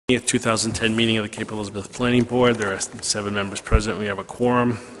2010 meeting of the Cape Elizabeth Planning Board. There are 7 members present. We have a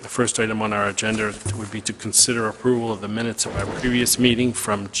quorum. The first item on our agenda would be to consider approval of the minutes of our previous meeting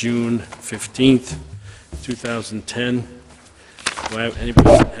from June 15th, 2010. Do I have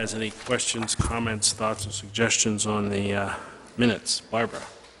anybody that has any questions, comments, thoughts, or suggestions on the minutes? Barbara.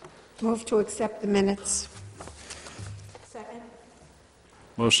 Move to accept the minutes. Second.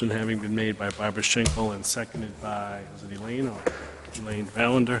 Motion having been made by Barbara Schenkel and seconded by, was it Elaine or Elaine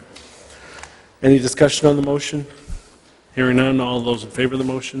Valander? Any discussion on the motion? Hearing none, all those in favor of the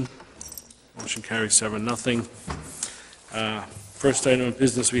motion? Motion carries 7-0. First item of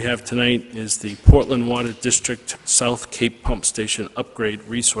business we have tonight is the Portland Water District South Cape Pump Station Upgrade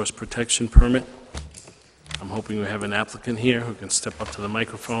Resource Protection Permit. I'm hoping we have an applicant here who can step up to the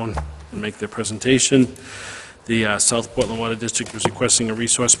microphone and make their presentation. The South Portland Water District is requesting a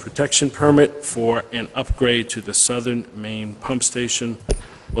resource protection permit for an upgrade to the Southern Main Pump Station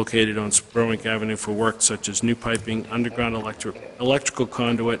located on Spurwink Avenue for work such as new piping, underground electrical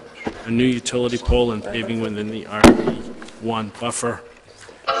conduit, a new utility pole, and paving within the RP1 buffer.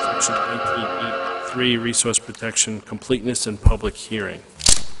 Section 19.3, Resource Protection, Completeness, and Public Hearing.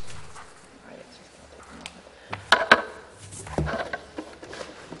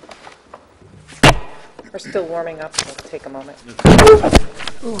 We're still warming up, so it'll take a moment.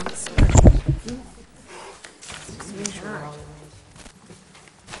 Oh, I'm sorry.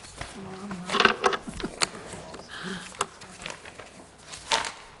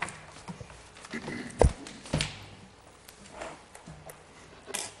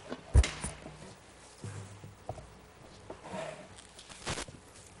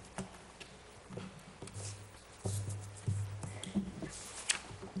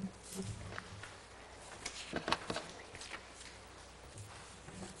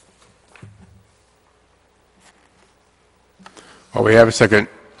 Well, we have a second,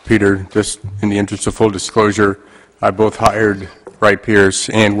 Peter. Just in the interest of full disclosure, I both hired Wright Pierce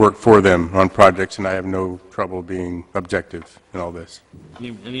and worked for them on projects, and I have no trouble being objective in all this.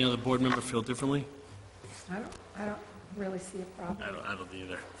 Any other board member feel differently? I don't really see a problem. I don't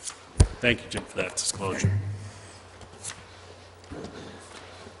either. Thank you, Jim, for that disclosure.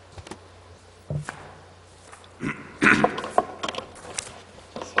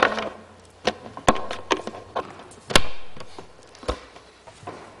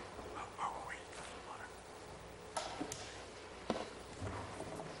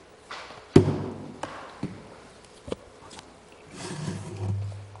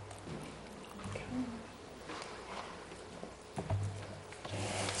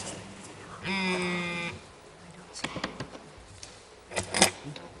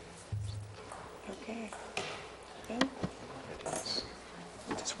 Okay.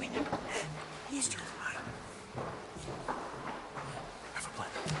 Just wait. He's turning mine. Have a plan.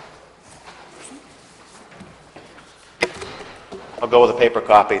 I'll go with a paper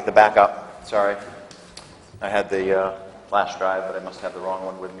copy, the backup. Sorry. I had the flash drive, but I must have the wrong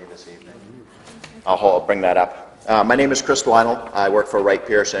one with me this evening. I'll bring that up. My name is Chris Weinel. I work for Wright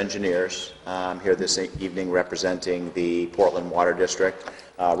Pierce Engineers. I'm here this evening representing the Portland Water District.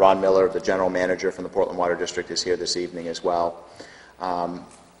 Ron Miller, the general manager from the Portland Water District, is here this evening as well.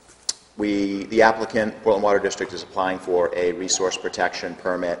 The applicant, Portland Water District, is applying for a resource protection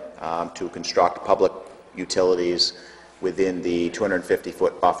permit to construct public utilities within the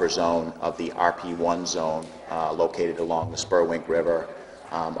 250-foot buffer zone of the RP1 zone located along the Spurwink River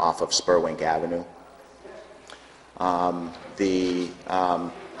off of Spurwink Avenue. You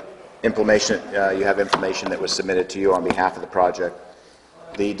have information that was submitted to you on behalf of the project.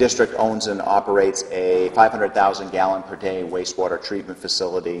 The district owns and operates a 500,000 gallon per day wastewater treatment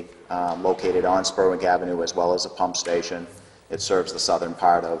facility located on Spurwink Avenue, as well as a pump station. It serves the southern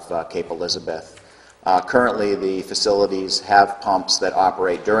part of Cape Elizabeth. Currently, the facilities have pumps that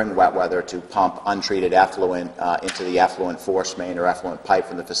operate during wet weather to pump untreated effluent into the effluent force main or effluent pipe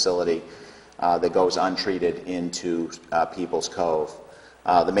from the facility that goes untreated into People's Cove.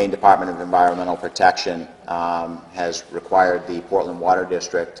 The Maine Department of Environmental Protection has required the Portland Water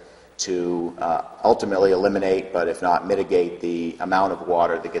District to ultimately eliminate, but if not mitigate, the amount of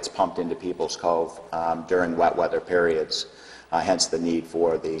water that gets pumped into People's Cove during wet weather periods, hence the need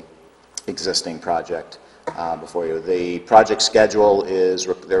for the existing project before you. The project schedule is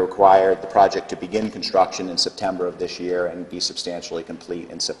they're required the project to begin construction in September of this year and be substantially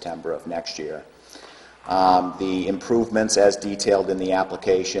complete in September of next year. The improvements as detailed in the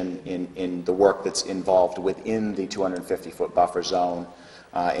application in the work that's involved within the 250-foot buffer zone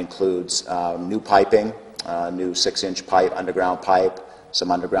includes new piping, new 6-inch pipe, underground pipe, some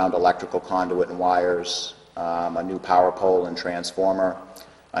underground electrical conduit and wires, a new power pole and transformer,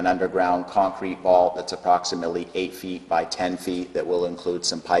 an underground concrete vault that's approximately 8 feet by 10 feet that will include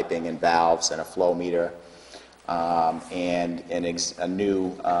some piping and valves and a flow meter, and a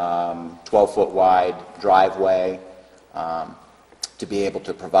new 12-foot wide driveway to be able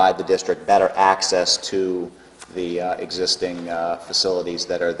to provide the district better access to the existing facilities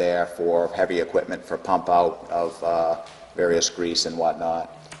that are there for heavy equipment for pump out of various grease and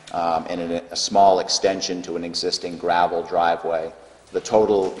whatnot, and a small extension to an existing gravel driveway. The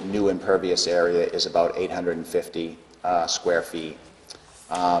total new impervious area is about 850 square feet.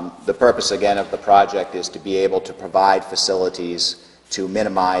 The purpose, again, of the project is to be able to provide facilities to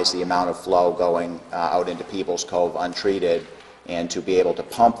minimize the amount of flow going out into Peebles Cove untreated, and to be able to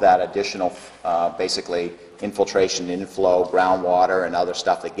pump that additional, basically, infiltration, inflow, groundwater, and other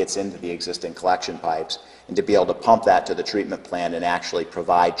stuff that gets into the existing collection pipes, and to be able to pump that to the treatment plant and actually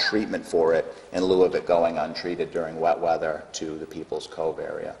provide treatment for it in lieu of it going untreated during wet weather to the Peebles Cove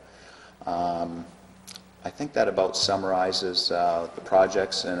area. I think that about summarizes the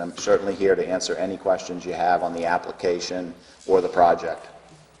projects, and I'm certainly here to answer any questions you have on the application or the project.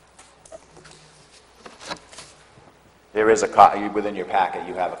 There is a copy, within your packet,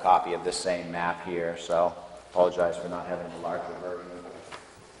 you have a copy of this same map here, so apologize for not having a larger version.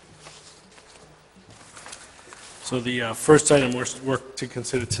 So the first item we're to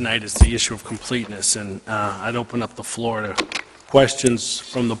consider tonight is the issue of completeness, and I'd open up the floor to questions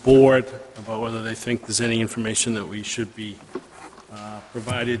from the board about whether they think there's any information that we should be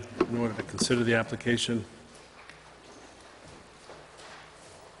provided in order to consider the application.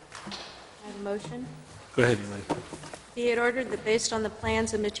 I have a motion. Go ahead, Elaine. Be it ordered that based on the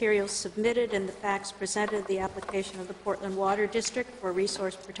plans and materials submitted and the facts presented, the application of the Portland Water District for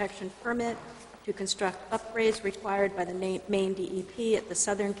resource protection permit to construct upgrades required by the Maine DEP at the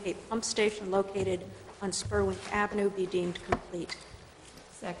Southern Cape Pump Station located on Spurwink Avenue be deemed complete.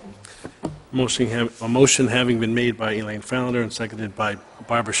 Second. A motion having been made by Elaine Fallender and seconded by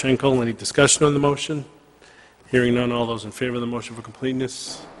Barbara Schenkel. Any discussion on the motion? Hearing none, all those in favor of the motion for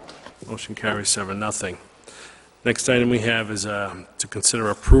completeness? Motion carries 7-0. Next item we have is to consider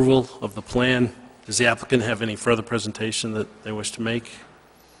approval of the plan. Does the applicant have any further presentation that they wish to make?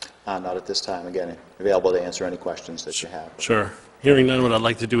 Not at this time. Again, available to answer any questions that you have. Sure. Hearing none, what I'd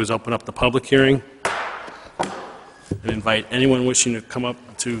like to do is open up the public hearing and invite anyone wishing to come up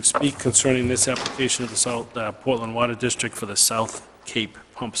to speak concerning this application of the Portland Water District for the South Cape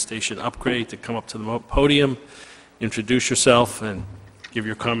Pump Station upgrade to come up to the podium, introduce yourself, and give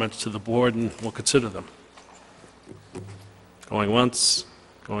your comments to the board, and we'll consider them. Going once,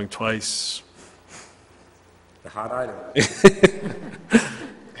 going twice. The hot item.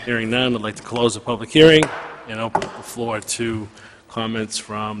 Hearing none, I'd like to close the public hearing and open up the floor to comments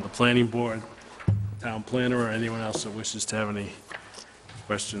from the planning board, town planner, or anyone else that wishes to have any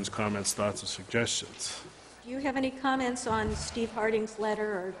questions, comments, thoughts, or suggestions. Do you have any comments on Steve Harding's letter,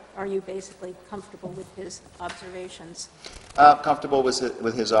 or are you basically comfortable with his observations? Comfortable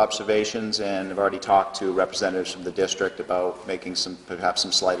with his observations, and I've already talked to representatives from the district about making perhaps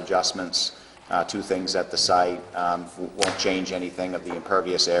some slight adjustments to things at the site. Won't change anything of the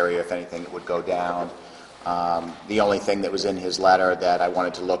impervious area. If anything, it would go down. The only thing that was in his letter that I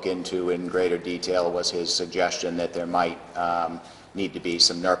wanted to look into in greater detail was his suggestion that there might need to be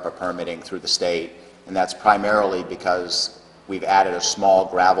some NERPA permitting through the state, and that's primarily because we've added a small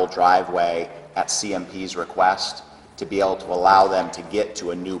gravel driveway at CMP's request to be able to allow them to get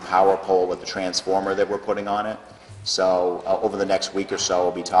to a new power pole with the transformer that we're putting on it. So over the next week or so,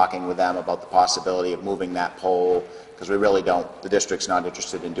 we'll be talking with them about the possibility of moving that pole, because we really don't, the district's not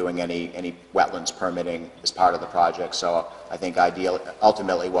interested in doing any wetlands permitting as part of the project. So I think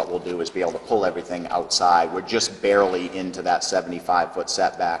ultimately what we'll do is be able to pull everything outside. We're just barely into that 75-foot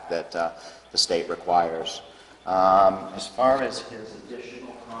setback that the state requires. As far as his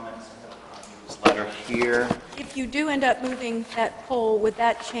additional comments, I have a copy of his letter here. If you do end up moving that pole, would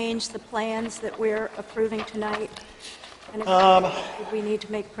that change the plans that we're approving tonight? And if would we need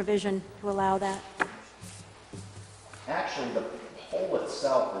to make provision to allow that? Actually, the pole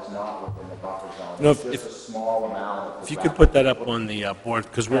itself is not within the buffer zone. No, It's just a small amount of... If you could put that up on the board,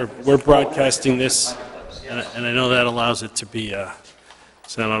 because we're broadcasting this, and I know that allows it to be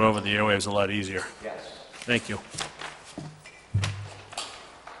sent out over the airwaves a lot easier. Yes. Thank you.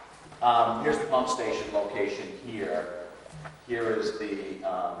 Here's the pump station location here. Here is the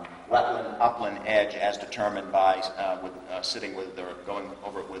wetland upland edge as determined by sitting with or going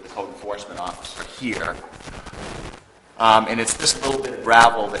over it with the code enforcement officer here. And it's this little bit of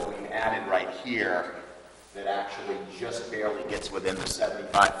gravel that we've added right here that actually just barely gets within the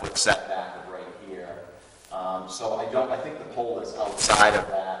 75-foot setback of right here. So I think the pole is outside of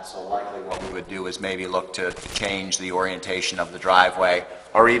that. we would do is maybe look to change the orientation of the driveway,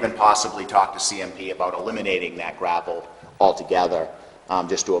 or even possibly talk to CMP about eliminating that gravel altogether,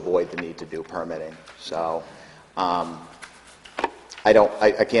 just to avoid the need to do permitting. So I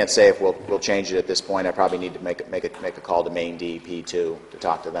can't say if we'll change it at this point. I probably need to make a call to Maine DEP too, to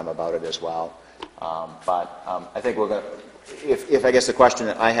talk to them about it as well. But I think we're going to, if I guess the question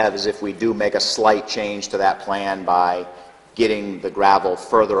that I have is if we do make a slight change to that plan by getting the gravel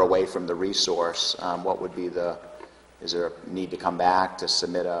further away from the resource, what would be is there a need to come back to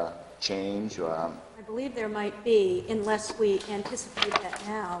submit a change? I believe there might be, unless we anticipate that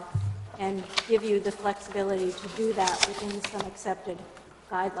now and give you the flexibility to do that within some accepted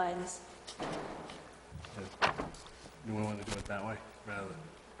guidelines. Do we want to do it that way, rather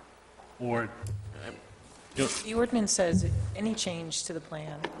than, or, The ordinance says any change to the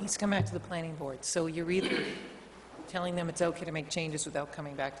plan needs to come back to the planning board. So you're either telling them it's okay to make changes without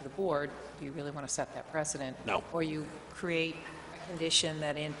coming back to the board, do you really want to set that precedent? No. Or you create a condition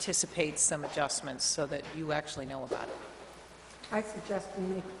that anticipates some adjustments so that you actually know about it? I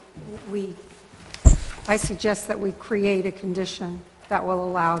suggest that we create a condition that will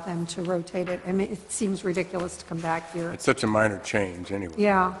allow them to rotate it. I mean, it seems ridiculous to come back here. It's such a minor change anyway.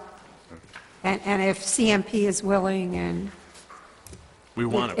 Yeah. And if CMP is willing and we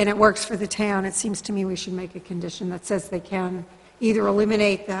want and it. it works for the town, it seems to me we should make a condition that says they can either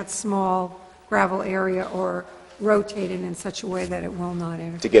eliminate that small gravel area or rotate it in such a way that it will not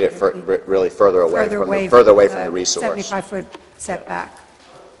interfere. To get it really further away from the resource. 75-foot setback.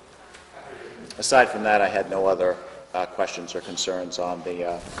 Aside from that, I had no other questions or concerns on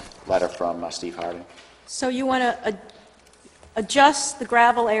the letter from Steve Harding. So you want to adjust the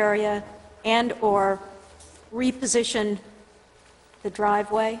gravel area and/or reposition the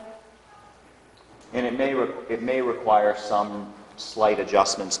driveway? And it may require some slight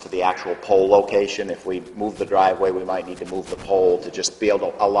adjustments to the actual pole location. If we move the driveway, we might need to move the pole to just be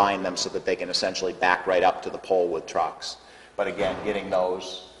able to align them so that they can essentially back right up to the pole with trucks. But again, getting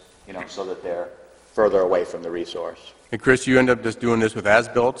those, so that they're further away from the resource. And Chris, you end up just doing this with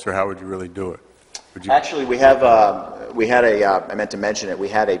as-built, or how would you really do it? Would you? Actually, I meant to mention it, we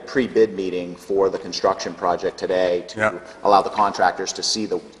had a pre-bid meeting for the construction project today to allow the contractors to see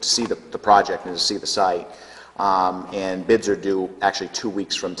the project and to see the site. And bids are due actually 2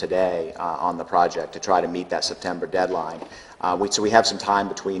 weeks from today on the project to try to meet that September deadline. So we have some time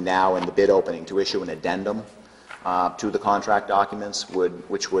between now and the bid opening to issue an addendum to the contract documents,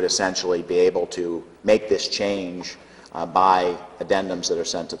 which would essentially be able to make this change by addendums that are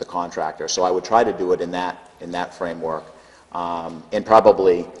sent to the contractor. So I would try to do it in that framework. And it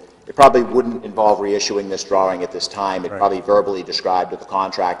probably wouldn't involve reissuing this drawing at this time. It'd probably verbally describe to the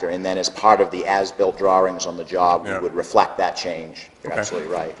contractor, and then as part of the as-built drawings on the job, we would reflect that change. You're absolutely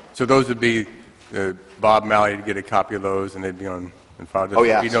right. So those would be, Bob Malley to get a copy of those, and they'd be on file. Oh,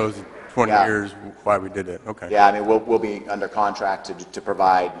 yes. He knows 20 years why we did it. Okay. Yeah, I mean, we'll be under contract to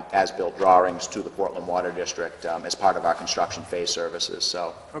provide as-built drawings to the Portland Water District as part of our construction phase services.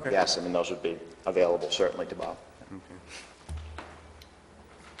 So, yes, I mean, those would be available certainly to Bob.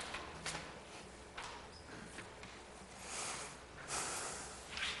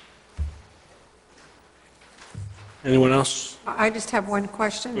 Anyone else? I just have one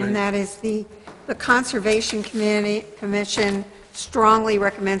question, and that is the Conservation Commission strongly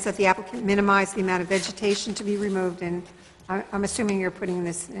recommends that the applicant minimize the amount of vegetation to be removed, and I'm assuming you're putting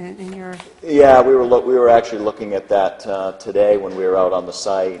this in your... Yeah, we were actually looking at that today when we were out on the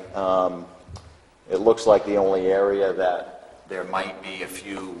site. It looks like the only area that there might be a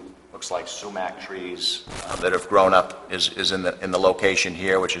few, looks like sumac trees that have grown up is in the location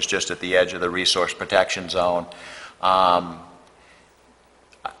here, which is just at the edge of the resource protection zone.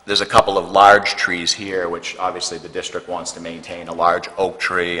 There's a couple of large trees here, which obviously the district wants to maintain, a large oak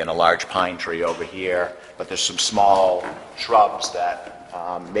tree and a large pine tree over here, but there's some small shrubs that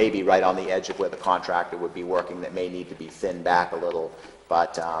may be right on the edge of where the contractor would be working that may need to be thinned back a little.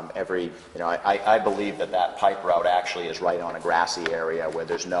 But I believe that pipe route actually is right on a grassy area where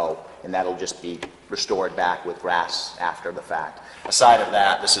there's and that'll just be restored back with grass after the fact. Aside of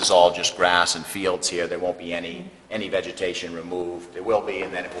that, this is all just grass and fields here. There won't be any vegetation removed. There will be,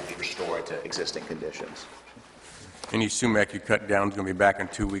 and then it will be restored to existing conditions. Any sumac you cut down is going to be back in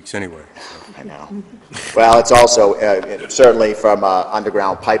 2 weeks anyway. I know. Well, it's also, certainly from an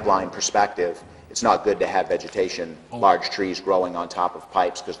underground pipeline perspective, it's not good to have vegetation, large trees growing on top of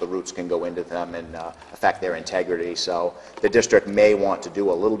pipes because the roots can go into them and affect their integrity. So the district may want to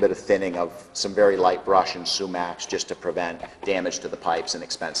do a little bit of thinning of some very light brush and sumacs just to prevent damage to the pipes and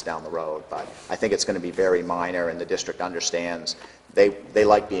expense down the road. But I think it's going to be very minor, and the district understands they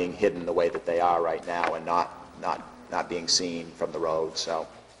like being hidden the way that they are right now and not being seen from the road, so.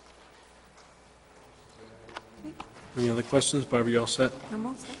 Any other questions? Barbie, you all set? I'm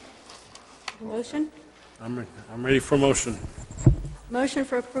all set. Motion? I'm ready for a motion. Motion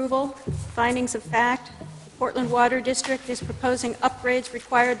for approval. Findings of fact. The Portland Water District is proposing upgrades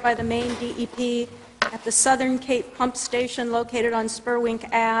required by the Maine DEP at the Southern Cape Pump Station located on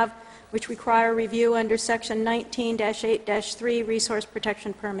Spurwink Ave, which require review under Section 19-8-3 Resource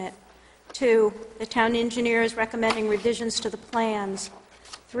Protection Permit. 2, the town engineer is recommending revisions to the plans.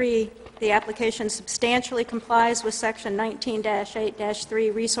 3, the application substantially complies with Section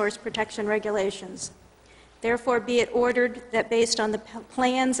 19-8-3 Resource Protection Regulations. Therefore, be it ordered that based on the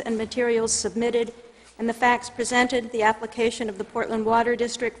plans and materials submitted and the facts presented, the application of the Portland Water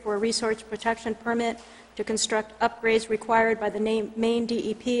District for a resource protection permit to construct upgrades required by the Maine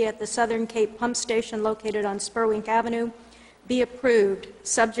DEP at the Southern Cape Pump Station located on Spurwink Avenue be approved,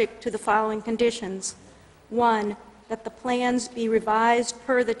 subject to the following conditions. 1, that the plans be revised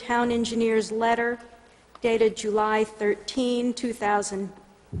per the town engineer's letter dated July 13,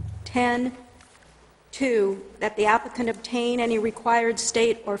 2010. 2, that the applicant obtain any required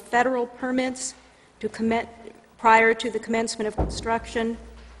state or federal permits to prior to the commencement of construction.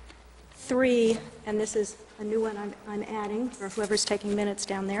 3, and this is a new one I'm adding for whoever's taking minutes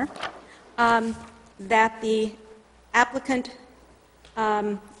down there, that the applicant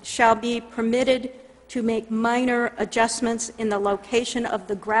shall be permitted to make minor adjustments in the location of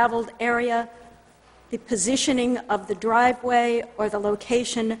the graveled area, the positioning of the driveway, or the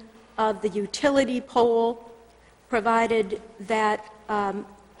location of the utility pole, provided that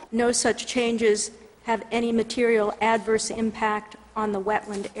no such changes have any material adverse impact on the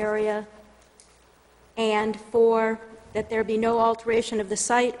wetland area, and 4, that there be no alteration of the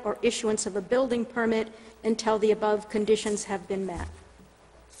site or issuance of a building permit until the above conditions have been met.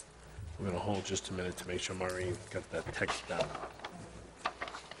 We're going to hold just a minute to make sure Maureen got that text down.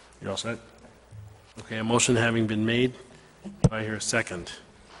 You all set? Okay, a motion having been made, do I hear a second?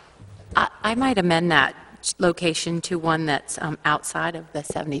 I might amend that location to one that's outside of the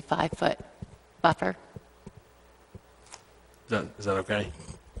 75-foot buffer. Is that okay?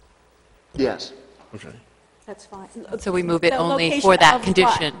 Yes. Okay. That's fine. So we move it The only location for that of what?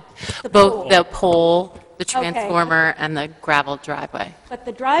 condition. The Both pole. the pole, the Okay. transformer, and the gravel driveway. But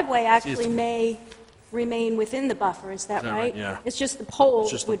the driveway actually may remain within the buffer, is that Is that right? right? Yeah. It's just the pole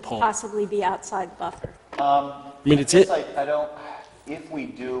It's just the would pole. possibly be outside the buffer. I mean, it's it. I don't, if we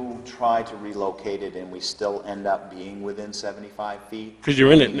do try to relocate it and we still end up being within 75 feet. 'Cause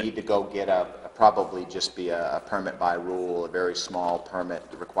you're in it. We need to go get probably just be a permit by rule, a very small permit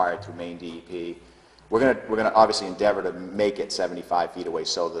required through Maine DEP. We're gonna obviously endeavor to make it 75 feet away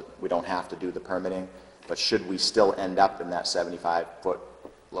so that we don't have to do the permitting, but should we still end up in that 75-foot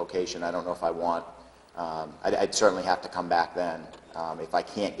location, I don't know if I want, I'd certainly have to come back then if I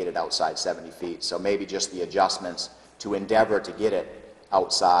can't get it outside 70 feet. So maybe just the adjustments to endeavor to get it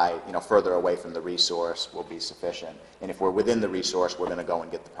outside, further away from the resource will be sufficient. And if we're within the resource, we're going to go and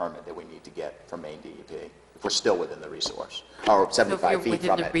get the permit that we need to get from Maine DEP, if we're still within the resource, or So if 75 you're feet within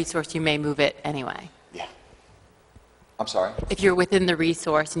from the it. resource, you may move it anyway. Yeah. I'm sorry? If you're within the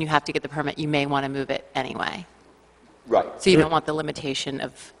resource and you have to get the permit, you may want to move it anyway. Right. So you don't want the limitation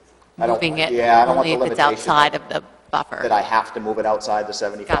of I don't moving want- it yeah, I don't want only the if it's limitation outside of the buffer. That I have to move it outside the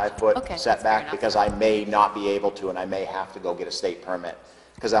Gotcha. 75-foot Okay, that's setback, fair enough. because I may not be able to, and I may have to go get a state permit,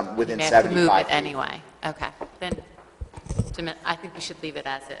 because I'm You within may have to 75 move feet. it anyway. Okay, then, I think we should leave it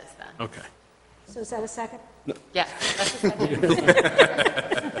as is then. Okay. So is that a second? Yeah, that's a second.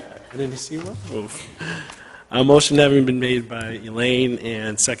 I didn't see one move. A motion having been made by Elaine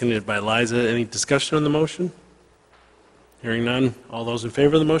and seconded by Liza. Any discussion on the motion? Hearing none. All those in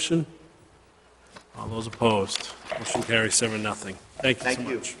favor of the motion? All those opposed? Motion carries 7-0. Thank you so Thank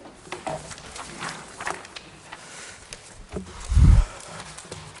you. much.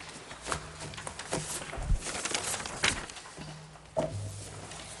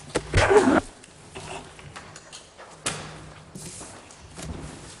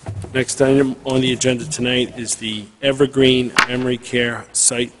 Next item on the agenda tonight is the Evergreen Memory Care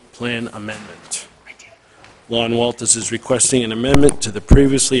Site Plan Amendment. Lon Walters is requesting an amendment to the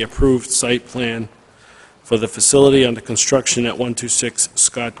previously approved site plan for the facility under construction at 126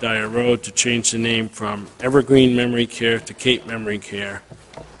 Scott Dyer Road to change the name from Evergreen Memory Care to Cape Memory Care,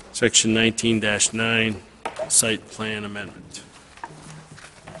 Section 19-9, Site Plan Amendment.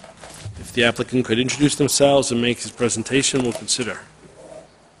 If the applicant could introduce themselves and make his presentation, we'll consider.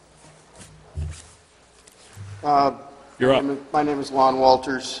 You're up. My name is Lon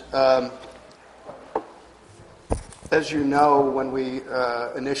Walters. As you know, when we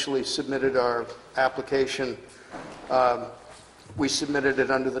initially submitted our application, we submitted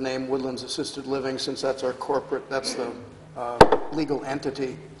it under the name Woodlands Assisted Living, since that's our corporate, that's the legal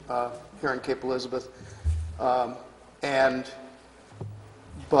entity here in Cape Elizabeth. But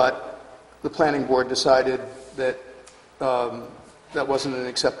the planning board decided that that wasn't an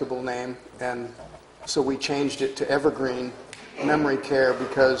acceptable name, and so we changed it to Evergreen Memory Care,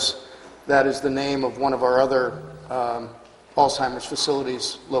 because that is the name of one of our other Alzheimer's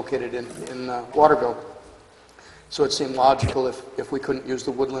facilities located in Waterville. So it seemed logical, if we couldn't use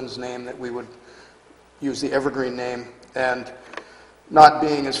the Woodlands name, that we would use the Evergreen name. And not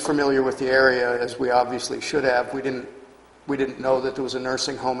being as familiar with the area as we obviously should have, we didn't know that there was a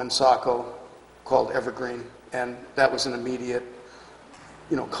nursing home in Saco called Evergreen, and that was an immediate,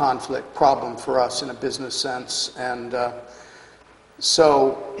 conflict problem for us in a business sense. And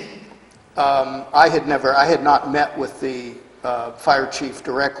so I had not met with the fire chief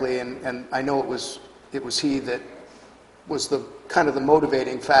directly, and I know it was he that was the kind of the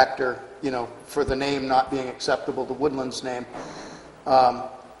motivating factor, for the name not being acceptable, the Woodlands name.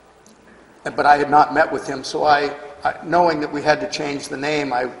 But I had not met with him, so I knowing that we had to change the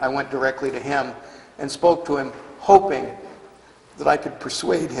name, I went directly to him and spoke to him, hoping that I could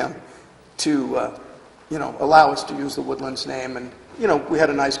persuade him to, allow us to use the Woodlands name. And, we had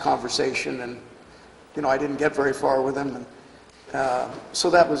a nice conversation, and, I didn't get very far with him. And, so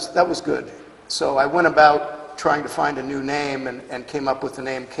that was good. So I went about trying to find a new name and came up with the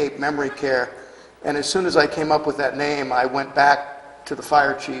name Cape Memory Care. And as soon as I came up with that name, I went back to the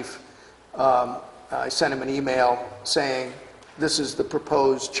fire chief. I sent him an email saying, this is the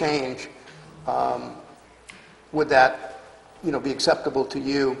proposed change. Would that, be acceptable to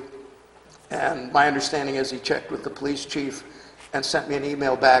you? And my understanding is he checked with the police chief and sent me an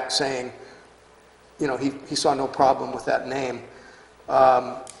email back saying, he saw no problem with that name.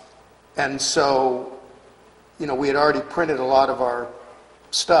 And so, we had already printed a lot of our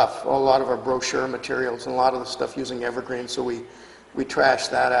stuff, a lot of our brochure materials, and a lot of the stuff using Evergreen, so we trashed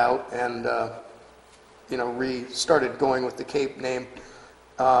that out and, started going with the Cape name.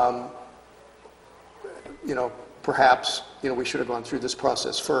 Perhaps, we should have gone through this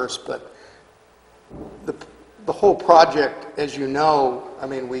process first, but the whole project, as you know, I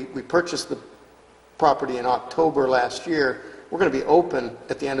mean, we purchased the property in October last year. We're going to be open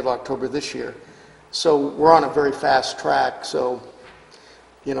at the end of October this year. So we're on a very fast track, so,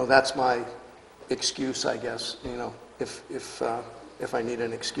 that's my excuse, I guess, if I need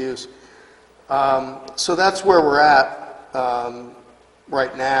an excuse. So that's where we're at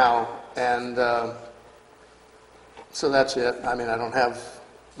right now, and so that's it. I mean, I don't have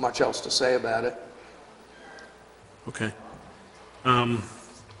much else to say about it. Okay.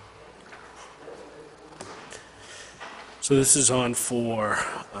 So this is on for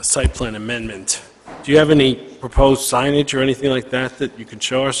a site plan amendment. Do you have any proposed signage or anything like that that you can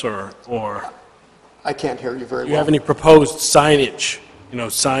show us, or I can't hear you very well. do you have any proposed signage,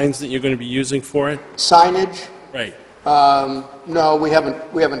 signs that you're going to be using for it? Signage? Right. No, we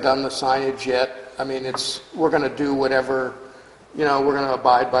haven't done the signage yet. I mean, we're going to do whatever, we're going to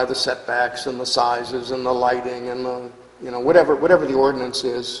abide by the setbacks and the sizes and the lighting and the, whatever the ordinance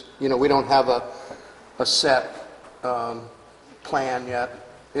is. We don't have a set plan yet.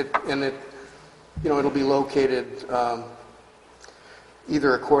 It'll be located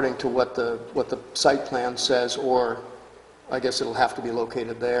either according to what the site plan says, or I guess it'll have to be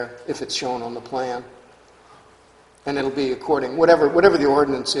located there if it's shown on the plan. And it'll be according, whatever the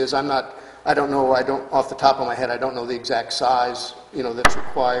ordinance is. I don't know, off the top of my head, I don't know the exact size, that's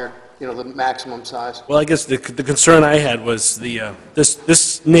required, the maximum size. Well, I guess the concern I had was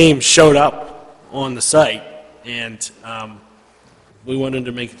this name showed up on the site, and we wanted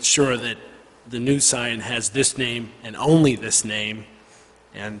to make sure that the new sign has this name and only this name,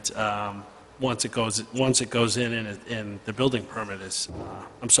 and once it goes in and the building permit is,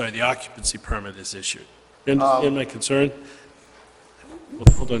 the occupancy permit is issued. You understand my concern? Well,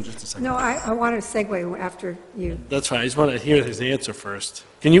 hold on just a second. No, I want to segue after you. That's fine. I just want to hear his answer first.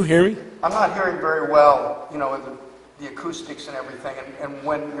 Can you hear me? I'm not hearing very well, the acoustics and everything, and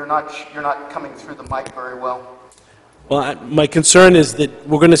when you're not coming through the mic very well. Well, my concern is that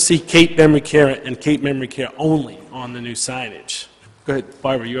we're going to see Cape Memory Care and Cape Memory Care only on the new signage. Go ahead,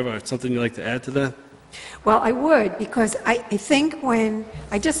 Barbara, you have something you'd like to add to that? Well, I would, because I think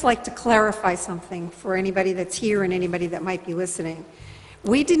I'd just like to clarify something for anybody that's here and anybody that might be listening.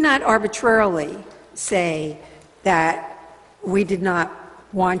 We did not arbitrarily say that we did not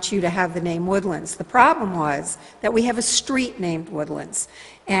want you to have the name Woodlands. The problem was that we have a street named Woodlands,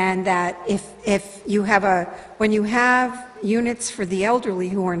 and that if you have when you have units for the elderly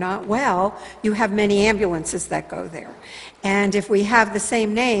who are not well, you have many ambulances that go there. And if we have the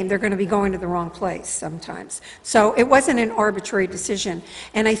same name, they're going to be going to the wrong place sometimes. So it wasn't an arbitrary decision.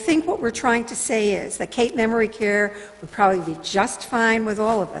 And I think what we're trying to say is that Cape Memory Care would probably be just fine with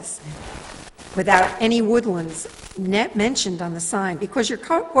all of us without any Woodlands mentioned on the sign. Because your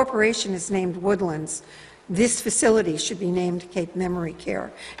corporation is named Woodlands, this facility should be named Cape Memory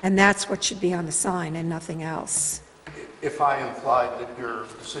Care. And that's what should be on the sign and nothing else. If I implied that your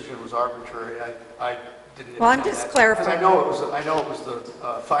decision was arbitrary, I didn't. Well, I'm just clarifying. Because I know it was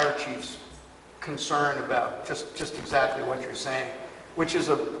the fire chief's concern about just exactly what you're saying, which is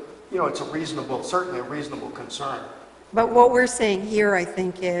it's a reasonable, certainly a reasonable concern. But what we're saying here, I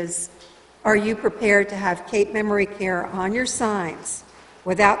think, is, are you prepared to have Cape Memory Care on your signs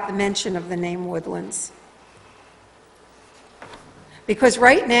without the mention of the name Woodlands? Because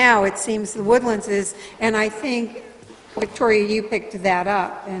right now, it seems the Woodlands is, and I think, Victoria, you picked that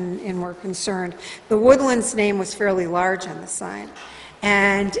up and were concerned. The Woodlands name was fairly large on the sign.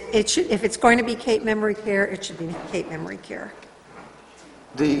 And it should, if it's going to be Cape Memory Care, it should be Cape Memory Care.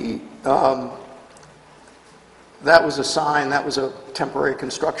 That was a sign, that was a temporary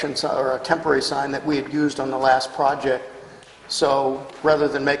construction sign, or a temporary sign that we had used on the last project. So rather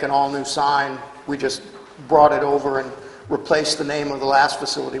than make an all-new sign, we just brought it over and replaced the name of the last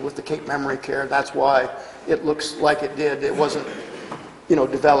facility with the Cape Memory Care. That's why it looks like it did. It wasn't,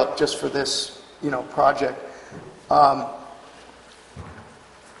 developed just for this, project.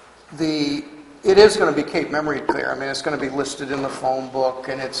 It is going to be Cape Memory Care. I mean, it's going to be listed in the phone book,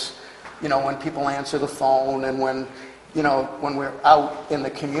 and it's, when people answer the phone, and when we're out in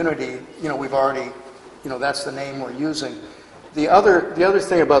the community, we've already, that's the name we're using. The other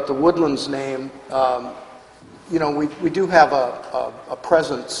thing about the Woodlands name, we do have a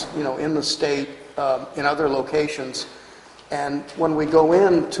presence, in the state, in other locations. And when we go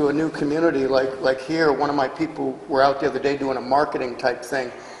into a new community, like here, one of my people were out the other day doing a marketing type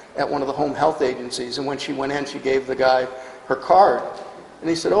thing at one of the home health agencies. And when she went in, she gave the guy her card. And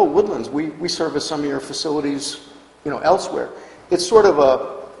he said, "Oh, Woodlands, we service some of your facilities, elsewhere." It's sort of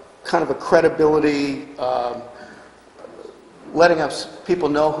a kind of a credibility, letting people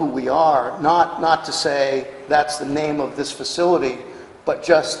know who we are, not to say that's the name of this facility, but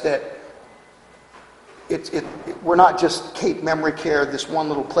just that we're not just Cape Memory Care, this one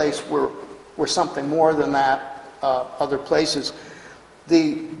little place. We're something more than that, other places.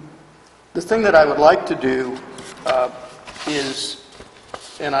 The thing that I would like to do is,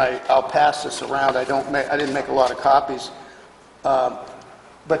 and I'll pass this around. I didn't make a lot of copies,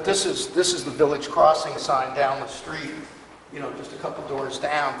 but this is the Village Crossing sign down the street. Just a couple doors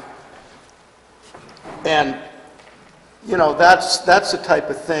down. And, that's the type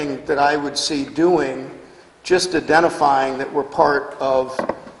of thing that I would see doing, just identifying that we're part of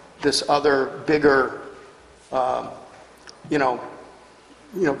this other bigger,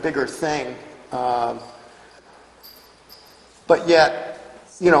 bigger thing. But yet,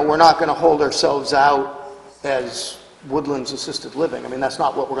 we're not going to hold ourselves out as Woodlands Assisted Living. I mean, that's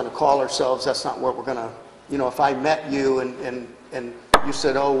not what we're going to call ourselves. That's not what we're going to... if I met you and you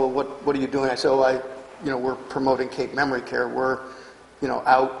said, "Oh, well, what are you doing?" I said, "Oh, we're promoting Cape Memory Care. We're,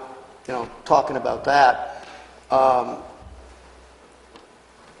 out, talking about that."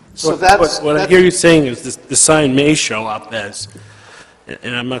 So that's... What I hear you saying is the sign may show up as,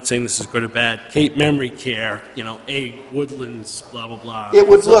 and I'm not saying this is good or bad, Cape Memory Care, a Woodlands, blah, blah, blah. It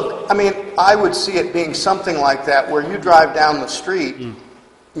would look... I mean, I would see it being something like that, where you drive down the street...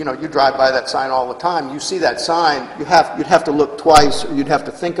 you drive by that sign all the time. You see that sign, you'd have to look twice, or you'd have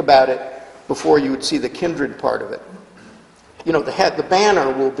to think about it before you would see the kindred part of it. The banner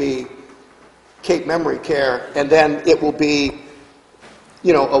will be Cape Memory Care, and then it will be,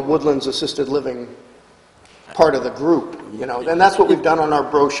 a Woodlands Assisted Living part of the group, And that's what we've done on our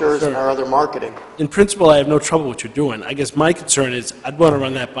brochures and our other marketing. In principle, I have no trouble with what you're doing. I guess my concern is, I'd want to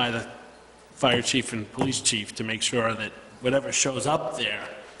run that by the fire chief and police chief to make sure that whatever shows up there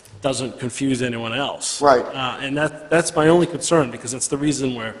doesn't confuse anyone else. Right. And that's my only concern, because that's the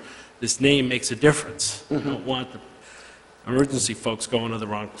reason where this name makes a difference. I don't want the emergency folks going to the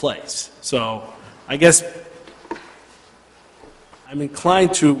wrong place. So I guess I'm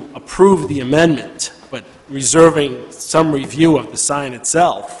inclined to approve the amendment, but reserving some review of the sign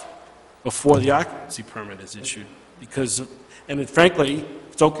itself before the occupancy permit is issued. Because, and frankly,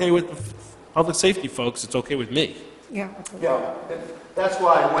 if it's okay with the public safety folks, it's okay with me. Yeah. Yeah, that's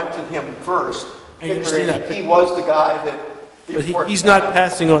why I went to him first. I understand that. He was the guy that, But he's not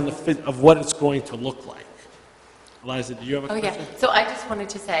passing on the fit of what it's going to look like. Eliza, did you have a Oh, question? yeah. So I just wanted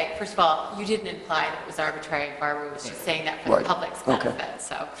to say, first of all, you didn't imply that it was arbitrary. Barbara was just saying that for the Right. public's Okay. benefit,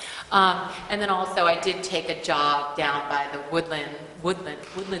 so. And then also, I did take a jog down by the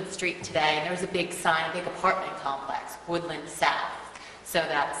Woodland Street today, and there was a big sign, a big apartment complex, Woodland South. So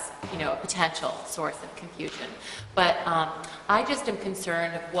that's, a potential source of confusion. But I just am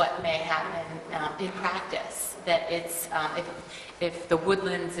concerned of what may happen in practice, that it's, if the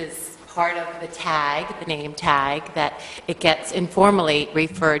Woodlands is part of the tag, the name tag, that it gets informally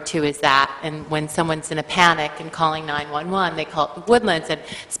referred to as that, and when someone's in a panic and calling 911, they call it the Woodlands. And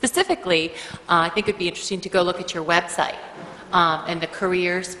specifically, I think it'd be interesting to go look at your website and the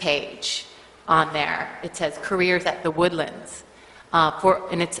careers page on there. It says careers at the Woodlands,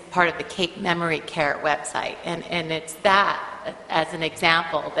 and it's part of the Cape Memory Care website. And it's that, as an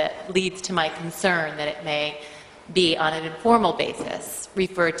example, that leads to my concern that it may be on an informal basis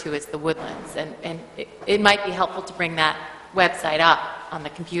referred to as the Woodlands. And it might be helpful to bring that website up on the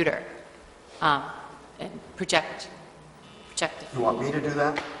computer and project it. You want me to do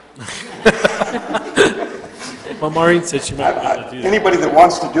that? Well, Maureen said she might be able to do that. Anybody that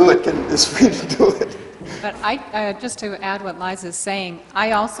wants to do it is free to do it. But just to add what Liza is saying,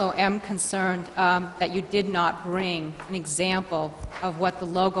 I also am concerned that you did not bring an example of what the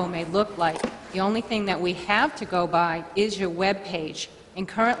logo may look like. The only thing that we have to go by is your web page. And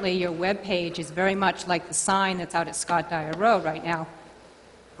currently, your web page is very much like the sign that's out at Scott Dyer Road right now.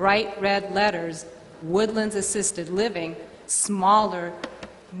 Bright red letters, Woodlands Assisted Living, smaller,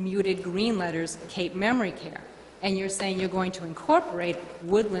 muted green letters, Cape Memory Care. And you're saying you're going to incorporate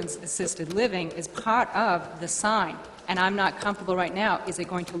Woodlands Assisted Living as part of the sign. And I'm not comfortable right now. Is it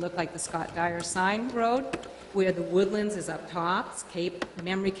going to look like the Scott Dyer sign road, where the Woodlands is up top, Cape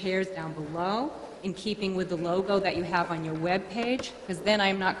Memory Care is down below, in keeping with the logo that you have on your web page? Because then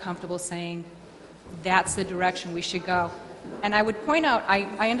I'm not comfortable saying that's the direction we should go. And I would point out,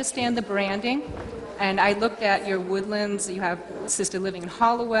 I understand the branding, and I looked at your Woodlands. You have assisted living in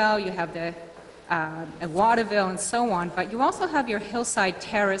Hollowell, you have the at Waterville and so on, but you also have your Hillside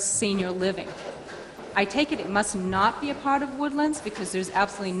Terrace Senior Living. I take it must not be a part of Woodlands because there's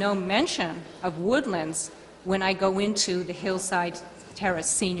absolutely no mention of Woodlands when I go into the Hillside Terrace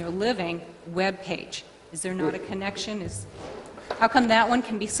Senior Living webpage. Is there not a connection? How come that one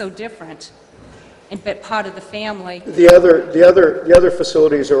can be so different and but part of the family? The other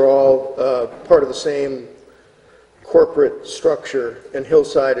facilities are all part of the same corporate structure, and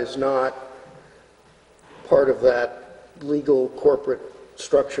Hillside is not part of that legal corporate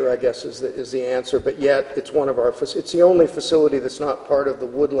structure, I guess, is the answer. But yet, it's one of our. It's the only facility that's not part of the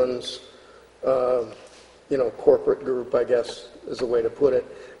Woodlands, corporate group, I guess, is the way to put it.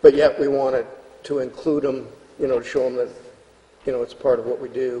 But yet, we wanted to include them, to show them that, it's part of what we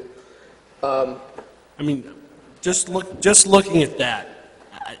do. I mean, just looking at that,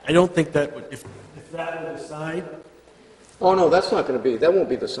 I don't think that would, if that were the sign, Oh no, that's not going to be. That won't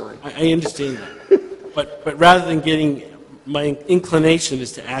be the sign. I understand that. But rather than getting, my inclination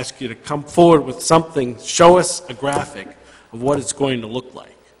is to ask you to come forward with something, show us a graphic of what it's going to look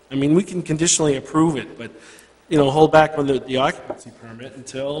like. I mean, we can conditionally approve it, but, hold back on the occupancy permit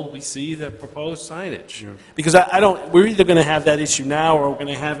until we see the proposed signage. Because we're either going to have that issue now or we're going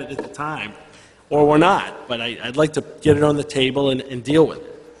to have it at the time, or we're not. But I'd like to get it on the table and deal with it.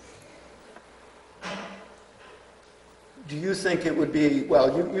 Do you think it would be,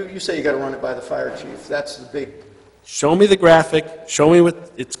 well, you say you got to run it by the fire chief. That's the big, Show me the graphic, show me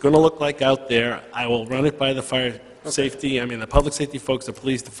what it's going to look like out there. I will run it by the fire safety, the public safety folks, the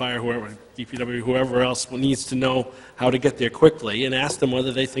police, the fire, whoever, DPW, whoever else needs to know how to get there quickly, and ask them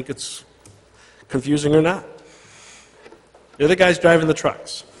whether they think it's confusing or not. They're the guys driving the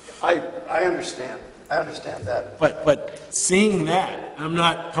trucks. I understand. I understand that. But seeing that, I'm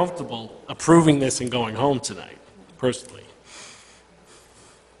not comfortable approving this and going home tonight, personally.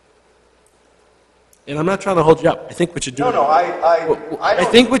 And I'm not trying to hold you up. I think what you're doing... No, I I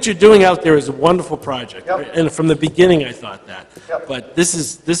think what you're doing out there is a wonderful project. Yep. And from the beginning, I thought that. Yep. But this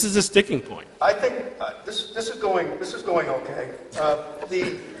is a sticking point. I think this is going okay.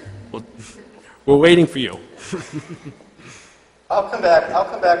 Well, we're waiting for you. I'll come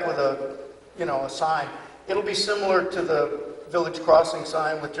back with a sign. It'll be similar to the Village Crossing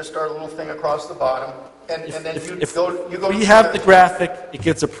sign with just our little thing across the bottom. And then you go. We have the graphic, it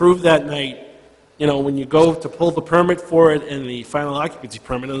gets approved that night. When you go to pull the permit for it and the final occupancy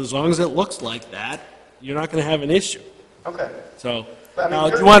permit, and as long as it looks like that, you're not going to have an issue. Okay. So, But, now,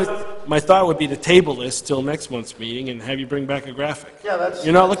 do you want, my thought would be to table this till next month's meeting and have you bring back a graphic. Yeah, that's.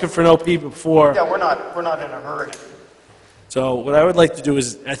 You're not looking for an OP before. Yeah, we're not in a hurry. So what I would like to do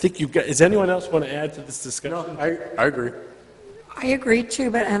is, I think you've got, does anyone else want to add to this discussion? I agree. I agree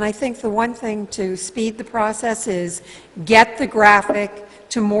too, and I think the one thing to speed the process is get the graphic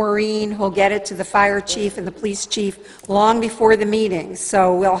to Maureen, who'll get it to the fire chief and the police chief long before the meeting,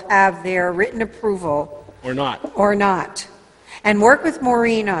 so we'll have their written approval Or not? or not. And work with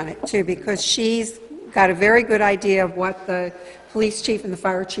Maureen on it too, because she's got a very good idea of what the police chief and the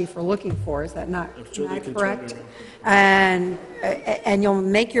fire chief are looking for. Is that not sure they not can correct? turn And you'll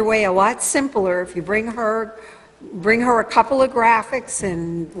make your way a lot simpler if you bring her a couple of graphics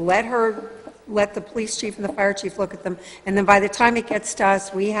and let the police chief and the fire chief look at them. And then by the time it gets to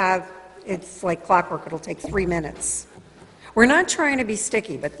us, it's like clockwork. It'll take 3 minutes. We're not trying to be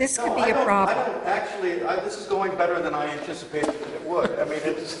sticky, but this could be a problem. This is going better than I anticipated that it would. I mean,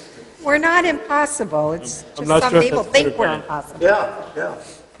 it's, We're not impossible. It's I'm just not some sure if people that's good think or we're bad. impossible. yeah.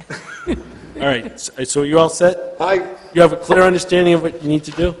 All right, so you all set? I, You have a clear understanding of what you need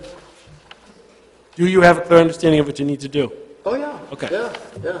to do? Do you have a clear understanding of what you need to do? oh, yeah. Okay.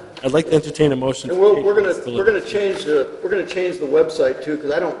 Yeah. I'd like to entertain a motion. And to we're table this gonna change the website too,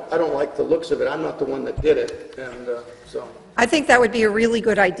 because I don't like the looks of it. I'm not the one that did it, and so. I think that would be a really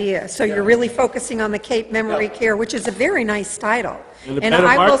good idea. So you're really focusing on the Cape Memory Yeah. Care, which is a very nice title. And a And better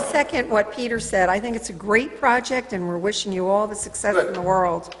I will mark- second what Peter said. I think it's a great project, and we're wishing you all the success in Good. the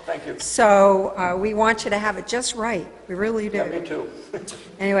world. Thank you. So we want you to have it just right. We really do. Yeah, me too.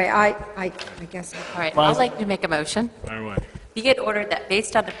 Anyway, I guess. All right, I'd like to make a motion. All right. Be it ordered that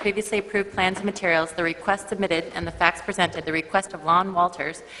based on the previously approved plans and materials, the request submitted, and the facts presented, the request of Lon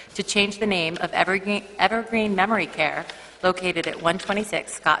Walters to change the name of Evergreen Memory Care, located at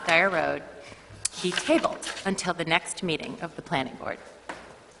 126 Scott Dyer Road, be tabled until the next meeting of the planning board.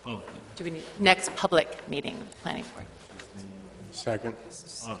 Oh, Do we need, next public meeting of the planning board? Second.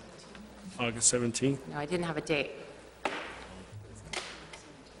 August 17th? No, I didn't have a date. Let me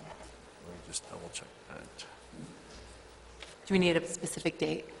just double check that. Do we need a specific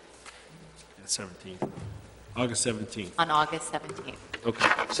date? Yeah, 17th. August 17th. On August 17th.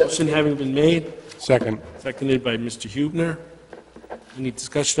 Okay. Motion having been made, Second. seconded by Mr. Hubner. Any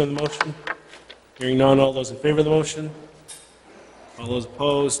discussion on the motion? Hearing none, all those in favor of the motion? All those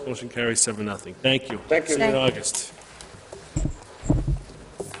opposed, motion carries 7-0. Thank you. Thank you. See you in August.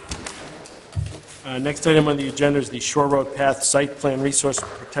 Next item on the agenda is the Shore Road Path Site Plan Resource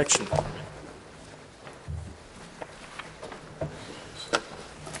Protection Permit.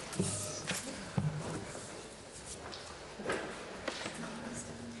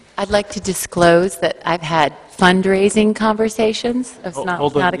 I'd like to disclose that I've had fundraising conversations. It's Oh, not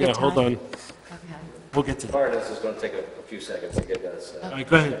hold on, not a good yeah, time. hold on. We'll get to that. Part of this is going to take a few seconds to get us All right,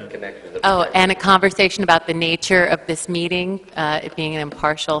 go ahead. connected. Oh, and a conversation about the nature of this meeting, it being an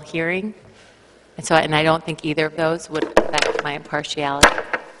impartial hearing. And so, and I don't think either of those would affect my impartiality.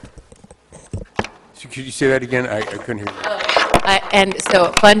 So could you say that again? I couldn't hear you. And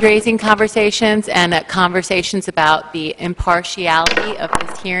so fundraising conversations and conversations about the impartiality of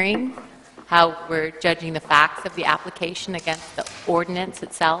this hearing, how we're judging the facts of the application against the ordinance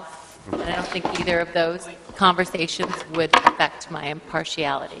itself. And I don't think either of those conversations would affect my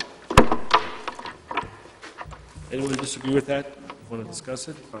impartiality. Anyone disagree with that? Want to discuss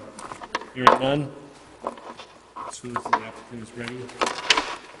it? Hearing none. As soon as the applicant is ready.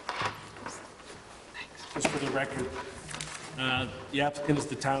 Just for the record, the applicant is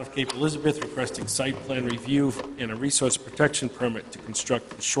the town of Cape Elizabeth requesting site plan review and a resource protection permit to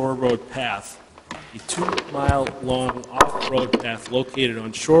construct the Shore Road Path, a 2-mile-long off-road path located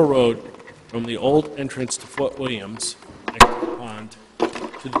on Shore Road from the old entrance to Fort Williams, next to the pond,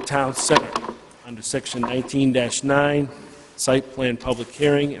 to the town center, under Section 19-9, Site Plan Public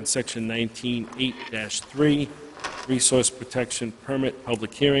Hearing, and Section 19-8-3, Resource Protection Permit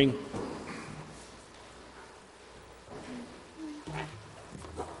Public Hearing.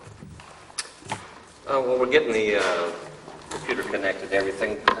 Well, we're getting the computer connected and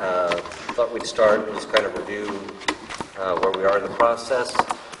everything. Thought we'd start and just kind of review where we are in the process.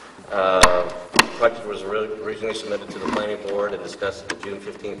 The project was originally submitted to the planning board and discussed at the June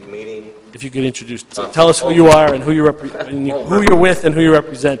 15th meeting. If you could introduce, tell us who you are and who you're with and who you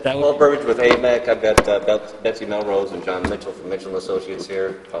represent, that Paul would Burbidge with AMEC. I've got Betsy Melrose and John Mitchell from Mitchell Associates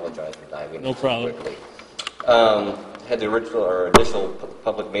here. Apologize for diving No problem. quickly. Had the initial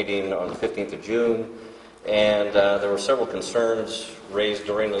public meeting on the 15th of June, and there were several concerns raised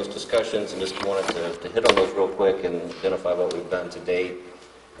during those discussions, and just wanted to hit on those real quick and identify what we've done to date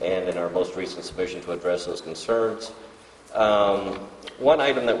and in our most recent submission to address those concerns. One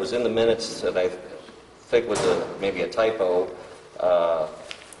item that was in the minutes that I think was maybe a typo,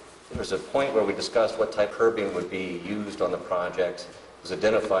 there's a point where we discussed what type curbing would be used on the project. It was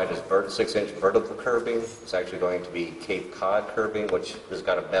identified as 6-inch vertical curbing. It's actually going to be Cape Cod curbing, which has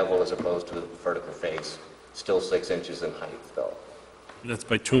got a bevel as opposed to a vertical face. Still 6 inches in height, though. That's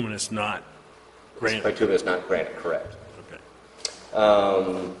bituminous, not granite. Bituminous, not granite, correct.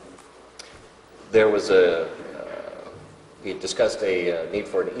 Okay. There was we discussed a need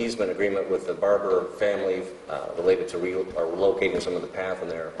for an easement agreement with the Barber family related to relocating some of the path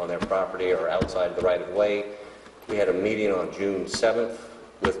on their property or outside the right-of-way. We had a meeting on June 7th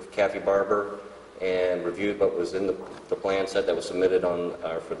with Kathy Barber and reviewed what was in the plan set that was submitted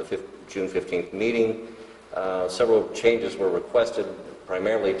for the June 15th meeting. Several changes were requested,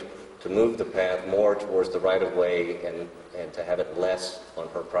 primarily to move the path more towards the right-of-way and to have it less on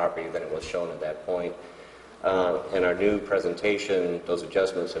her property than it was shown at that point. In our new presentation, those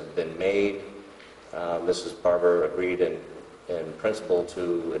adjustments have been made. Mrs. Barber agreed in principle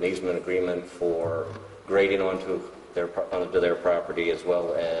to an easement agreement for grading onto their property, as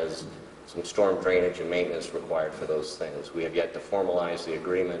well as some storm drainage and maintenance required for those things. We have yet to formalize the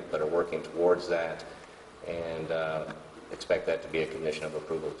agreement, but are working towards that, and expect that to be a condition of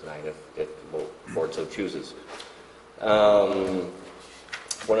approval tonight if the board so chooses.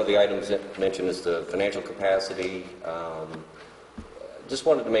 One of the items that mentioned is the financial capacity. Just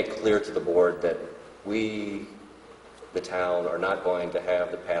wanted to make clear to the board that we, the town, are not going to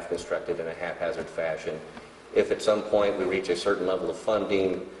have the path constructed in a haphazard fashion. If at some point we reach a certain level of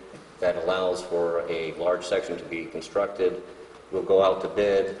funding that allows for a large section to be constructed, we'll go out to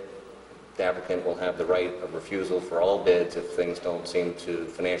bid. The applicant will have the right of refusal for all bids if things don't seem to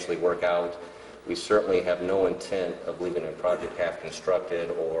financially work out. We certainly have no intent of leaving a project half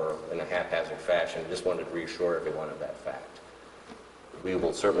constructed or in a haphazard fashion. Just wanted to reassure everyone of that fact. We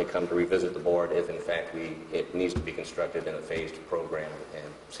will certainly come to revisit the board if, in fact, it needs to be constructed in a phased program and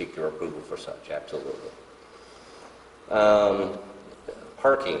seek your approval for such, absolutely.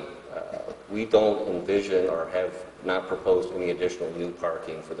 Parking. We don't envision or have not proposed any additional new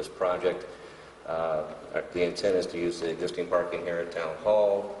parking for this project. The intent is to use the existing parking here at Town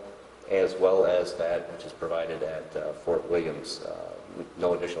Hall, as well as that which is provided at Fort Williams.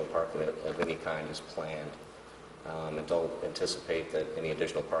 No additional parking of any kind is planned, and don't anticipate that any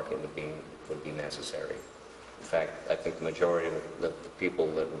additional parking would be necessary. In fact, I think the majority of the people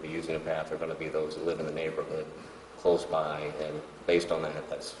that will be using the path are going to be those who live in the neighborhood close by, and based on that,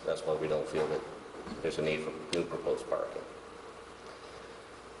 that's why we don't feel that there's a need for new proposed parking.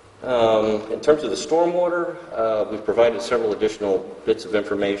 In terms of the stormwater, we've provided several additional bits of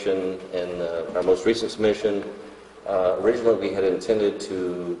information in our most recent submission. Originally, we had intended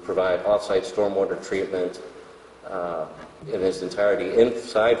to provide off-site stormwater treatment in its entirety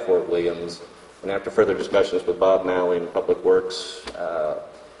inside Fort Williams, and after further discussions with Bob Malley in Public Works,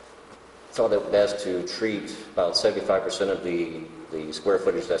 thought it best to treat about 75% of the square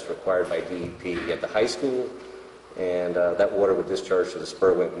footage that's required by DEP at the high school, and that water would discharge to the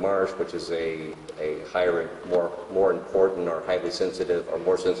Spurwink Marsh, which is a higher, more important or highly sensitive or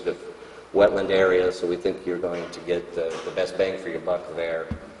more sensitive wetland area, so we think you're going to get the best bang for your buck there.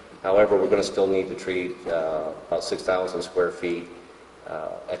 However, we're going to still need to treat about 6,000 square feet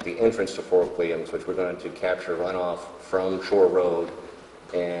at the entrance to Fort Williams, which we're going to capture runoff from Shore Road,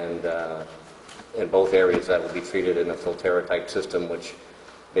 and in both areas that will be treated in a Filterra-type system, which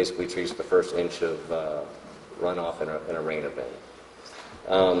basically treats the first inch of runoff in a rain event.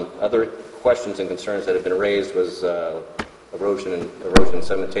 Other questions and concerns that have been raised was erosion and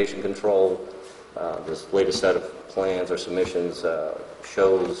sedimentation control. This latest set of plans or submissions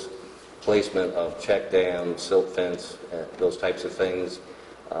shows placement of check dam, silt fence, those types of things.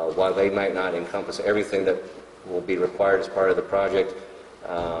 While they might not encompass everything that will be required as part of the project,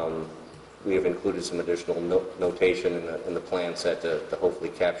 we have included some additional notation in the plan set to hopefully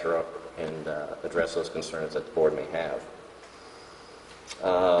capture up and address those concerns that the board may have.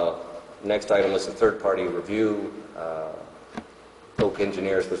 Next item is the third-party review. Oak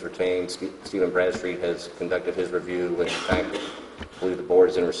Engineers was retained. Stephen Bradstreet has conducted his review, and in fact, I believe the board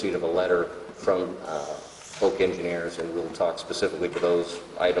is in receipt of a letter from Oak Engineers, and we'll talk specifically to those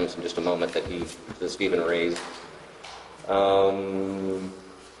items in just a moment that Stephen raised.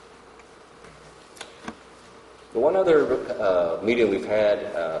 The one other meeting we've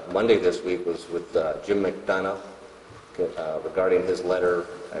had Monday this week was with Jim McDonough regarding his letter,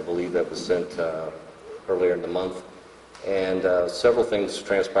 I believe that was sent earlier in the month. And several things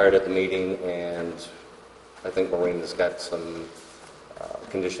transpired at the meeting, and I think Maureen has got some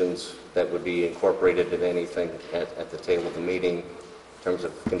conditions that would be incorporated in anything at the table of the meeting in terms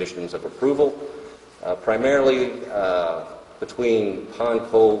of conditions of approval. Primarily, between Pond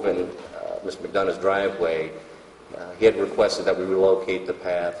Cove and Mr. McDonough's driveway, he had requested that we relocate the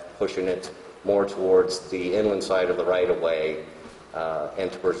path, pushing it more towards the inland side of the right-of-way, and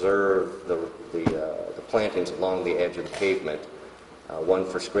to preserve the plantings along the edge of the pavement, one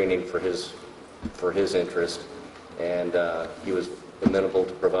for screening for his interest, and he was amenable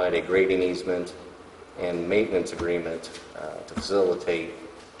to provide a grading easement and maintenance agreement to facilitate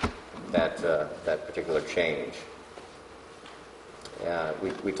that particular change.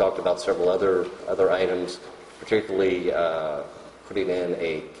 We talked about several other items, particularly putting in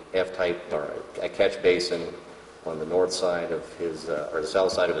a F-type or a catch basin on the north side of his or the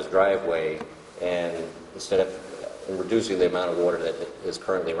south side of his driveway, and instead of reducing the amount of water that is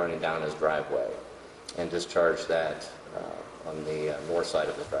currently running down his driveway, and discharge that on the north side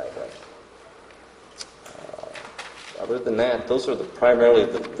of his driveway. Other than that, those are primarily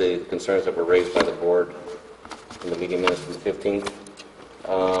the concerns that were raised by the board in the meeting minutes from the 15th.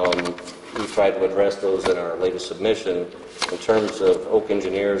 We tried to address those in our latest submission. In terms of Oak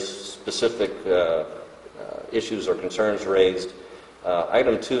Engineers' specific issues or concerns raised,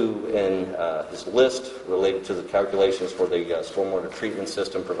 item 2 in his list related to the calculations for the stormwater treatment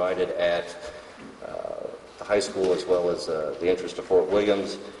system provided at the high school as well as the entrance to Fort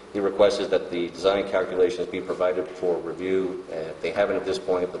Williams. He requested that the design calculations be provided for review. They haven't at this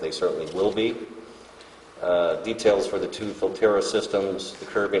point, but they certainly will be. Details for the 2 Filtera systems, the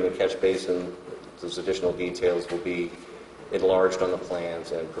curbing and catch basin, those additional details will be enlarged on the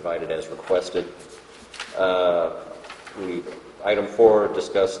plans and provided as requested. Item 4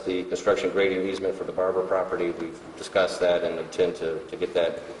 discussed the construction grading easement for the Barber property. We've discussed that and intend to get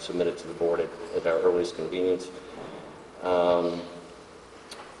that submitted to the board at our earliest convenience.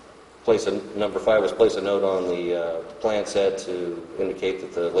 Number 5 was place a note on the plan set to indicate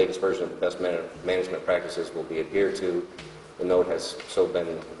that the latest version of the best management practices will be adhered to. The note has so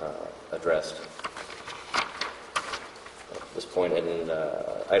been addressed at this point. And in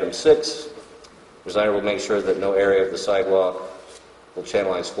item 6, designer will make sure that no area of the sidewalk will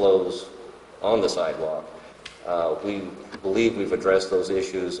channelize flows on the sidewalk. We believe we've addressed those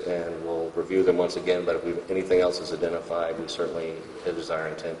issues and we'll review them once again, but if anything else is identified, we certainly, it is our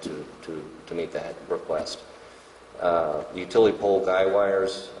intent to meet that request. Utility pole guy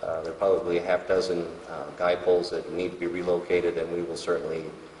wires, there are probably a half dozen guy poles that need to be relocated, and we will certainly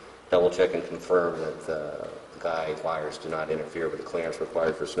double check and confirm that the guy wires do not interfere with the clearance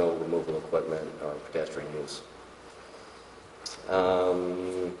required for snow removal equipment or pedestrian use.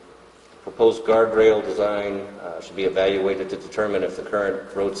 Proposed guardrail design should be evaluated to determine if the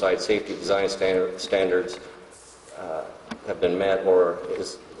current roadside safety design standards have been met or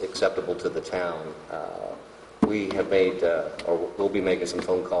is acceptable to the town. We have made, or will be making some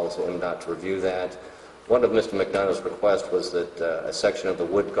phone calls to MDOT to review that. One of Mr. McDonough's requests was that a section of the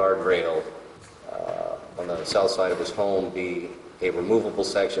wood guardrail on the south side of his home be a removable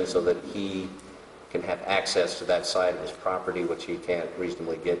section so that he can have access to that side of his property, which he can't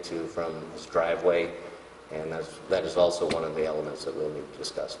reasonably get to from his driveway. And that is also one of the elements that we'll need to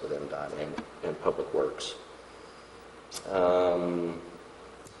discuss with MDOT and Public Works.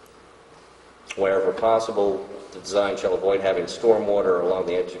 Wherever possible, the design shall avoid having stormwater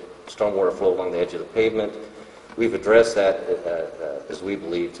flow along the edge of the pavement. We've addressed that, as we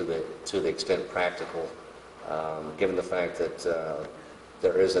believe, to the extent practical, given the fact that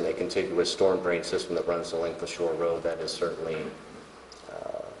there isn't a contiguous storm drain system that runs the length of Shore Road. That has certainly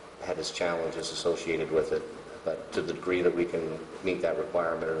had its challenges associated with it. But to the degree that we can meet that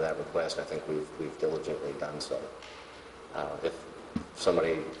requirement or that request, I think we've diligently done so. If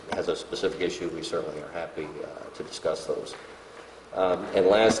somebody has a specific issue, we certainly are happy to discuss those. And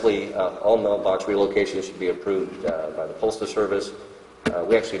lastly, all mailbox relocations should be approved by the Postal Service.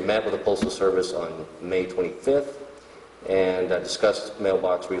 We actually met with the Postal Service on May 25th and discussed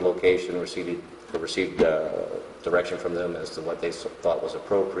mailbox relocation, received direction from them as to what they thought was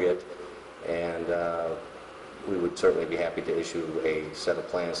appropriate, and we would certainly be happy to issue a set of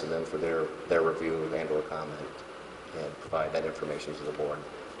plans to them for their review and or comment and provide that information to the board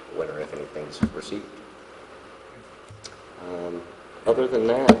when or if anything's received. Other than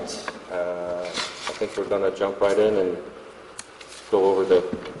that, I think we're going to jump right in and go over the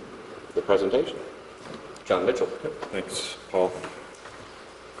presentation. John Mitchell. Thanks, Paul.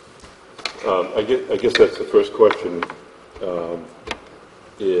 I guess that's the first question,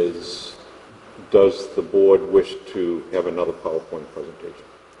 is does the board wish to have another PowerPoint presentation?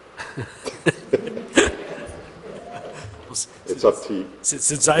 It's up to you.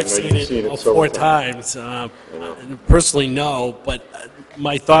 Since I've seen it 4 times, personally no, but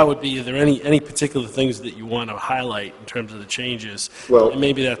my thought would be, are there any particular things that you want to highlight in terms of the changes? Well, And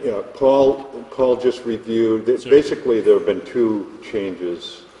maybe that, yeah, Paul just reviewed, basically, there have been two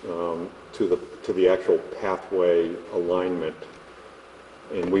changes to the actual pathway alignment,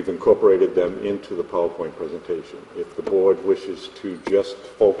 and we've incorporated them into the PowerPoint presentation. If the board wishes to just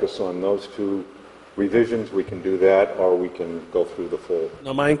focus on those two revisions, we can do that, or we can go through the full.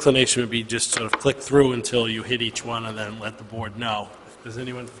 no, my inclination would be just sort of click through until you hit each one and then let the board know. Does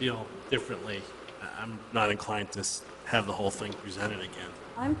anyone feel differently? I'm not inclined to have the whole thing presented again.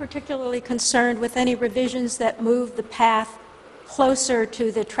 I'm particularly concerned with any revisions that move the path closer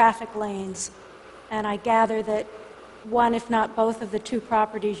to the traffic lanes. And I gather that one, if not both, of the two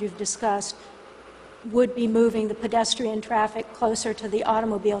properties you've discussed would be moving the pedestrian traffic closer to the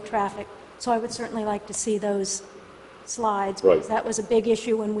automobile traffic. So I would certainly like to see those slides. Right. Because that was a big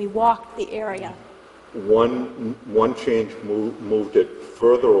issue when we walked the area. One change moved it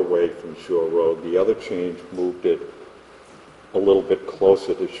further away from Shore Road. The other change moved it a little bit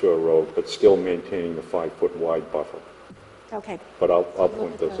closer to Shore Road, but still maintaining the 5-foot wide buffer. Okay. But I'll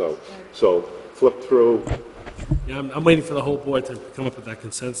point those out. So flip through. Yeah, I'm waiting for the whole board to come up with that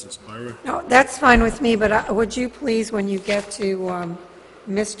consensus, Barbara. No, that's fine with me, but would you please, when you get to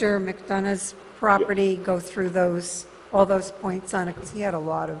Mr. McDonough's property, go through all those points on it, because he had a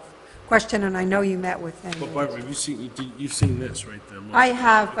lot of question, and I know you met with him. Well, Barbara, you've seen this right there. I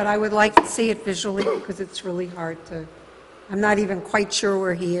have, but I would like to see it visually, because it's really hard to, I'm not even quite sure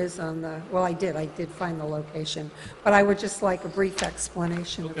where he is on the, well, I did find the location, but I would just like a brief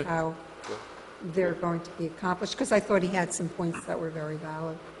explanation of how they're going to be accomplished, because I thought he had some points that were very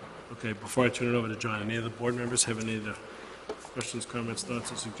valid. Okay, before I turn it over to John, any other board members have any other questions, comments, thoughts,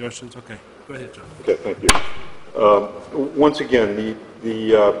 or suggestions? Okay, go ahead, John. Okay, thank you. Once again,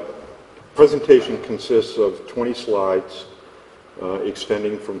 the presentation consists of 20 slides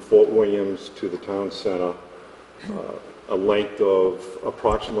extending from Fort Williams to the town center, a length of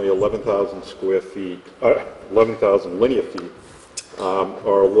approximately 11,000 square feet, 11,000 linear feet,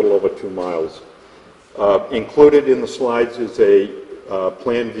 or a little over 2 miles. Included in the slides is a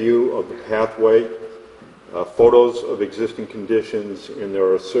plan view of the pathway, photos of existing conditions, and there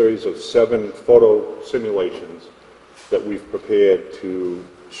are a series of 7 photo simulations that we've prepared to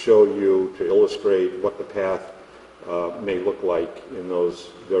show you, to illustrate what the path may look like in those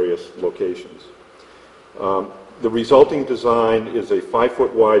various locations. The resulting design is a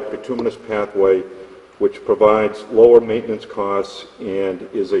 5-foot wide bituminous pathway which provides lower maintenance costs and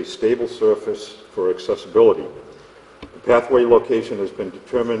is a stable surface for accessibility. The pathway location has been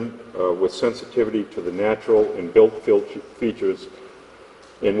determined with sensitivity to the natural and built features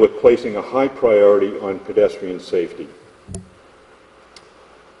and with placing a high priority on pedestrian safety.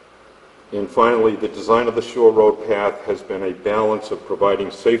 And finally, the design of the Shore Road path has been a balance of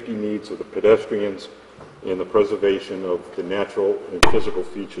providing safety needs of the pedestrians and the preservation of the natural and physical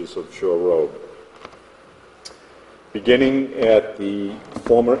features of Shore Road. Beginning at the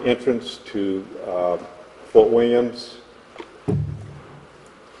former entrance to Fort Williams,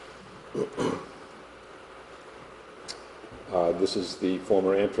 this is the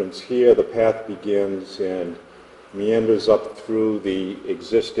former entrance here. The path begins and meanders up through the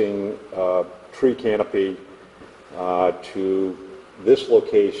existing tree canopy to this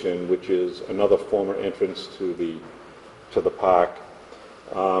location, which is another former entrance to the park.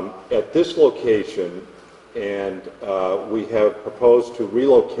 At this location, and we have proposed to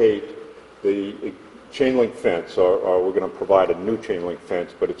relocate the chain link fence, or we're going to provide a new chain link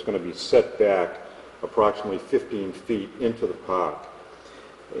fence, but it's going to be set back approximately 15 feet into the park.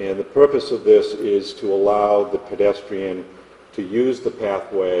 And the purpose of this is to allow the pedestrian to use the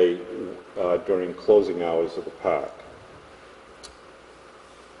pathway during closing hours of the park.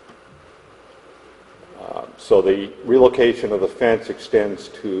 So the relocation of the fence extends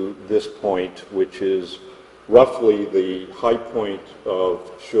to this point, which is roughly the high point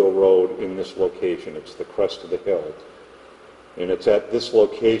of Shore Road in this location. It's the crest of the hill. And it's at this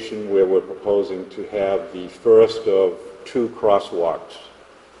location where we're proposing to have the first of 2 crosswalks.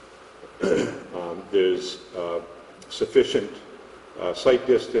 There's sufficient sight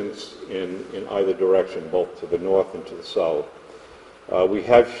distance in either direction, both to the north and to the south. We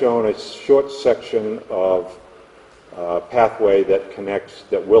have shown a short section of pathway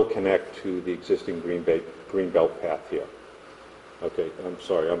that will connect to the existing greenbelt path here. Okay, I'm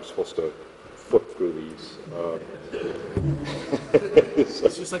sorry, I'm supposed to flip through these. It's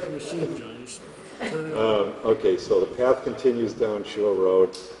just like a machine, John. You just turn it on. Okay, so the path continues down Shore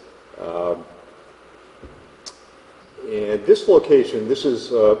Road. And this location, this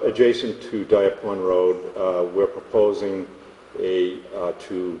is adjacent to Dyer Pond Road. We're proposing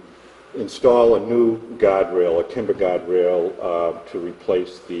to install a new guardrail, a timber guardrail, to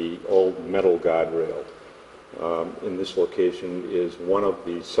replace the old metal guardrail. In this location is one of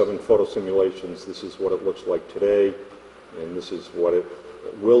the 7 photo simulations. This is what it looks like today, and this is what it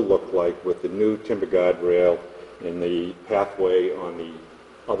will look like with the new timber guardrail and the pathway on the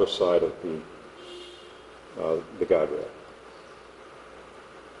other side of the guardrail.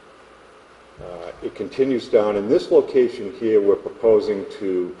 It continues down. In this location here, we're proposing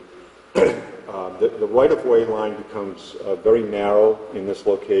to, the right-of-way line becomes very narrow in this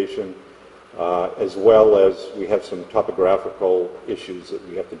location, as well as we have some topographical issues that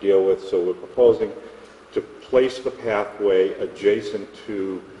we have to deal with. So we're proposing to place the pathway adjacent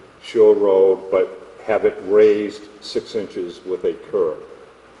to Shore Road, but have it raised 6 inches with a curb.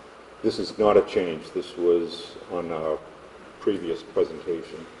 This is not a change. This was on our previous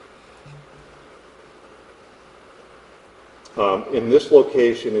presentation. In this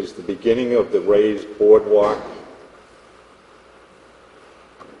location is the beginning of the raised boardwalk,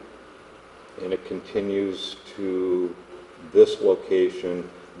 and it continues to this location.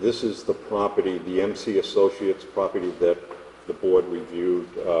 This is the property, the MC Associates property that the board reviewed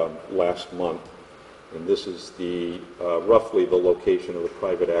last month, and this is the roughly the location of the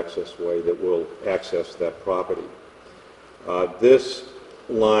private access way that will access that property. This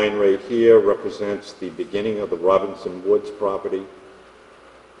line right here represents the beginning of the Robinson Woods property.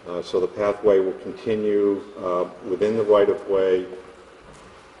 So the pathway will continue within the right-of-way.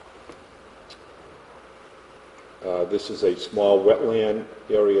 This is a small wetland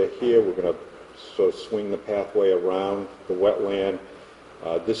area here. We're going to sort of swing the pathway around the wetland.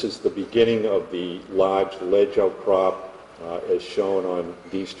 This is the beginning of the large ledge outcrop as shown on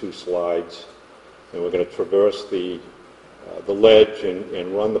these 2 slides. And we're going to traverse the ledge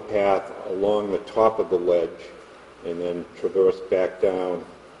and run the path along the top of the ledge and then traverse back down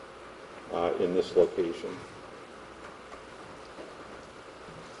in this location.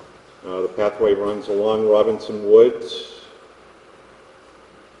 The pathway runs along Robinson Woods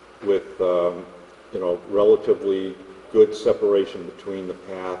with relatively good separation between the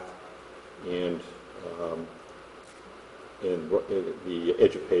path and the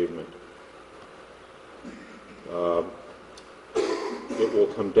edge of pavement. It will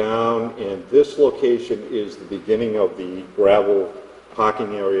come down, and this location is the beginning of the gravel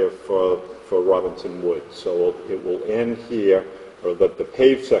parking area for Robinson Woods. So it will end here, or the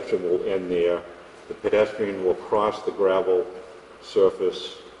paved section will end there. The pedestrian will cross the gravel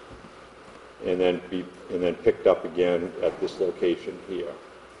surface and then picked up again at this location here.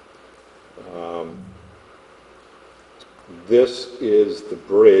 This is the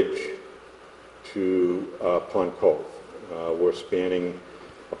bridge to Pond Cove. We're spanning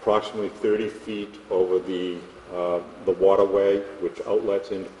approximately 30 feet over the waterway, which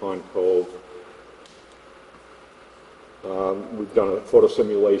outlets into Pond Cove. We've done a photo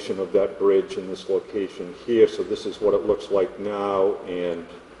simulation of that bridge in this location here, so this is what it looks like now, and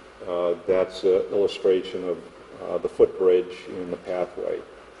that's an illustration of the footbridge in the pathway.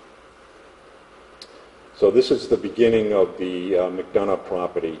 So this is the beginning of the McDonough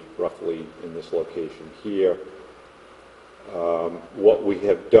property, roughly in this location here. What we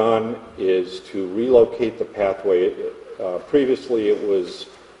have done is to relocate the pathway. Previously it was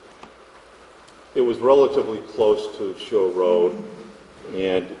relatively close to Shore Road,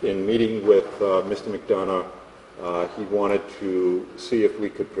 and in meeting with Mr. McDonough, he wanted to see if we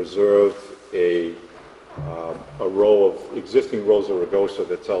could preserve a row of existing Rosa rugosa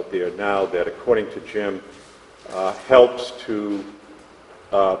that's out there now that, according to Jim, helps to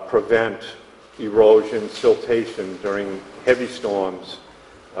prevent erosion, siltation during heavy storms,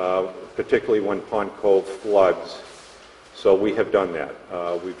 particularly when Pond Cove floods. So we have done that.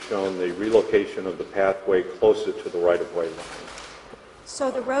 We've shown the relocation of the pathway closer to the right-of-way line.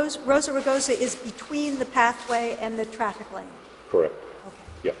 So the Rosa rugosa is between the pathway and the traffic lane? Correct. Okay.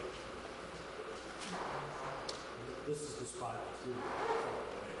 Yeah. This is the spot.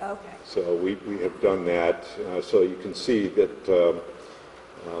 Okay. So we have done that. So you can see that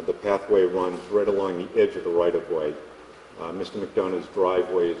the pathway runs right along the edge of the right-of-way. Mr. McDonough's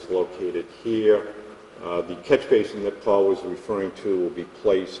driveway is located here. The catch basin that Paul was referring to will be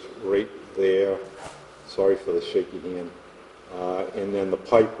placed right there. Sorry for the shaky hand. And then the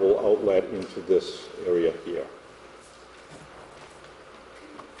pipe will outlet into this area here.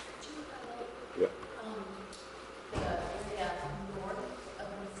 Yeah. The area north of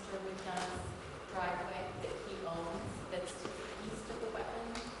Mr. McDonough's driveway that he owns, that's to the east of the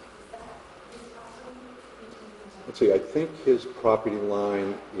wetland, is that his property? Let's see, I think his property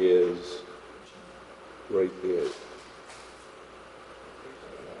line is right there.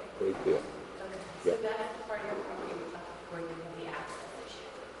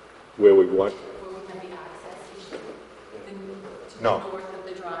 Where we want, Where would there be access issue? To No. the north of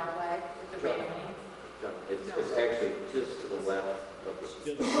the driveway, with the railing? It's actually just to the left of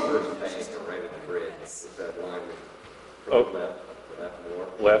the first bank, right at the bridge. It's that line Oh. from left more.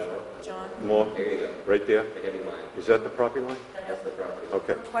 left, John, more, There you go. right there? The heavy line. Is that the property line? That's the property.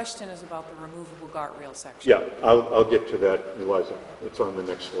 Okay. the question is about the removable guardrail section. Yeah, I'll get to that, Eliza. It's on the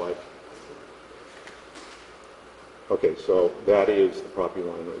next slide. Okay, so that is the property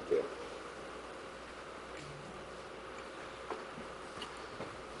line right there.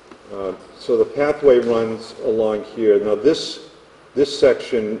 So the pathway runs along here. Now this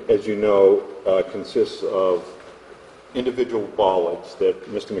section, as you know, consists of individual bollards that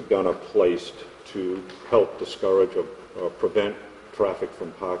Mr. McDonough placed to help discourage or prevent traffic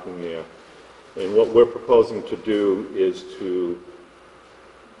from parking there. And what we're proposing to do is to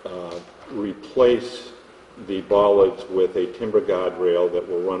replace the bollards with a timber guardrail that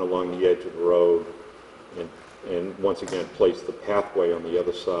will run along the edge of the road and once again place the pathway on the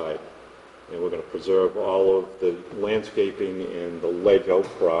other side. And we're going to preserve all of the landscaping and the ledge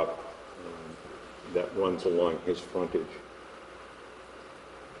outcrop that runs along his frontage.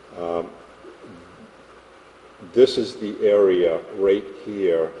 This is the area right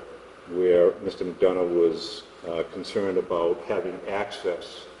here where Mr. McDonough was concerned about having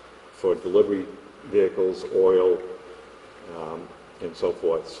access for delivery vehicles, oil, and so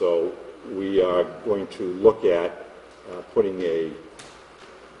forth. So we are going to look at putting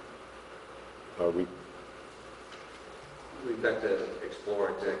We've got to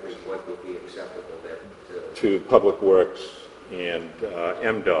explore exactly what would be acceptable there to Public Works and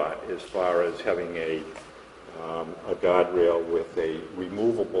MDOT as far as having a guardrail with a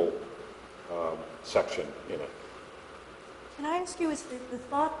removable section in it. Can I ask you, is the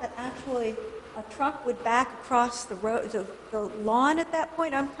thought that actually a truck would back across the road, the lawn at that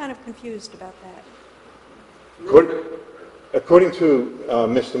point? I'm kind of confused about that. According to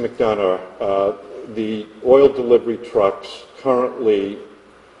Mr. McDonough, the oil delivery trucks currently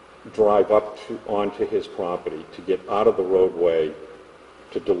drive up onto his property to get out of the roadway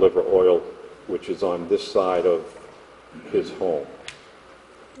to deliver oil, which is on this side of his home.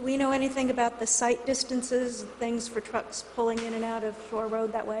 Do we know anything about the sight distances, things for trucks pulling in and out of Shore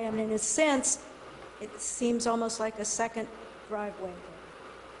Road that way? I mean, in a sense, it seems almost like a second driveway,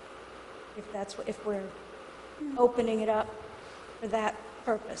 if we're opening it up for that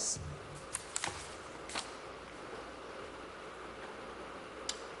purpose.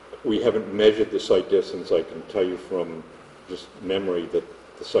 We haven't measured the sight distance. I can tell you from just memory that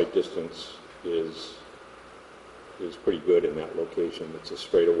the sight distance is pretty good in that location. It's a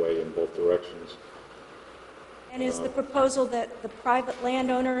straightaway in both directions. And is the proposal that the private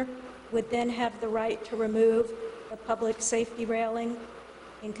landowner would then have the right to remove the public safety railing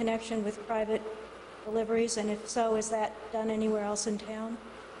in connection with private deliveries? And if so, is that done anywhere else in town?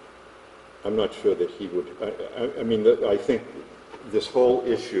 I'm not sure that he would, I mean, I think this whole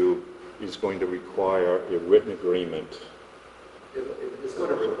issue is going to require a written agreement. It's going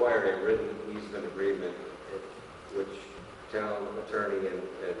to require a written easement agreement, which town attorney and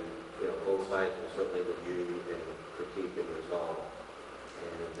both sides will certainly review and critique and resolve.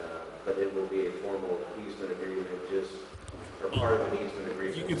 But it will be a formal easement agreement, just or part of an easement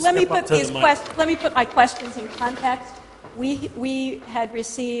agreement. Let me put my questions in context. We had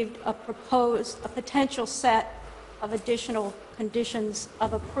received a potential set of additional conditions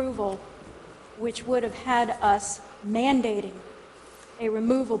of approval, which would have had us mandating a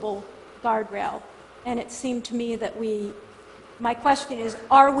removable guardrail. And it seemed to me that my question is,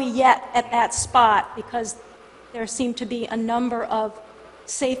 are we yet at that spot? Because there seem to be a number of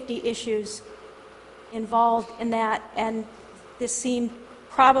safety issues involved in that, and this seemed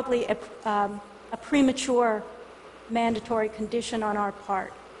probably a premature mandatory condition on our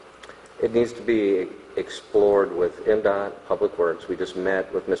part. It needs to be explored with MDOT, Public Works. We just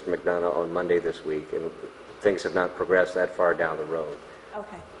met with Mr. McDonough on Monday this week, and things have not progressed that far down the road.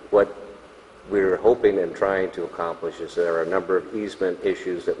 Okay. What we're hoping and trying to accomplish is there are a number of easement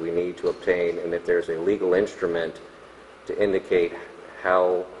issues that we need to obtain, and if there's a legal instrument to indicate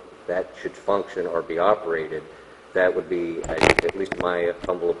how that should function or be operated, that would be, I think, at least in my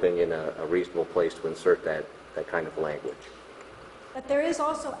humble opinion, a reasonable place to insert that kind of language. But there is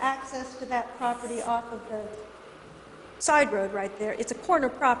also access to that property off of the side road right there. It's a corner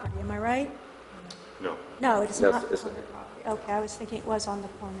property, am I right? No. No, it is No, not it's corner property. Okay, I was thinking it was on the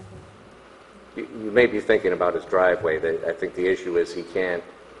corner. You may be thinking about his driveway. I think the issue is he can't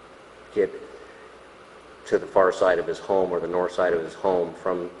get to the far side of his home or the north side of his home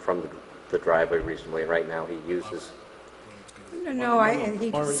from the driveway reasonably. And right now he uses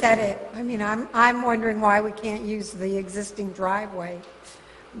He said it. I mean, I'm wondering why we can't use the existing driveway,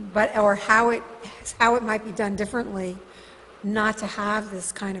 or how it might be done differently, not to have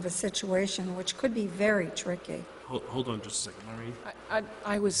this kind of a situation, which could be very tricky. Hold on just a second, Maureen.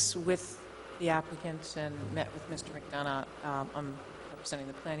 I was with the applicant and met with Mr. McDonough. I'm representing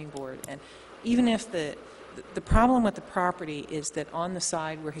the planning board, and even if the problem with the property is that on the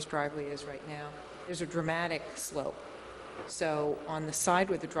side where his driveway is right now, there's a dramatic slope. So on the side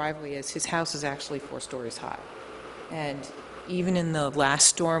where the driveway is, his house is actually 4 stories high. And even in the last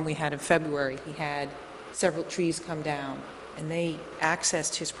storm we had in February, he had several trees come down, and they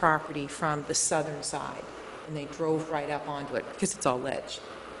accessed his property from the southern side, and they drove right up onto it because it's all ledge.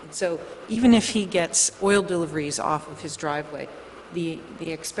 And so even if he gets oil deliveries off of his driveway, the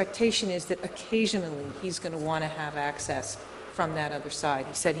expectation is that occasionally he's going to want to have access from that other side.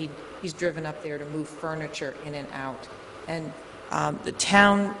 He said he's driven up there to move furniture in and out. And the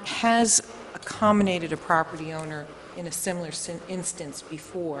town has accommodated a property owner in a similar instance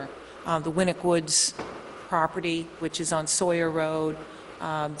before. The Winnick Woods property, which is on Sawyer Road,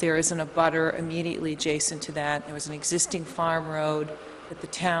 there is an abutter immediately adjacent to that. There was an existing farm road that the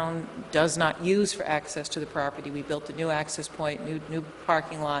town does not use for access to the property. We built a new access point, new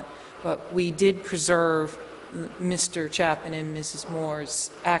parking lot, but we did preserve Mr. Chapman and Mrs. Moore's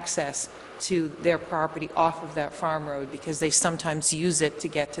access to their property off of that farm road because they sometimes use it to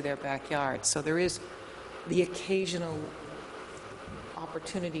get to their backyard. So there is the occasional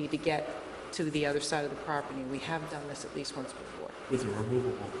opportunity to get to the other side of the property. We have done this at least once before. With a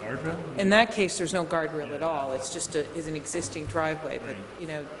removable guardrail? In that case, there's no guardrail at all. It's just is an existing driveway. But, you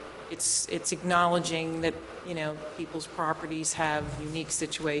know, it's acknowledging that, you know, people's properties have unique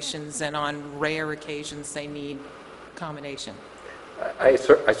situations, and on rare occasions they need accommodation. I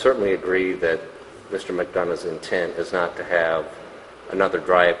certainly agree that Mr. McDonough's intent is not to have another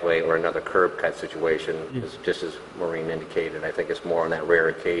driveway or another curb cut situation, just as Maureen indicated. I think it's more on that rare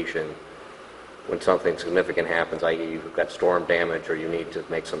occasion when something significant happens, i.e. you've got storm damage or you need to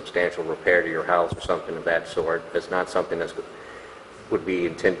make substantial repair to your house or something of that sort. It's not something that would be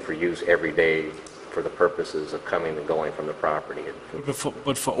intended for use every day for the purposes of coming and going from the property.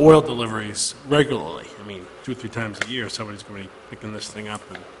 But for oil deliveries regularly, I mean, 2 or 3 times a year, somebody's going to be picking this thing up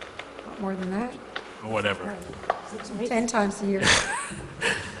and, More than that, or whatever. 10 times a year.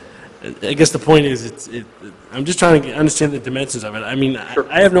 I guess the point is, I'm just trying to understand the dimensions of it. I mean,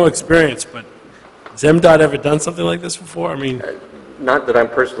 I have no experience, but has MDOT ever done something like this before? I mean, Not that I'm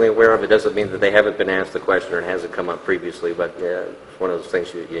personally aware of. It doesn't mean that they haven't been asked the question or it hasn't come up previously, but it's one of those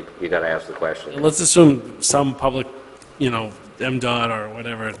things you got to ask the question. let's assume some public, you know, MDOT or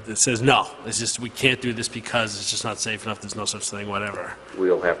whatever that says, no, it's just, we can't do this because it's just not safe enough, there's no such thing, whatever.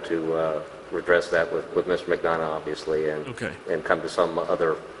 We'll have to redress that with Mr. McDonough, obviously, and Okay. and come to some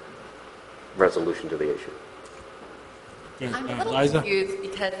other resolution to the issue. I'm a little Liza? confused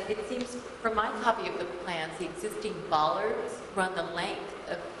because it seems, from my copy of the plans, the existing bollards run the length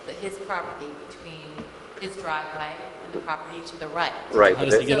of his property between his driveway and the property to the right. Right. How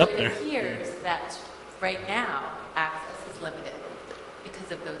does he get up there? So it appears that right now, access is limited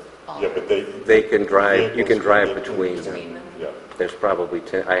because of those bollards. Yeah, but They can drive, you can drive vehicles between Between them. them. Yeah. There's probably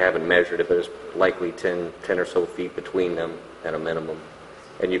 10, I haven't measured it, but there's likely 10 or so feet between them at a minimum,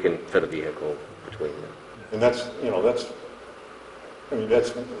 and you can fit a vehicle between them. And that's, you know, that's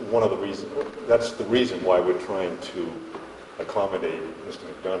one of the reasons, that's the reason why we're trying to accommodate Mr.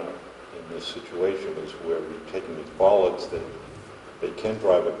 McDonough in this situation, is where we're taking these bollards that they can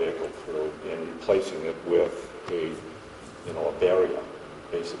drive a vehicle through and replacing it with a barrier,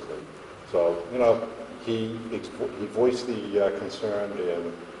 basically. So, you know, he voiced the concern,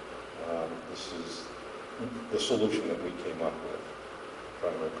 and this is the solution that we came up with,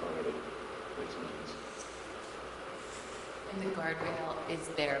 trying to accommodate his needs. And the guardrail is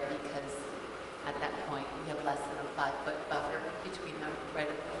there because at that point, you have less than a 5-foot buffer between the right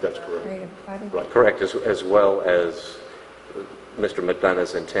of way. That's correct. Right, everybody. Right. Correct, as well as Mr.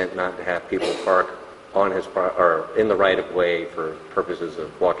 McDonough's intent not to have people park on his, or in the right-of-way for purposes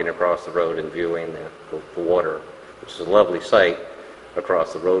of walking across the road and viewing the water, which is a lovely sight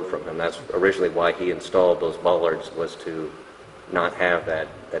across the road from him. That's originally why he installed those bollards, was to not have that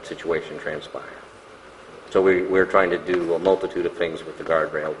situation transpire. So we're trying to do a multitude of things with the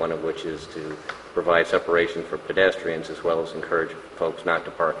guardrail, one of which is to provide separation for pedestrians as well as encourage folks not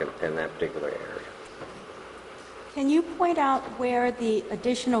to park in that particular area. Can you point out where the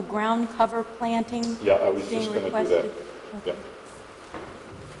additional ground cover planting Yeah, I was is being just going to do that. requested? Yeah.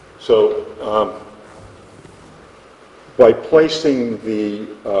 So by placing the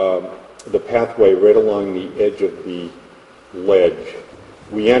pathway right along the edge of the ledge,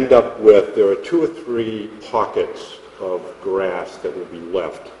 we end up with, there are 2 or 3 pockets of grass that will be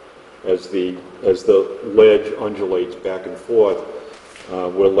left as the ledge undulates back and forth.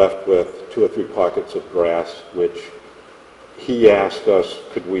 We're left with 2 or 3 pockets of grass, which he asked us,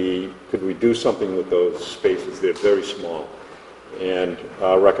 could we do something with those spaces? They're very small. And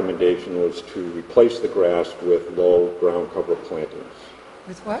our recommendation was to replace the grass with low ground cover plantings.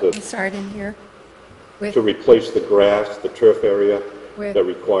 With what? So- I'm sorry, I didn't hear. With, To replace the grass, the turf area With- that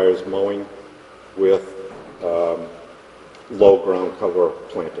requires mowing with low ground cover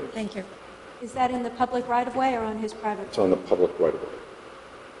plantings. thank you. Is that in the public right-of-way or on his private? It's on the public right of way.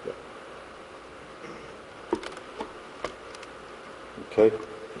 Yeah. Okay.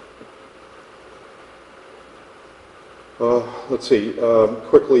 Let's see,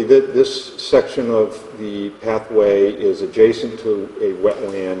 quickly, this section of the pathway is adjacent to a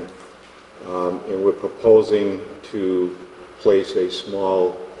wetland, and we're proposing to place a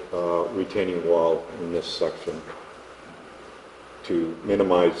small retaining wall in this section to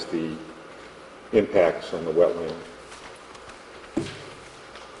minimize the impacts on the wetland.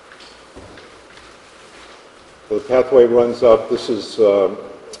 So the pathway runs up. This is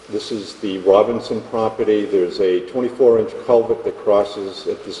the Robinson property. There's a 24-inch culvert that crosses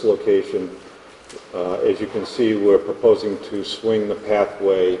at this location. As you can see, we're proposing to swing the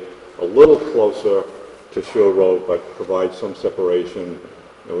pathway a little closer to Shore Road, but provide some separation.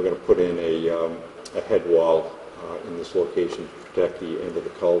 And we're going to put in a head wall in this location to protect the end of the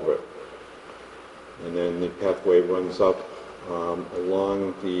culvert. And then the pathway runs up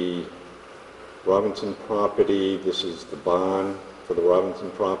along the Robinson property. This is the barn for the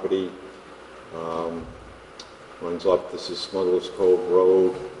Robinson property. Runs up, this is Smuggler's Cove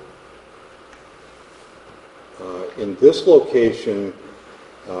Road. In this location,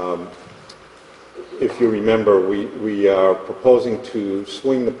 if you remember, we are proposing to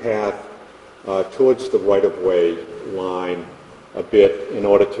swing the path towards the right-of-way line a bit in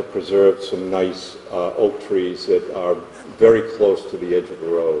order to preserve some nice oak trees that are very close to the edge of the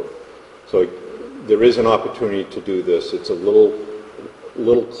road. So there is an opportunity to do this. It's a little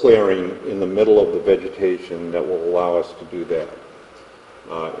clearing in the middle of the vegetation that will allow us to do that.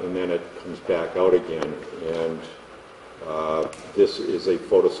 And then it comes back out again. And this is a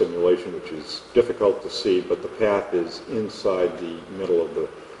photo simulation, which is difficult to see, but the path is inside the middle of the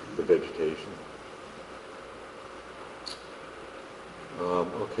vegetation.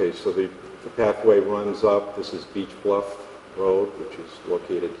 Okay, so the pathway runs up. This is Beach Bluff Road, which is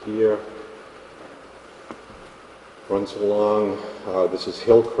located here. Runs along. This is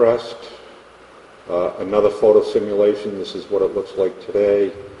Hillcrest. Another photo simulation. This is what it looks like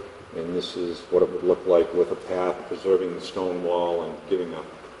today, and this is what it would look like with a path preserving the stone wall and giving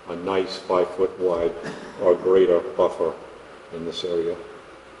a nice 5-foot wide or greater buffer in this area.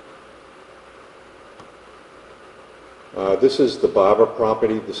 This is the Barber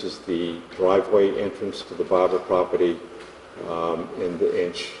property. This is the driveway entrance to the Barber property, and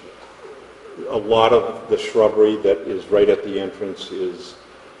a lot of the shrubbery that is right at the entrance is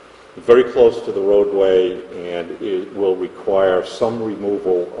very close to the roadway, and it will require some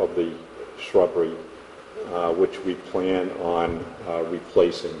removal of the shrubbery, which we plan on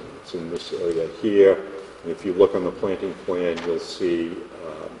replacing. It's in this area here. And if you look on the planting plan, you'll see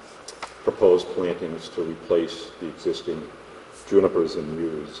proposed plantings to replace the existing junipers and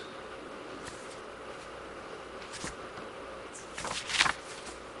yews.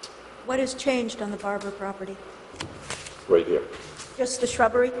 What has changed on the Barber property? Right here. Just the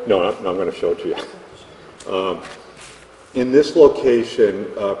shrubbery? No, I'm going to show it to you. In this location,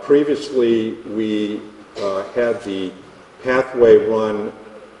 previously we had the pathway run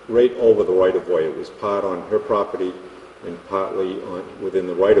right over the right-of-way. It was part on her property and partly within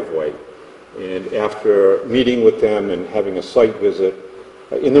the right-of-way. And after meeting with them and having a site visit,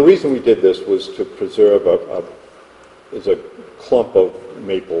 and the reason we did this was to preserve there's a clump of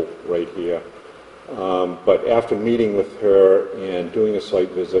maple right here. But after meeting with her and doing a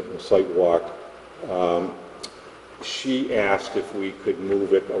site visit and a site walk, she asked if we could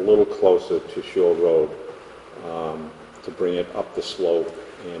move it a little closer to Shore Road to bring it up the slope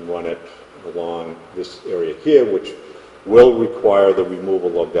and run it along this area here, which will require the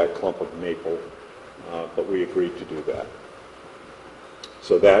removal of that clump of maple, but we agreed to do that.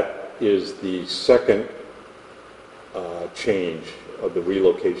 So that is the second change of the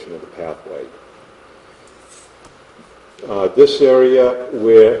relocation of the pathway. This area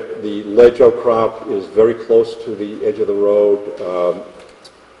where the ledge outcrop is very close to the edge of the road,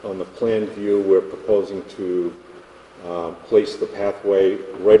 on the plan view we're proposing to place the pathway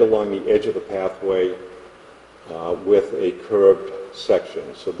right along the edge of the pathway with a curved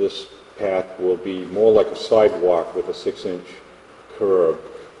section. So this path will be more like a sidewalk with a 6-inch curb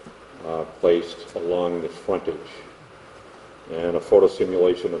placed along the frontage. And a photo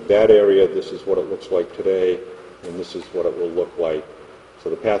simulation of that area, this is what it looks like today, and this is what it will look like. So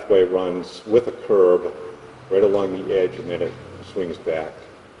the pathway runs with a curb right along the edge, and then it swings back.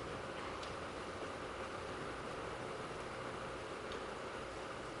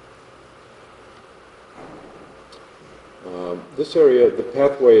 This area, the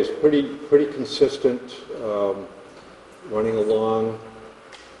pathway is pretty consistent, running along.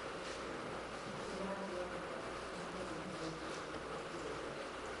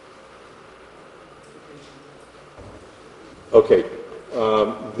 Okay,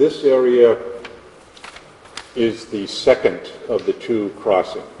 this area is the second of the two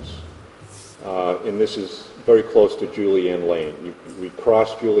crossings, and this is very close to Julienne Lane. We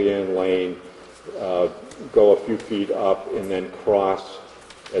cross Julienne Lane, go a few feet up, and then cross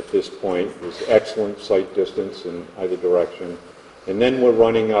at this point. There's excellent sight distance in either direction. And then we're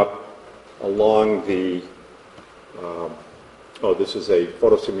running up along the, this is a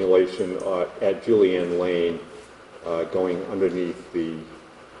photo simulation at Julienne Lane, going underneath the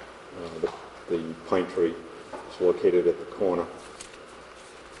pine tree. It's located at the corner.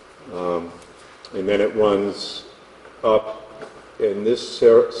 And then it runs up. In this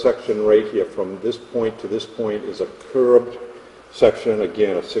section right here, from this point to this point, is a curved section.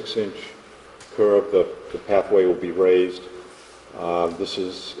 Again, a 6-inch curve. The pathway will be raised. This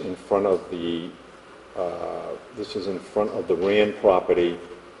is in front of the Rand property,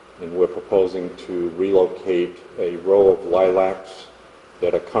 and we're proposing to relocate a row of lilacs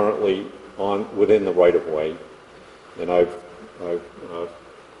that are currently within the right-of-way. And I've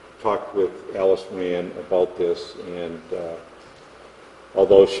talked with Alice Rand about this, and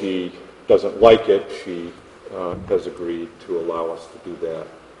although she doesn't like it, she has agreed to allow us to do that.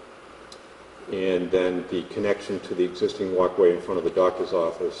 And then the connection to the existing walkway in front of the doctor's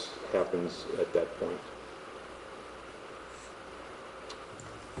office happens at that point.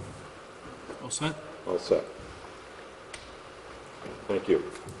 All set? All set. Thank you.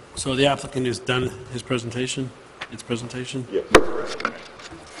 So the applicant has done his presentation, its presentation? Yes.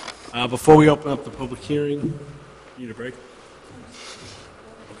 Before we open up the public hearing, need a break?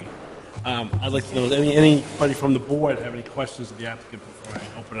 I'd like to know, anybody from the board have any questions of the applicant before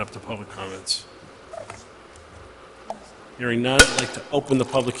I open up to public comments? Hearing none, I'd like to open the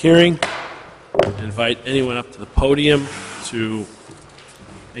public hearing and invite anyone up to the podium to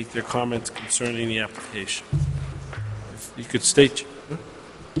make their comments concerning the application. If you could state...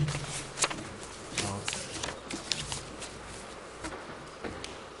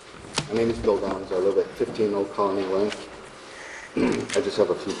 My name is Bill Downs. I live at 15 Old Colony Lane. I just have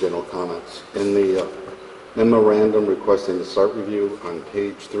a few general comments. In the memorandum requesting the site review on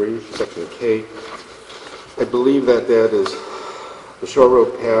page 3, section K, I believe that is the Shore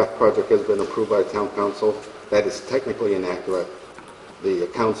Road Path project has been approved by Town Council. That is technically inaccurate. The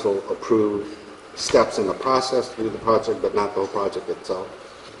council approved steps in the process to do the project, but not the whole project itself.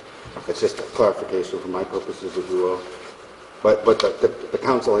 It's just a clarification for my purposes, if you will. But the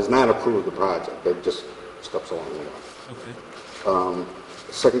council has not approved the project. They've just steps along the way. Okay.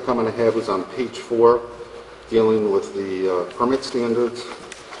 Second comment I have is on page 4, dealing with the permit standards,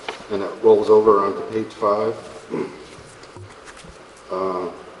 and it rolls over onto page 5.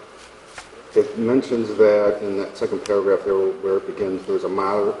 It mentions that in that second paragraph there where it begins, there's a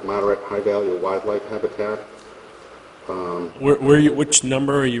moderate high-value wildlife habitat. Which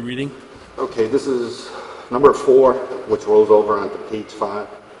number are you reading? Okay, this is number 4, which rolls over onto page 5.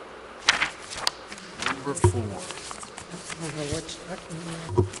 Number 4.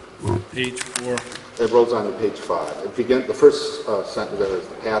 Page 4. It rolls on to page 5. It begins, the first sentence there is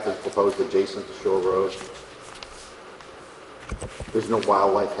the path is proposed adjacent to Shore Road. There's no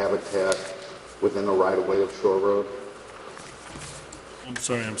wildlife habitat within the right-of-way of Shore Road. I'm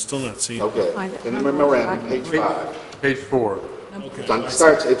sorry, I'm still not seeing. Okay, in the memorandum, page 5. Page 4. Okay.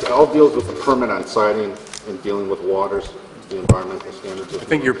 It all deals with the permit on siting and dealing with waters, the environmental standards. I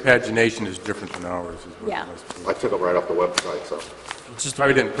think your pagination is different than ours. Is what Yeah. it must be. I took it right off the website, so. It's just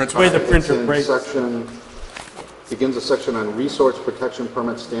Probably didn't print it's the way the mine. printer It's in breaks. begins a section on resource protection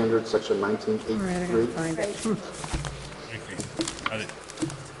permit standards, section 1983. Okay. Got it.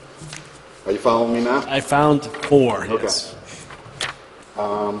 Are you following me now? I found 4, Okay. yes.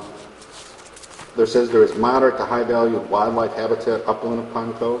 There says there is moderate to high value wildlife habitat upland of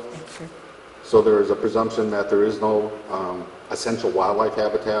Pond Cove. So there is a presumption that there is no essential wildlife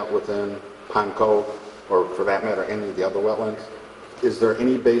habitat within Pond Cove, or for that matter, any of the other wetlands. Is there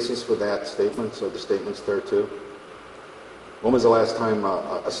any basis for that statement, or the statements there too? When was the last time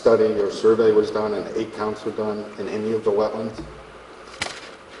a study or survey was done and 8 counts were done in any of the wetlands?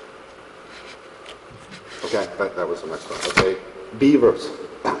 Okay, that was the next one. Okay, beavers.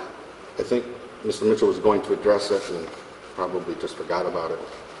 I think Mr. Mitchell was going to address it and probably just forgot about it.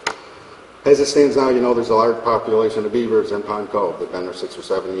 As it stands now, you know there's a large population of beavers in Pond Cove. They've been there 6 or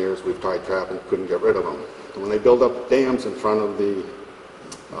 7 years. We've tried trapping, couldn't get rid of them. And when they build up dams in front of the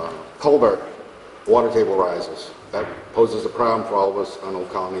culvert, water table rises. That poses a problem for all of us on Old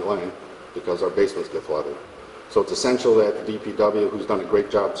Colony Lane because our basements get flooded. So it's essential that the DPW, who's done a great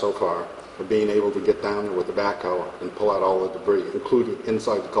job so far, for being able to get down there with the backhoe and pull out all the debris, including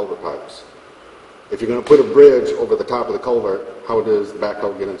inside the culvert pipes. If you're going to put a bridge over the top of the culvert, how does the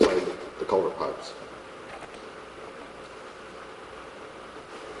backhoe get inside the culvert pipes?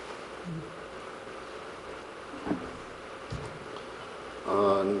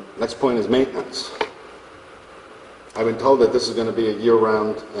 Next point is maintenance. I've been told that this is going to be a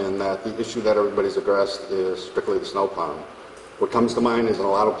year-round and that the issue that everybody's addressed is strictly the snow plowing. What comes to mind is in a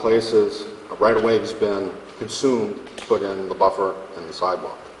lot of places, a right-of-way has been consumed to put in the buffer and the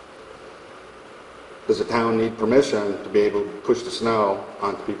sidewalk. Does the town need permission to be able to push the snow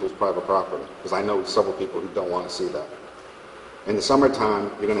onto people's private property? Because I know several people who don't want to see that. In the summertime,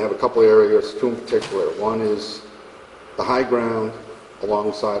 you're going to have a couple areas, 2 in particular. One is the high ground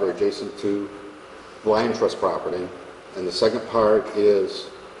alongside or adjacent to the land trust property, and the second part is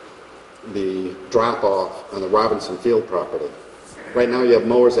the drop-off on the Robinson Field property. Right now you have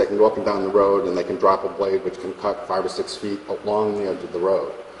mowers that can go up and down the road and they can drop a blade which can cut 5 or 6 feet along the edge of the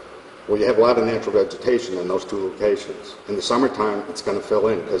road. Well, you have a lot of natural vegetation in those 2 locations. In the summertime, it's going to fill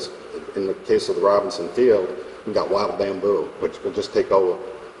in because in the case of the Robinson Field, you've got wild bamboo, which will just take over.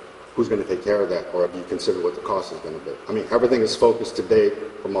 Who's going to take care of that, or have you considered what the cost is going to be? I mean, everything is focused to date,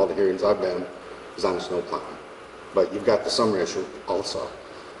 from all the hearings I've been, is on the snow plowing. But you've got the summer issue also.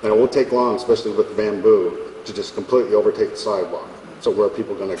 And it won't take long, especially with the bamboo, to just completely overtake the sidewalk. So where are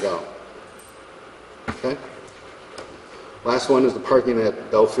people going to go? Okay? Last one is the parking at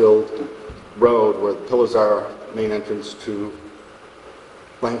Belfield Road, where the pillars are, main entrance to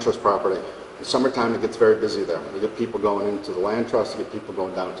land trust property. In summertime, it gets very busy there. You get people going into the land trust, you get people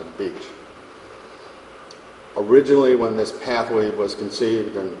going down to the beach. Originally, when this pathway was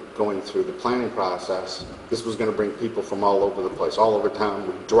conceived and going through the planning process, this was going to bring people from all over the place, all over town,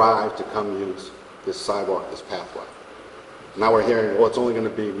 would drive to come use this sidewalk, this pathway. Now we're hearing, well, it's only going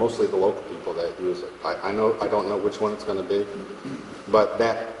to be mostly the local people that use it. I don't know which one it's going to be, but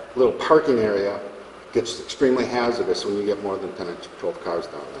that little parking area gets extremely hazardous when you get more than 10 or 12 cars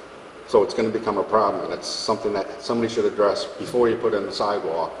down there. So it's going to become a problem, and it's something that somebody should address before you put in the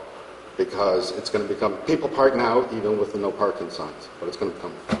sidewalk, because it's going to become, people park now even with the no parking signs, but it's going to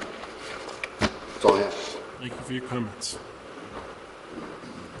become a problem. That's all I have. Thank you for your comments.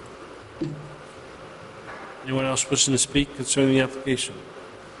 Anyone else wishing to speak concerning the application?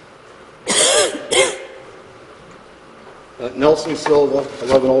 Nelson Silva,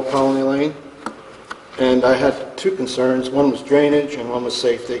 11 Old Colony Lane. And I had 2 concerns. One was drainage and one was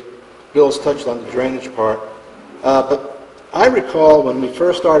safety. Bill's touched on the drainage part. But I recall when we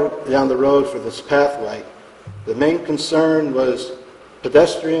first started down the road for this pathway, the main concern was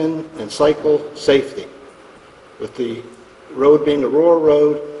pedestrian and cycle safety. With the road being a rural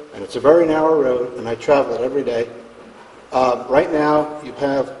road, and it's a very narrow road, and I travel it every day. Right now, you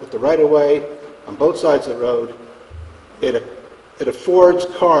have, with the right-of-way on both sides of the road, it affords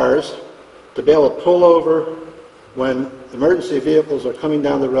cars to be able to pull over when emergency vehicles are coming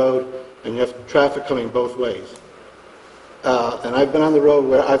down the road and you have traffic coming both ways. And I've been on the road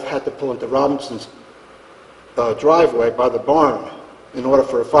where I've had to pull into Robinson's driveway by the barn in order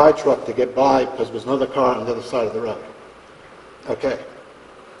for a fire truck to get by because there's another car on the other side of the road. Okay.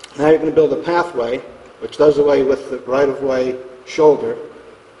 Now you're going to build a pathway which does away with the right-of-way shoulder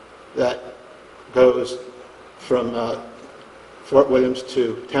that goes from Fort Williams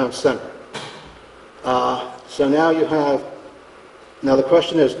to Town Center. So now you have, now the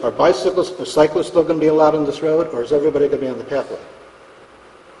question is, are bicyclists or cyclists still going to be allowed on this road, or is everybody going to be on the pathway?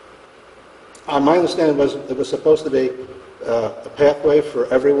 My understanding was it was supposed to be a pathway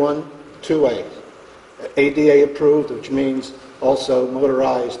for everyone, 2 ways. ADA approved, which means also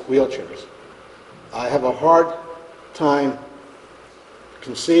motorized wheelchairs. I have a hard time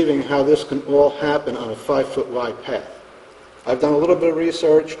conceiving how this can all happen on a 5-foot wide path. I've done a little bit of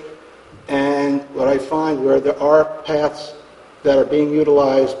research, and what I find where there are paths that are being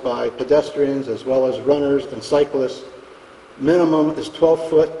utilized by pedestrians as well as runners and cyclists, minimum is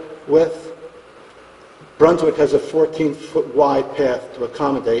 12-foot width. Brunswick has a 14-foot wide path to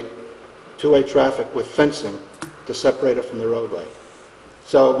accommodate two-way traffic with fencing to separate it from the roadway.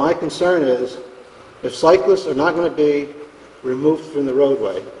 So my concern is, if cyclists are not going to be removed from the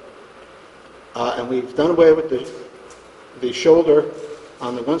roadway, and we've done away with the shoulder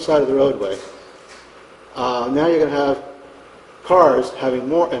on the one side of the roadway, now you're going to have cars having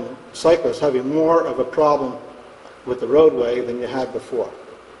more, and cyclists having more of a problem with the roadway than you had before.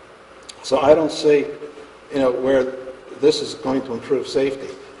 So I don't see, where this is going to improve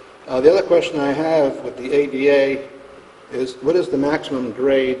safety. The other question I have with the ADA is, what is the maximum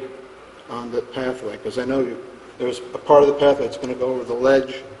grade on the pathway? Because I know there's a part of the pathway that's going to go over the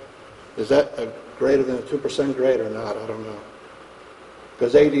ledge. Is that a greater than a 2% grade or not? I don't know.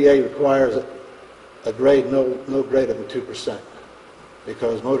 Because ADA requires a grade no greater than 2%,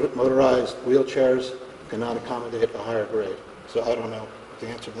 because motorized wheelchairs cannot accommodate a higher grade. So I don't know what the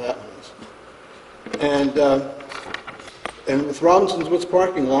answer to that one is. And with Robinson's Woods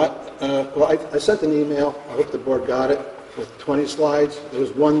parking lot, well, I sent an email, I hope the board got it, with 20 slides. There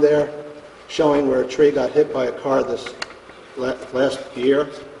was one there showing where a tree got hit by a car this last year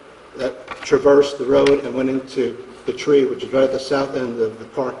that traversed the road and went into the tree, which is right at the south end of the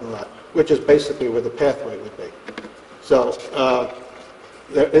parking lot, which is basically where the pathway would be. So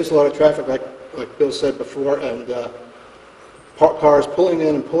there is a lot of traffic, like Bill said before, and cars pulling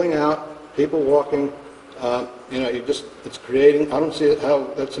in and pulling out, people walking. It's creating, I don't see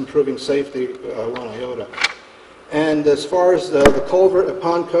how that's improving safety one iota. And as far as the culvert at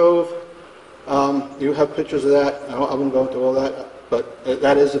Pond Cove, you have pictures of that. I won't go into all that, but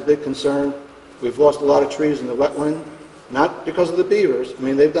that is a big concern. We've lost a lot of trees in the wetland, not because of the beavers. I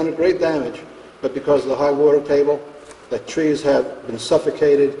mean, they've done great damage, but because of the high water table, the trees have been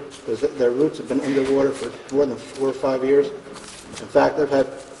suffocated because their roots have been underwater for more than 4 or 5 years. In fact, I've had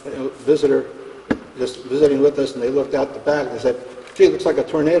a visitor just visiting with us, and they looked out the back and they said, gee, it looks like a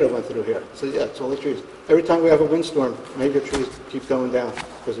tornado went through here. I said, yeah, it's all the trees. Every time we have a windstorm, major trees keep going down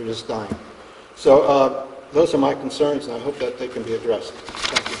because they're just dying. So those are my concerns, and I hope that they can be addressed.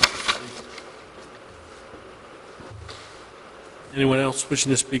 Thank you. Anyone else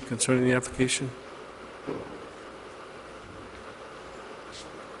wishing to speak concerning the application?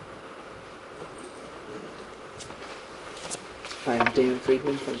 Hi, I'm Dan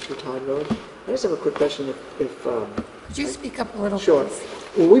Friedman from Todd Road. I just have a quick question. Could you speak up a little, Sure. please?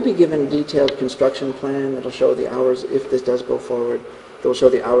 Will we be given a detailed construction plan that'll show the hours, if this does go forward, that'll show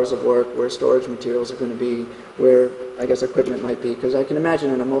the hours of work, where storage materials are going to be, where, I guess, equipment might be? Because I can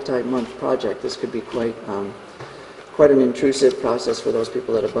imagine in a multi-month project, this could be quite an intrusive process for those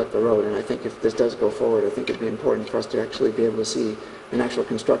people that abut the road. And I think if this does go forward, I think it'd be important for us to actually be able to see an actual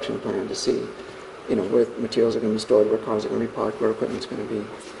construction plan to see, where materials are going to be stored, where cars are going to be parked, where equipment's going to be,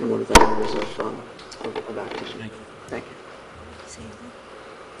 and what are the hours of activity. Thank you.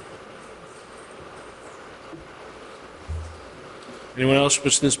 Anyone else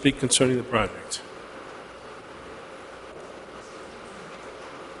wishing to speak concerning the project?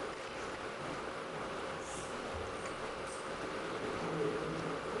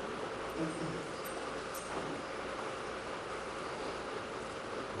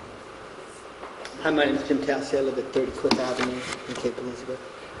 Hi, my name is Jim Tassi. I live at 30 Cliff Avenue in Cape Elizabeth.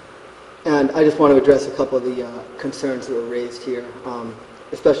 And I just want to address a couple of the concerns that were raised here,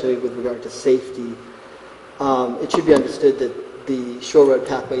 especially with regard to safety. It should be understood that the Shore Road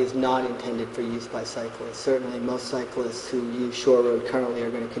pathway is not intended for use by cyclists. Certainly most cyclists who use Shore Road currently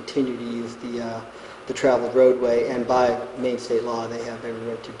are going to continue to use the traveled roadway, and by Maine state law they have every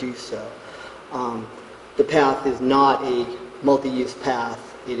right to do so. The path is not a multi-use path.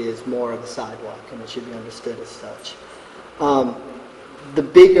 It is more of a sidewalk, and it should be understood as such. The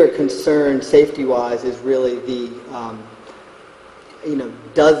bigger concern, safety-wise, is really the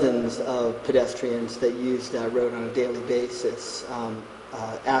dozens of pedestrians that use that road on a daily basis.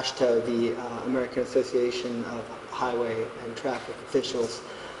 AASHTO, the American Association of Highway and Traffic Officials,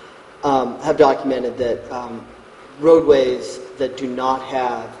 have documented that roadways that do not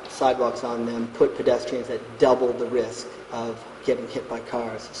have sidewalks on them put pedestrians at double the risk of getting hit by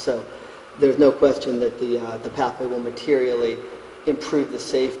cars. So there's no question that the pathway will materially improve the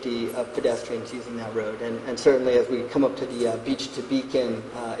safety of pedestrians using that road. And certainly as we come up to the Beach to Beacon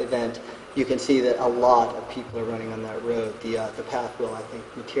event, you can see that a lot of people are running on that road. The path will, I think,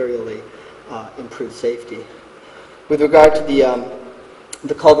 materially improve safety. With regard to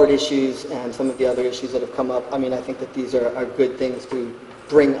the culvert issues and some of the other issues that have come up, I mean, I think that these are good things to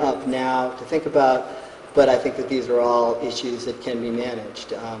bring up now, to think about, but I think that these are all issues that can be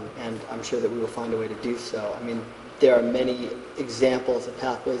managed, and I'm sure that we will find a way to do so. I mean, there are many examples of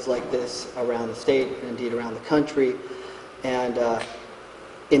pathways like this around the state and indeed around the country, and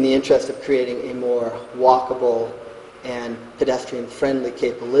in the interest of creating a more walkable and pedestrian-friendly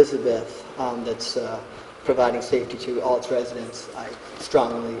Cape Elizabeth that's providing safety to all its residents, I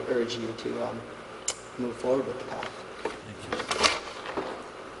strongly urge you to move forward with the path.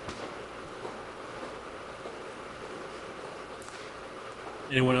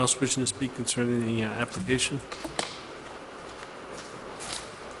 Anyone else wishing to speak concerning the application?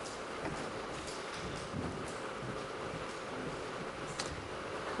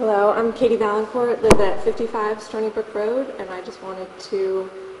 Hello, I'm Katie Valancourt, live at 55 Stony Brook Road, and I just wanted to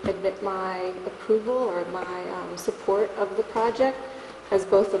admit my approval or my support of the project. As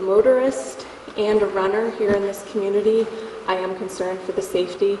both a motorist and a runner here in this community, I am concerned for the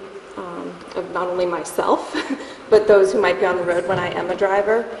safety of not only myself, but those who might be on the road when I am a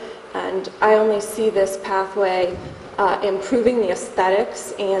driver. And I only see this pathway improving the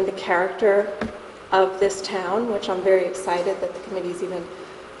aesthetics and the character of this town, which I'm very excited that the committee's even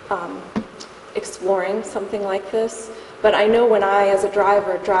exploring something like this. But I know when I, as a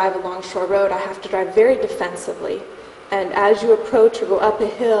driver, drive along Shore Road, I have to drive very defensively. And as you approach or go up a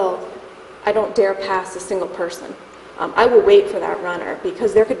hill, I don't dare pass a single person. I will wait for that runner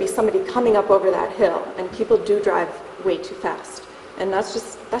because there could be somebody coming up over that hill, and people do drive way too fast. And that's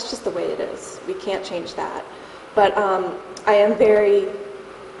just the way it is. We can't change that. But I am I'm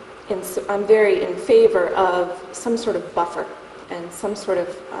very in favor of some sort of buffer and some sort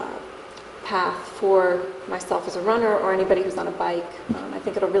of path for myself as a runner or anybody who's on a bike. I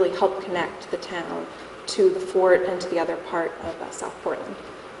think it'll really help connect the town to the fort and to the other part of South Portland.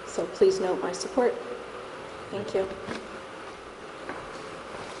 So please note my support. Thank you.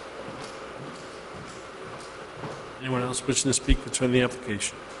 Anyone else wishing to speak concerning the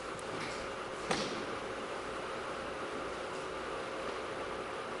application?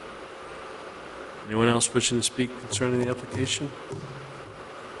 Anyone else wishing to speak concerning the application?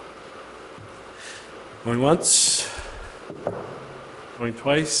 Going once? Going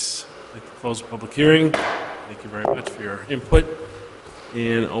twice? I'd like to close the public hearing. Thank you very much for your input.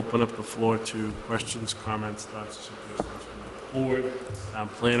 And open up the floor to questions, comments, thoughts, suggestions from the board, town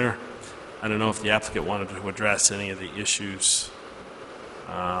planner. I don't know if the applicant wanted to address any of the issues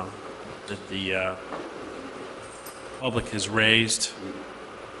that the public has raised.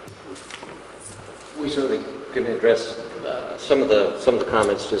 We certainly can address some of the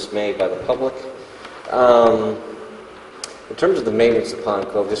comments just made by the public. In terms of the maintenance of Pond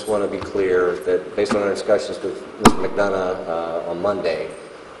Cove, just want to be clear that based on our discussions with Mr. McDonough on Monday,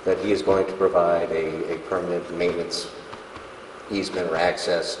 that he is going to provide a permanent maintenance easement or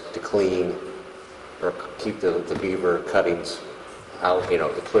access to clean or keep the beaver cuttings out,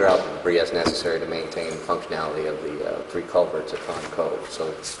 to clear out the debris as necessary to maintain functionality of the 3 culverts at Pond Cove.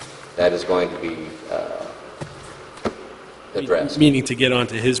 So that is going to be addressed. Meaning to get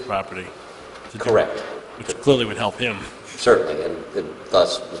onto his property. Correct. Which clearly would help him. Certainly, and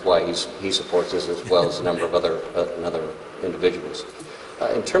thus is why he supports this as well as a number of other individuals.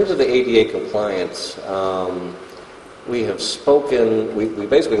 In terms of the ADA compliance, we have spoken, we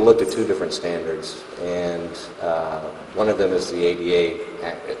basically looked at 2 different standards, and one of them is the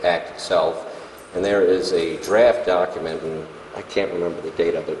ADA Act itself, and there is a draft document, and I can't remember the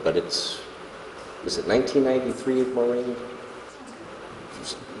date of it, but is it 1993, Maureen?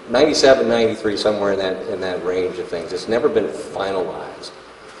 97, 93, somewhere in that range of things. It's never been finalized.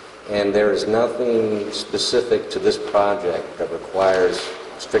 And there is nothing specific to this project that requires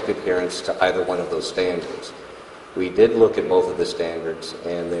strict adherence to either one of those standards. We did look at both of the standards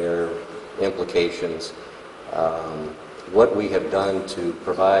and their implications. What we have done to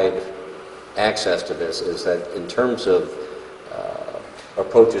provide access to this is that in terms of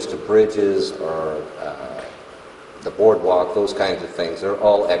approaches to bridges or the boardwalk, those kinds of things, they're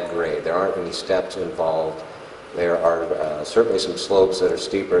all at grade. There aren't any steps involved. There are certainly some slopes that are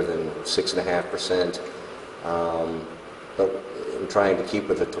steeper than 6.5%, but in trying to keep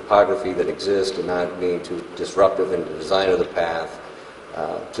with the topography that exists and not being too disruptive in the design of the path,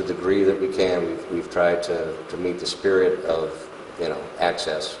 to the degree that we can, we've tried to meet the spirit of,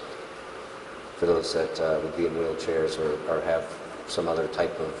 access for those that would be in wheelchairs or have some other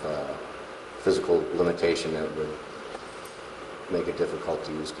type of physical limitation that would make it difficult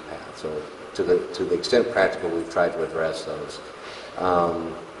to use the path. So to the extent practical, we've tried to address those.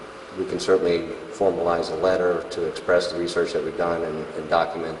 We can certainly formalize a letter to express the research that we've done and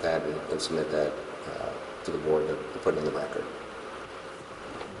document that and submit that to the board to put in the record.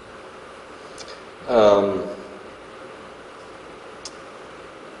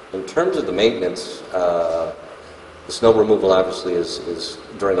 In terms of the maintenance, the snow removal obviously is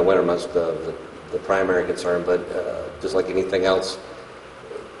during the winter months the primary concern, but just like anything else,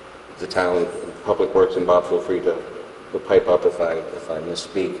 the town, Public Works, and Bob, feel free to pipe up if I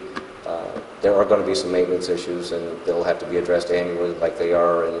misspeak. There are going to be some maintenance issues, and they'll have to be addressed annually like they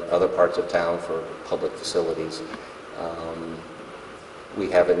are in other parts of town for public facilities. We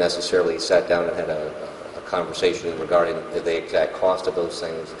haven't necessarily sat down and had a conversation regarding the exact cost of those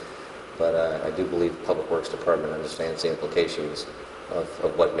things, but I do believe the Public Works Department understands the implications of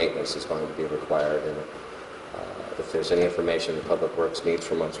what maintenance is going to be required. And if there's any information the Public Works needs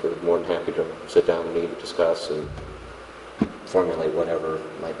from us, we're more than happy to sit down and meet and discuss and formulate whatever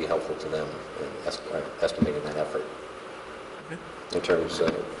might be helpful to them in estimating that effort. In terms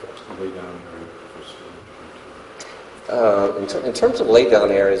of in terms of laydown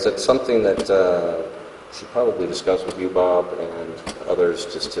areas, that's something that should probably discuss with you, Bob, and others,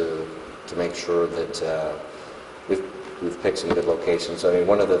 just to make sure that we've picked some good locations. I mean,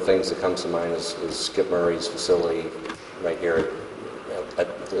 one of the things that comes to mind is Skip Murray's facility right here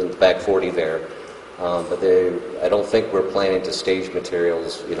in the back 40 there. But I don't think we're planning to stage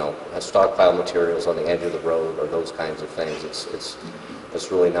materials, stockpile materials on the edge of the road or those kinds of things. It's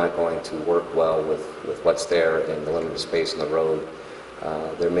really not going to work well with what's there and the limited space in the road.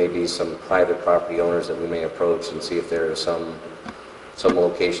 There may be some private property owners that we may approach and see if there is some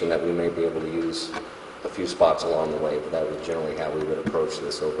location that we may be able to use a few spots along the way, but that was generally how we would approach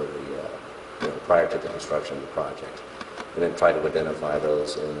this over prior to the construction of the project. And then try to identify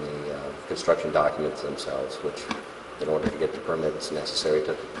those in the construction documents themselves, which in order to get the permits necessary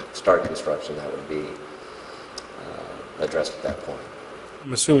to start construction, that would be addressed at that point.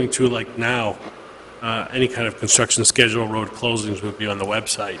 I'm assuming too, like now, any kind of construction schedule, road closings would be on the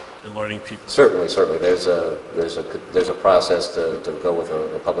website, alerting people. Certainly. There's a process to go with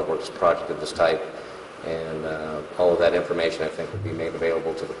a public works project of this type, and all of that information I think would be made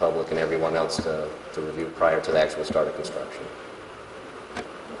available to the public and everyone else to review prior to the actual start of construction.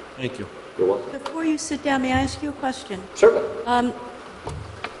 Thank you. You're welcome. Before you sit down, may I ask you a question? Certainly.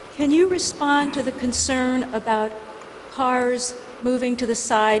 Can you respond to the concern about cars moving to the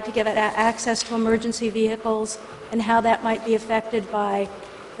side to give access to emergency vehicles and how that might be affected by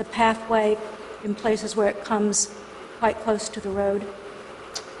the pathway in places where it comes quite close to the road?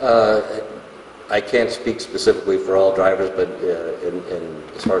 I can't speak specifically for all drivers, but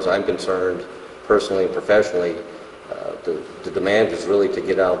as far as I'm concerned, personally and professionally, the demand is really to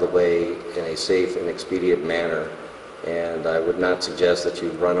get out of the way in a safe and expedient manner. And I would not suggest that you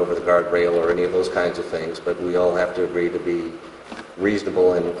run over the guardrail or any of those kinds of things, but we all have to agree to be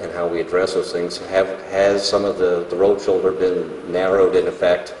reasonable in how we address those things. Has some of the road shoulder been narrowed in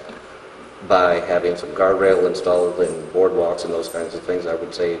effect by having some guardrail installed and boardwalks and those kinds of things? I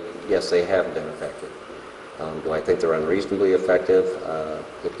would say, yes, they have been effective. Do I think they're unreasonably effective?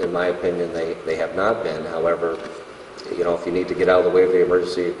 In my opinion, they have not been. However, if you need to get out of the way of the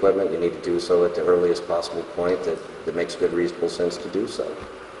emergency equipment, you need to do so at the earliest possible point that makes good, reasonable sense to do so.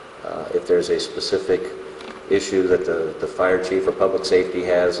 If there's a specific issue that the fire chief or public safety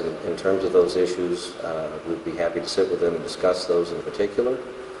has in terms of those issues, we'd be happy to sit with them and discuss those in particular.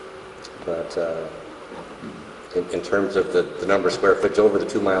 But in terms of the number of square footage over the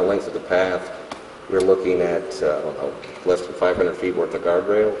 2-mile length of the path, we're looking at less than 500 feet worth of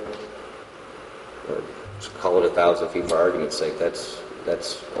guardrail, or call it 1,000 feet for argument's sake. That's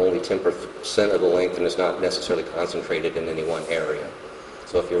only 10% of the length, and it's not necessarily concentrated in any one area.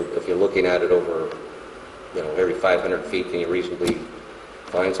 So if you're looking at it over, every 500 feet, can you reasonably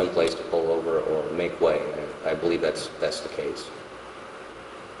find some place to pull over or make way? I believe that's the case.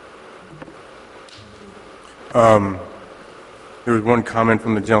 There was one comment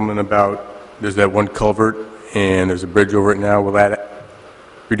from the gentleman about there's that one culvert and there's a bridge over it now. Will that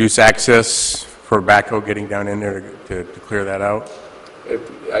reduce access for backhoe getting down in there to clear that out?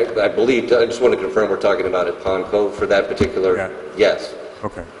 I believe, I just want to confirm we're talking about at Pond Cove for that particular, yes.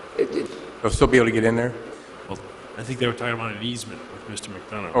 Okay. They'll still be able to get in there? Well, I think they were talking about an easement with Mr.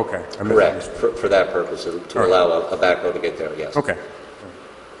 McDonough. Okay. Correct, for that purpose, to allow a backhoe to get there, yes. Okay.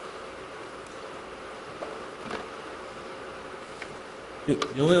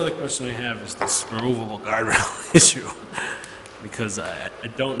 The only other question I have is this removable guardrail issue, because I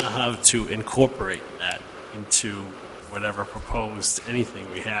don't know how to incorporate that into whatever proposed anything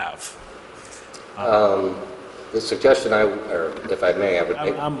we have. The suggestion if I may, I would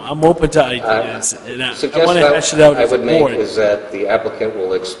make... I'm open to ideas, and I suggestion want to hash it out I as a would make board. is that the applicant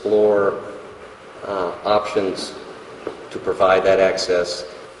will explore options to provide that access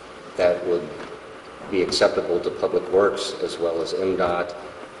that would be acceptable to Public Works as well as MDOT,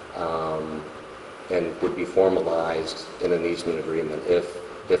 and would be formalized in an easement agreement.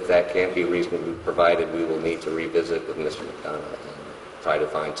 If that can't be reasonably provided, we will need to revisit with Mr. McDonough try to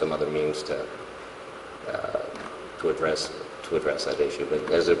find some other means to address that issue.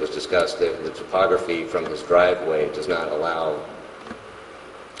 But as it was discussed, the topography from his driveway does not allow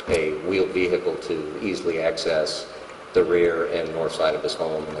a wheeled vehicle to easily access the rear and north side of his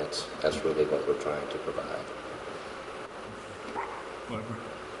home, and that's really what we're trying to provide.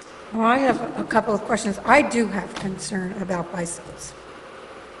 Well, I have a couple of questions. I do have concern about bicycles.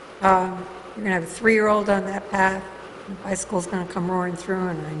 You're going to have a 3-year-old on that path. The bicycle's going to come roaring through,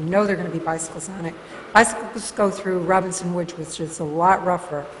 and I know there are going to be bicycles on it. Bicycles go through Robinson Woods, which is a lot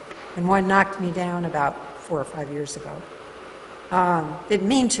rougher, and one knocked me down about 4 or 5 years ago. Didn't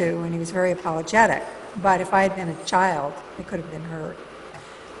mean to, and he was very apologetic, but if I had been a child, I could have been hurt.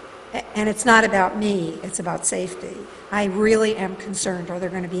 And it's not about me, it's about safety. I really am concerned. Are there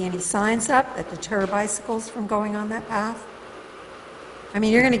going to be any signs up that deter bicycles from going on that path? I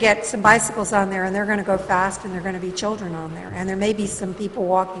mean, you're going to get some bicycles on there, and they're going to go fast, and there are going to be children on there. And there may be some people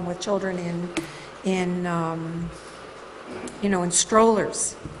walking with children in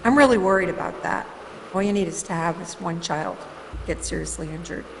strollers. I'm really worried about that. All you need is to have this one child get seriously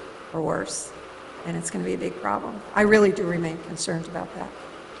injured or worse, and it's going to be a big problem. I really do remain concerned about that.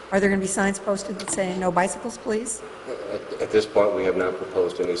 Are there going to be signs posted that say, no bicycles, please? At this point, we have not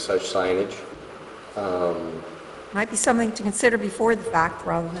proposed any such signage. Might be something to consider before the fact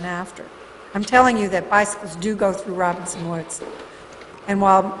rather than after. I'm telling you that bicycles do go through Robinson Woods. And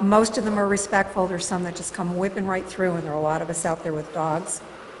while most of them are respectful, there's some that just come whipping right through, and there are a lot of us out there with dogs.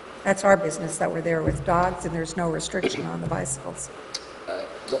 That's our business, that we're there with dogs, and there's no restriction on the bicycles.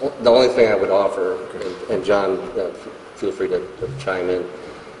 The only thing I would offer, and John, feel free to chime in,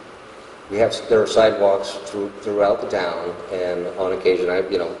 there are sidewalks throughout the town, and on occasion,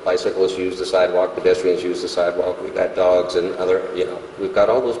 bicyclists use the sidewalk, pedestrians use the sidewalk. We've got dogs and other, we've got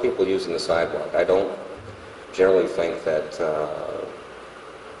all those people using the sidewalk. I don't generally think that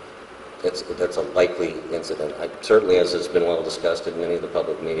that's a likely incident. Certainly, as has been well discussed in many of the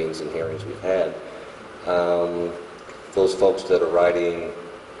public meetings and hearings we've had, those folks that are riding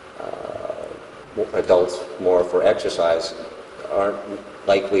adults more for exercise aren't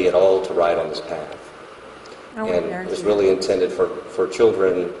likely at all to ride on this path. And it's really intended for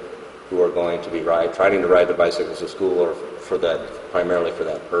children who are going to be trying to ride the bicycles to school, or primarily for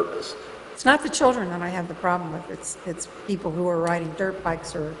that purpose. It's not the children that I have the problem with. It's people who are riding dirt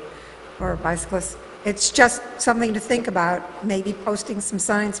bikes or bicyclists. It's just something to think about, maybe posting some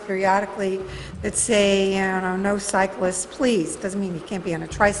signs periodically that say, no cyclists, please. Doesn't mean you can't be on a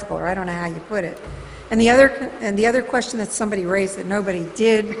tricycle, or I don't know how you put it. And the other question that somebody raised that nobody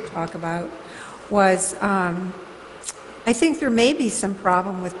did talk about was, I think there may be some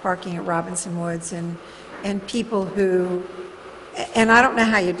problem with parking at Robinson Woods and people who, and I don't know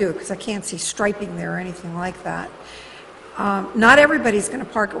how you do it because I can't see striping there or anything like that. Not everybody's going to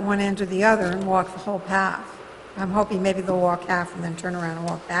park at one end or the other and walk the whole path. I'm hoping maybe they'll walk half and then turn around and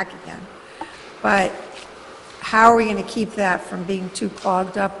walk back again. But how are we going to keep that from being too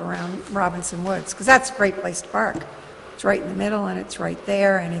clogged up around Robinson Woods? Because that's a great place to park. It's right in the middle, and it's right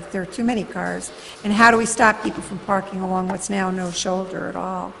there, and if there are too many cars, and how do we stop people from parking along what's now no shoulder at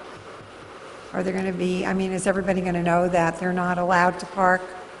all? Are there going to be, is everybody going to know that they're not allowed to park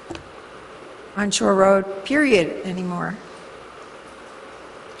on Shore Road, period, anymore?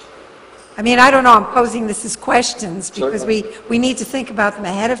 I don't know, I'm posing this as questions because we need to think about them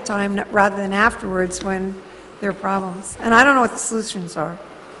ahead of time rather than afterwards when there are problems. And I don't know what the solutions are.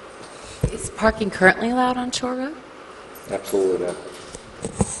 Is parking currently allowed on Shore Road? Absolutely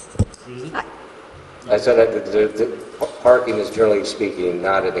not. I said that the parking is, generally speaking,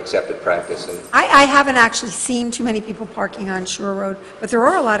 not an accepted practice. I haven't actually seen too many people parking on Shore Road, but there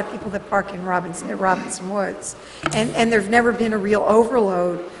are a lot of people that park at Robinson Woods. And there's never been a real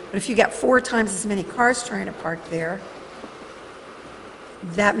overload. But if you got 4 times as many cars trying to park there,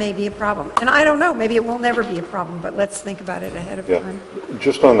 that may be a problem. And I don't know, maybe it will never be a problem, but let's think about it ahead of time.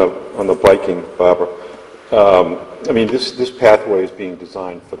 Just on the biking, Barbara, this pathway is being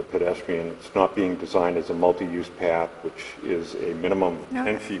designed for the pedestrian. It's not being designed as a multi-use path, which is a minimum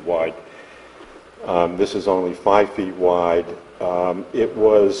 10 feet wide. This is only 5 feet wide.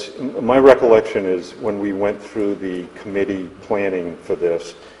 My recollection is when we went through the committee planning for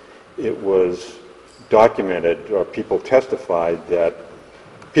this, it was documented, or people testified that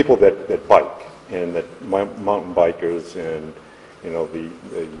people that bike, and that mountain bikers and, the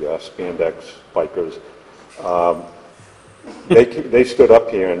spandex bikers, they stood up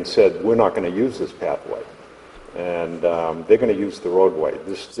here and said, we're not going to use this pathway. And they're going to use the roadway.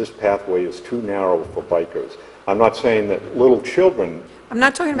 This pathway is too narrow for bikers. I'm not saying that little children I'm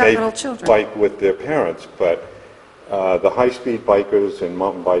not talking about little children. Bike with their parents, but the high-speed bikers and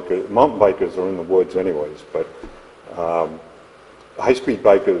mountain bikers are in the woods anyways, but high-speed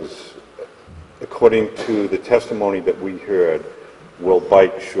bikers, according to the testimony that we heard, will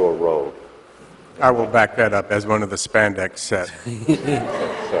bike Shore Road. I will back that up as one of the spandex set.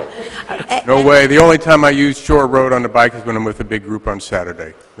 No way. The only time I use Shore Road on the bike is when I'm with a big group on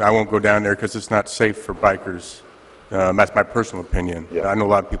Saturday. I won't go down there because it's not safe for bikers. That's my personal opinion. Yeah. I know a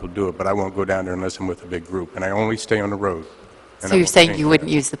lot of people do it, but I won't go down there unless I'm with a big group, and I only stay on the road. So you're saying you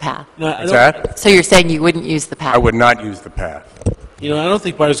wouldn't use the path? What's that? So you're saying you wouldn't use the path? I would not use the path. You know, I don't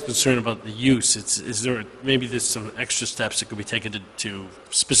think Barbara's concerned about the use. Is there, maybe there's some extra steps that could be taken to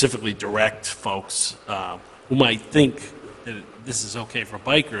specifically direct folks who might think that this is okay for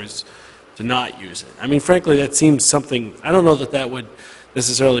bikers to not use it. I mean, frankly, that seems something, I don't know that that would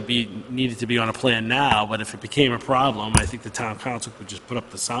necessarily be needed to be on a plan now, but if it became a problem, I think the town council could just put up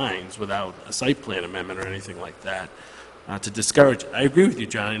the signs without a site plan amendment or anything like that to discourage it. I agree with you,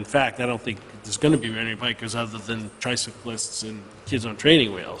 John. In fact, I don't think there's going to be any bikers other than tricyclists and kids on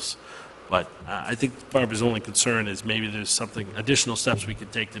training wheels. But I think Barbara's only concern is maybe there's something, additional steps we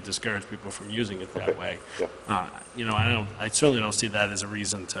could take to discourage people from using it that way. Yeah. You know, I certainly don't see that as a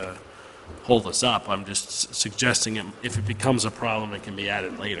reason to hold us up. I'm just suggesting if it becomes a problem, it can be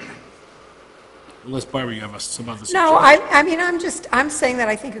added later. Unless, Barbara, you have some other suggestions. No, I mean, I'm saying that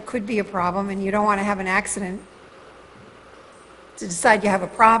I think it could be a problem, and you don't want to have an accident to decide you have a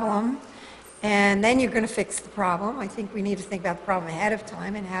problem, and then you're going to fix the problem. I think we need to think about the problem ahead of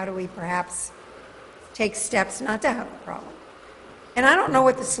time, and how do we perhaps take steps not to have a problem. And I don't know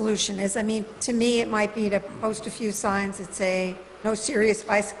what the solution is. I mean, to me, it might be to post a few signs that say, no serious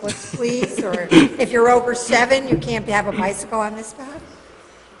bicyclists, please, or if you're over 7, you can't have a bicycle on this path.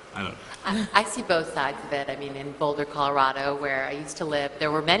 I don't. I see both sides of it. I mean, in Boulder, Colorado, where I used to live,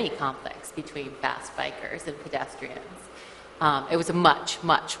 there were many conflicts between fast bikers and pedestrians. It was a much,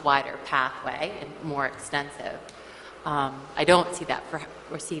 much wider pathway and more extensive. I don't see that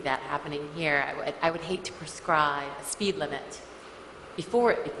foresee that happening here. I would hate to prescribe a speed limit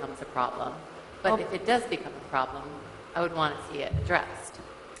before it becomes a problem. But if it does become a problem, I would want to see it addressed.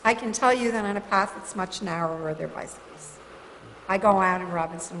 I can tell you that on a path that's much narrower, there are bicycles. I go out in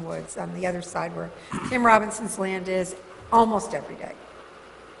Robinson Woods on the other side where Tim Robinson's land is almost every day.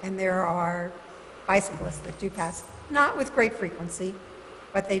 And there are bicyclists that do pass, not with great frequency,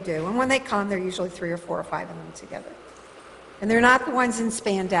 but they do. And when they come, they're usually 3 or 4 or 5 of them together. And they're not the ones in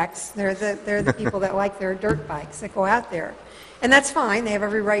spandex. They're the people that like their dirt bikes that go out there. And that's fine. They have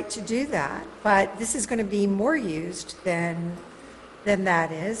every right to do that. But this is going to be more used than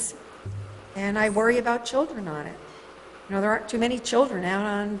that is. And I worry about children on it. You know, there aren't too many children out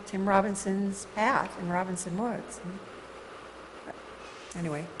on Tim Robinson's path in Robinson Woods. But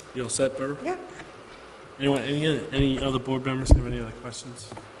anyway. You all set, Barbara? Yeah. Anyone, any other board members have any other questions?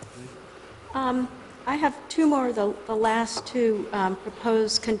 I have 2 more, the last 2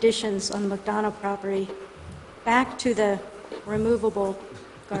 proposed conditions on the McDonough property. Back to the removable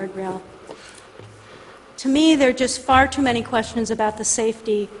guardrail. To me, there are just far too many questions about the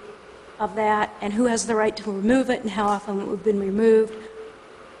safety of that and who has the right to remove it and how often it would have been removed.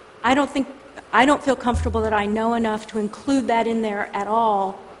 I don't feel comfortable that I know enough to include that in there at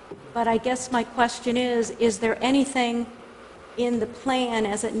all, but I guess my question is there anything in the plan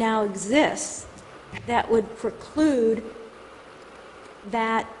as it now exists that would preclude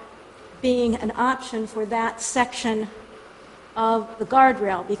that being an option for that section of the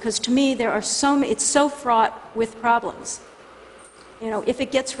guardrail? Because to me, it's so fraught with problems. You know, if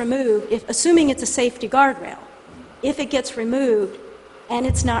it gets removed, assuming it's a safety guardrail, if it gets removed and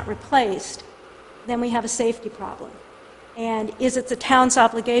it's not replaced, then we have a safety problem. And is it the town's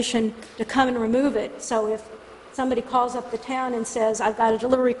obligation to come and remove it? So if somebody calls up the town and says, I've got a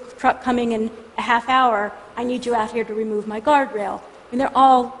delivery truck coming in a half hour, I need you out here to remove my guardrail. I mean, there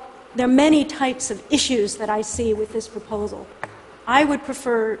are many types of issues that I see with this proposal. I would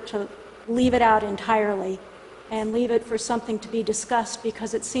prefer to leave it out entirely and leave it for something to be discussed,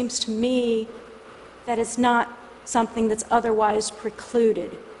 because it seems to me that it's not something that's otherwise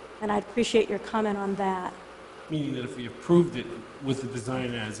precluded. And I'd appreciate your comment on that. Meaning that if we approved it with the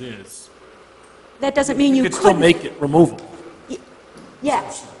design as is, that doesn't mean you could still make it removable.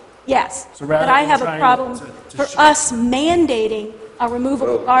 Yes, yes. So but rather I than have a trying problem to for us mandating a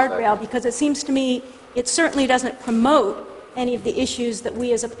removable guardrail, because it seems to me it certainly doesn't promote any of the issues that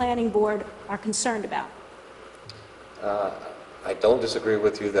we as a planning board are concerned about. I don't disagree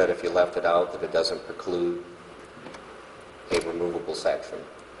with you that if you left it out, that it doesn't preclude a removable section.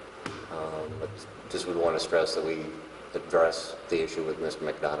 But just would want to stress that we address the issue with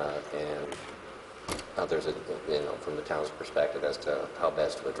Mr. McDonough and there's a, from the town's perspective as to how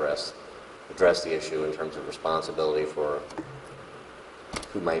best to address the issue in terms of responsibility for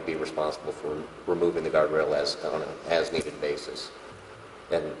who might be responsible for removing the guardrail on an as-needed basis.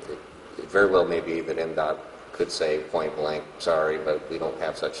 And it very well may be that MDOT could say point blank, sorry, but we don't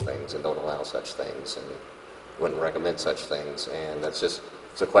have such things and don't allow such things and wouldn't recommend such things. And that's just,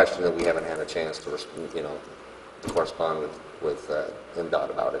 it's a question that we haven't had a chance to, to correspond with MDOT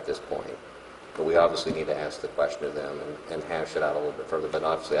about at this point. But we obviously need to ask the question of them and hash it out a little bit further. But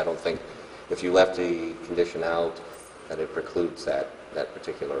obviously, I don't think if you left the condition out, that it precludes that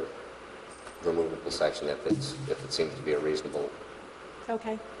particular removable section if it seems to be a reasonable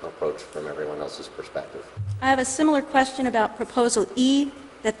Okay. approach from everyone else's perspective. I have a similar question about Proposal E,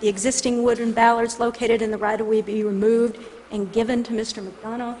 that the existing wooden ballards located in the right-of-way be removed and given to Mr.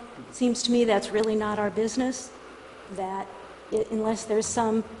 McDonough. Seems to me that's really not our business, that unless there's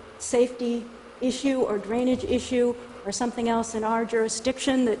some safety issue or drainage issue or something else in our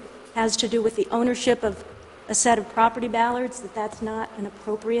jurisdiction that has to do with the ownership of a set of property ballards, that's not an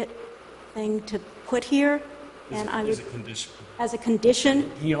appropriate thing to put here. And I would, as a condition,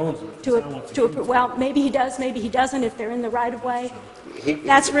 He owns them. well, maybe he does, maybe he doesn't, if they're in the right-of-way.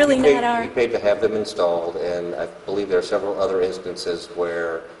 That's really not our... He paid to have them installed, and I believe there are several other instances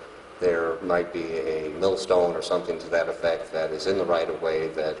where there might be a millstone or something to that effect that is in the right-of-way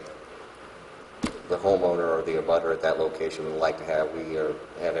that the homeowner or the abutter at that location would like to have. We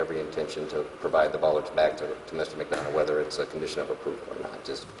have every intention to provide the bollards back to Mr. McDonough, whether it's a condition of approval or not.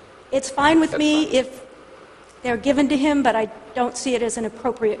 It's fine with me if they're given to him, but I don't see it as an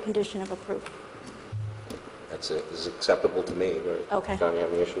appropriate condition of approval. Is acceptable to me. Okay. Don't you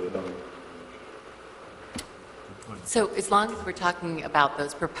have any issue with that? So as long as we're talking about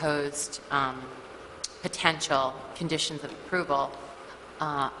those proposed potential conditions of approval,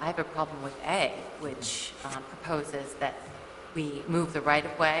 I have a problem with A, which proposes that we move the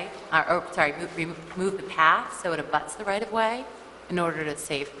right-of-way, move the path so it abuts the right-of-way in order to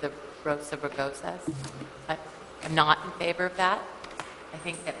save the Rosa Rugosas. I'm not in favor of that. I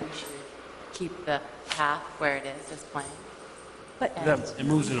think that we should keep the path where it is as planned. But It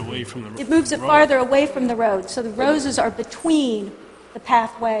moves it away from the road. it moves it farther away from the road, so the roses are between the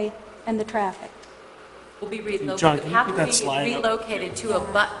pathway and the traffic. Will be relocated. John, The can you path put will that be slide up? relocated to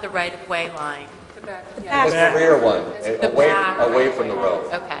abut the right-of-way line. The The rear one, The back. away from the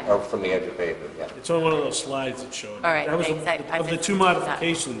road. Okay. Or from the edge of pavement, yeah. It's on one of those slides that showed. All right, That was thanks. I of the missed two that.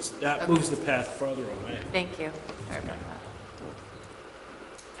 modifications, that moves the path further away. Thank you. Sorry about that.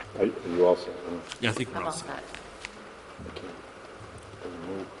 Are you all set? Yeah, I think we're I'm all all set. set.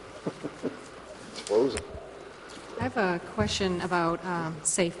 It's frozen. I have a question about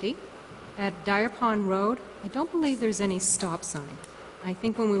safety. At Dyer Pond Road, I don't believe there's any stop sign. I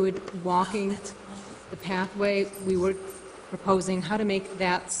think when we were walking the pathway, we were proposing how to make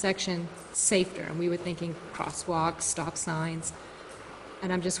that section safer, and we were thinking crosswalks, stop signs.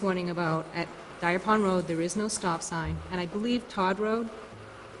 And I'm just wondering about, at Dyer Pond Road, there is no stop sign, and I believe Todd Road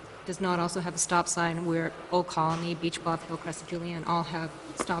does not also have a stop sign where Old Colony, Beach Bluff, Hillcrest, and Julian all have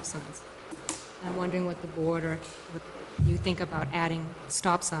stop signs. I'm wondering what the board or what you think about adding a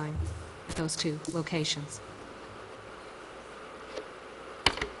stop sign at those two locations.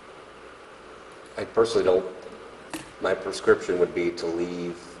 I personally don't, my prescription would be to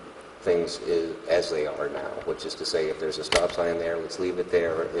leave things as they are now, which is to say if there's a stop sign there, let's leave it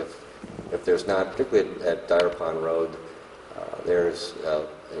there. If there's not, particularly at Dyer Pond Road, there's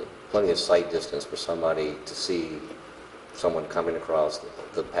plenty of sight distance for somebody to see someone coming across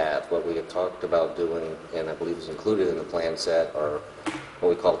the path. What we have talked about doing, and I believe is included in the plan set, are what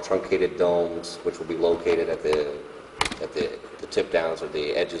we call truncated domes, which will be located at the tip downs or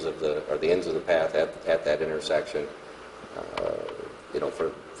the edges of the ends of the path at that intersection.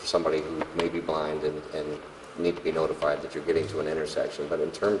 For somebody who may be blind and need to be notified that you're getting to an intersection. But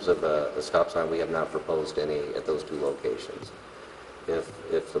in terms of a stop sign, we have not proposed any at those two locations.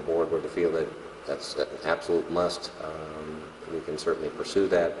 If the board were to feel that that's an absolute must, we can certainly pursue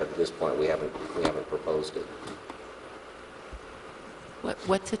that. But at this point, we haven't proposed it.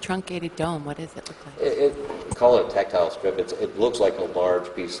 What's a truncated dome? What does it look like? We call it a tactile strip. It looks like a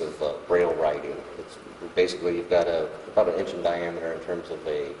large piece of braille writing. It's basically, you've got about an inch in diameter in terms of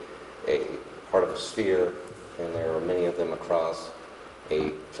a part of a sphere, and there are many of them across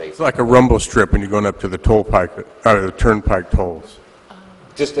a, say... It's like a rumble strip when you're going up to the the turnpike tolls.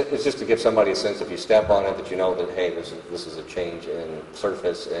 It's just to give somebody a sense, if you step on it, that you know that, hey, this is a change in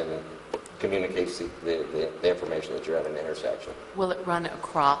surface and communicates the information that you're at an intersection. Will it run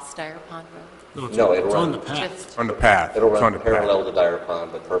across Dyer Pond Road? No, it'll run on the path. Just On the path. It'll It's run on the parallel path. to Dyer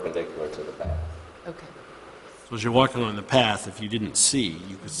Pond, but perpendicular to the path. Okay. So as you're walking along the path, if you didn't see,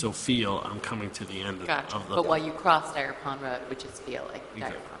 you could still feel, I'm coming to the end Gotcha. of the... But while you cross Dyer Pond Road, which is feel like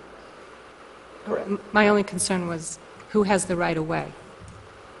Dyer Pond. My only concern was who has the right of way?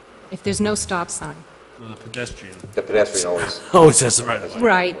 If there's no stop sign. The pedestrian. The pedestrian always. Always has the right of way.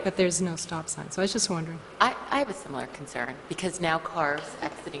 Right, but there's no stop sign, so I was just wondering. I have a similar concern, because now cars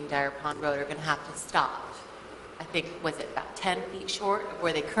exiting Dyer Pond Road are going to have to stop. I think, was it about 10 feet short of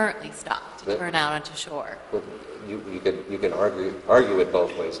where they currently stop to turn out onto shore? Well, you can argue it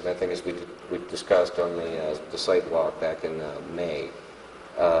both ways, and I think as we discussed on the sidewalk back in May,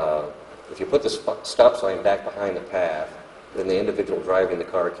 if you put the stop sign back behind the path, then the individual driving the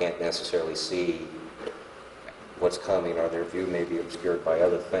car can't necessarily see what's coming, or their view may be obscured by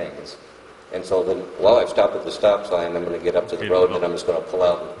other things. And so then, while I've stopped at the stop sign, I'm going to get up to the road, and I'm just going to pull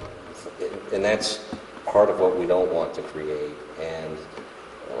out. And that's part of what we don't want to create. And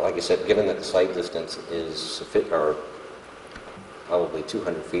like I said, given that the sight distance is or probably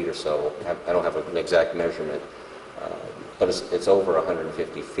 200 feet or so, I don't have an exact measurement, but it's over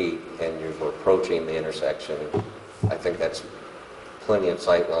 150 feet, and you're approaching the intersection. I think that's plenty of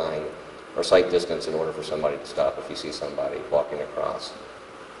sight line or sight distance in order for somebody to stop if you see somebody walking across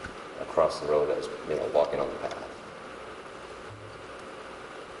the road, as walking on the path.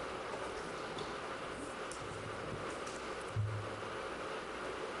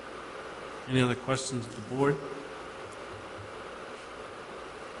 Any other questions of the board?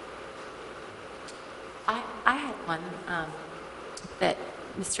 I had one that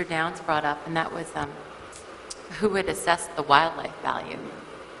Mr. Downs brought up, and that was who would assess the wildlife value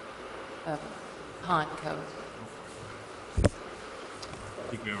of pond code? I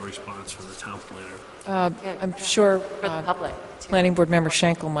think we have a response from the town planner. I'm sure For the public, too. Planning Board Member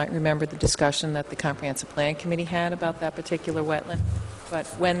Schenkel might remember the discussion that the Comprehensive Plan Committee had about that particular wetland. But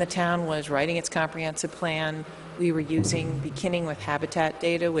when the town was writing its comprehensive plan, we were beginning with habitat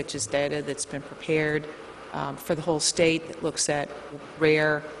data, which is data that's been prepared for the whole state that looks at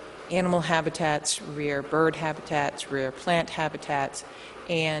rare animal habitats, rare bird habitats, rare plant habitats,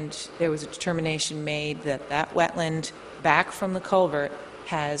 and there was a determination made that that wetland back from the culvert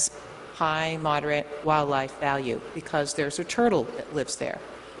has high, moderate wildlife value because there's a turtle that lives there.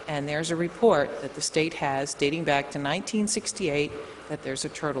 And there's a report that the state has dating back to 1968 that there's a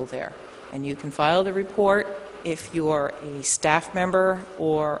turtle there. And you can file the report if you're a staff member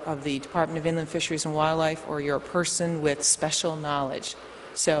or of the Department of Inland Fisheries and Wildlife, or you're a person with special knowledge.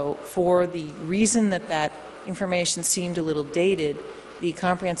 So for the reason that that information seemed a little dated, the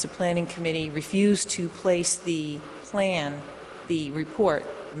Comprehensive Planning Committee refused to place the plan, the report,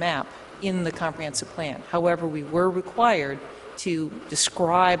 map, in the comprehensive plan. However, we were required to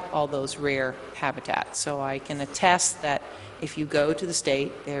describe all those rare habitats. So I can attest that if you go to the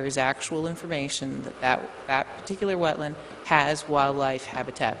state, there is actual information that that particular wetland has wildlife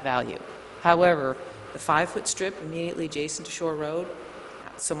habitat value. However, the 5-foot strip immediately adjacent to Shore Road,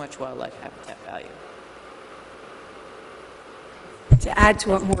 not so much wildlife habitat value. To add to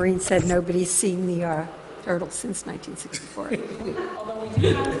what Maureen said, nobody's seen the turtle since 1964. Although we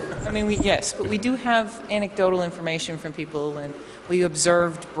do have, yes, but we do have anecdotal information from people, and we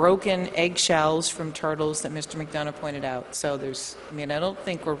observed broken eggshells from turtles that Mr. McDonough pointed out. So there's, I don't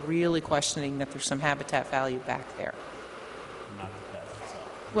think we're really questioning that there's some habitat value back there.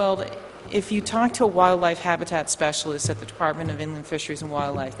 Well, if you talk to a wildlife habitat specialist at the Department of Inland Fisheries and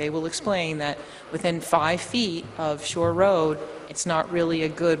Wildlife, they will explain that within 5 feet of Shore Road, it's not really a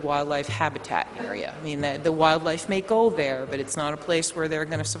good wildlife habitat area. The wildlife may go there, but it's not a place where they're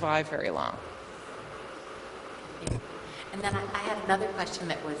going to survive very long. And then I had another question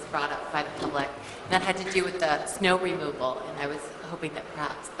that was brought up by the public, and that had to do with the snow removal, and I was hoping that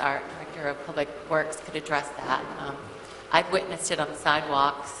perhaps our Director of Public Works could address that. I've witnessed it on the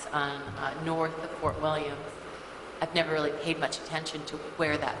sidewalks on north of Fort Williams. I've never really paid much attention to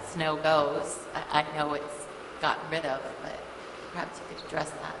where that snow goes. I know it's gotten rid of, but perhaps you could address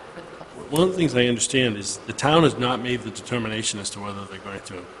that for the public. One of the things I understand is the town has not made the determination as to whether they're going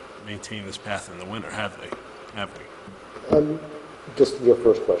to maintain this path in the winter, have they? Just your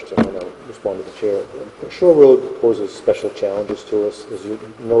first question, and I'll respond to the chair. Shore Road poses special challenges to us. As you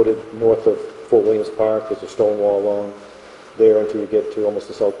noted, north of Fort Williams Park, there's a stone wall along there until you get to almost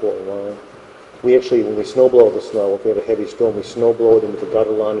the South Portland line. We actually, when we snow blow the snow, if we have a heavy storm, we snow blow it into the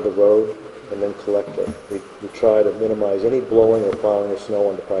gutter line of the road and then collect it. We try to minimize any blowing or plowing of snow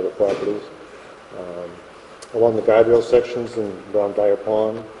onto private properties. Along the guardrail sections and around Dyer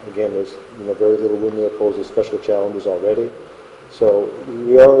Pond, again, there's very little room there, poses special challenges already. So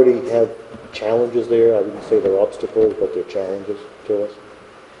we already have challenges there. I wouldn't say they're obstacles, but they're challenges to us.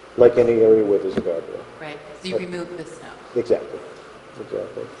 like any area where there's a guardrail. Right, so you remove the snow. Exactly,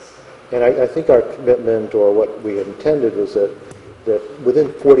 exactly. And I think our commitment, or what we had intended, was that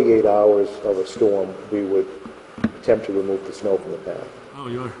within 48 hours of a storm, we would attempt to remove the snow from the path. Oh,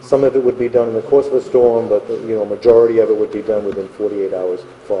 you are? Some of it would be done in the course of a storm, but, majority of it would be done within 48 hours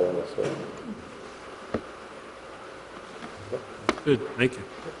following a storm. Good, thank you.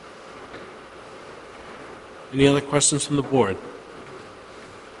 Any other questions from the board?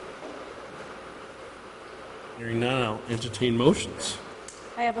 Hearing none, I'll entertain motions.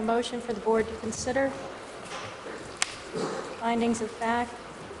 I have a motion for the board to consider. Findings of fact.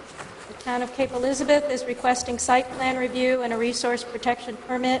 The Town of Cape Elizabeth is requesting site plan review and a resource protection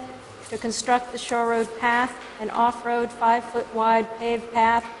permit to construct the Shore Road path, an off-road 5-foot wide paved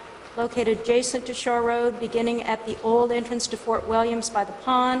path located adjacent to Shore Road, beginning at the old entrance to Fort Williams by the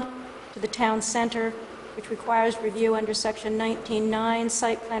pond to the town center, which requires review under Section 19.9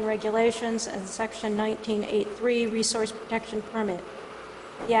 Site Plan Regulations and Section 19.8.3 Resource Protection Permit.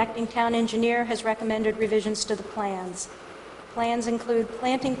 The acting town engineer has recommended revisions to the plans. Plans include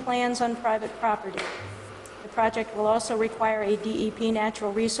planting plans on private property. The project will also require a DEP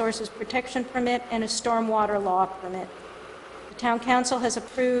Natural Resources Protection Permit and a Stormwater Law Permit. The Town Council has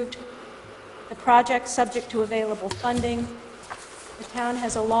approved the project subject to available funding. The town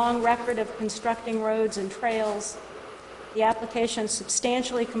has a long record of constructing roads and trails. The application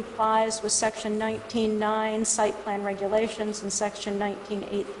substantially complies with Section 19.9 Site Plan Regulations and Section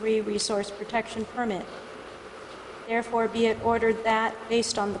 19.8.3 Resource Protection Permit. Therefore, be it ordered that,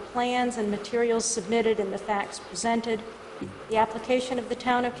 based on the plans and materials submitted and the facts presented, the application of the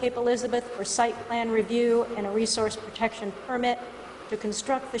Town of Cape Elizabeth for site plan review and a resource protection permit to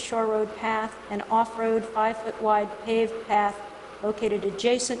construct the Shore Road path, an off-road 5-foot wide paved path located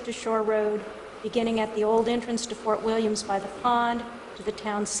adjacent to Shore Road, beginning at the old entrance to Fort Williams by the pond to the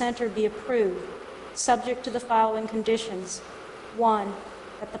town center, be approved, subject to the following conditions. 1,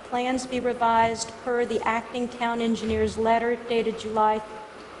 that the plans be revised per the acting town engineer's letter dated July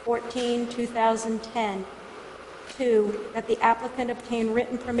 14, 2010. 2, that the applicant obtain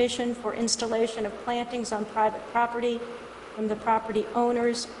written permission for installation of plantings on private property from the property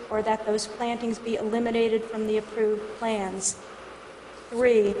owners, or that those plantings be eliminated from the approved plans.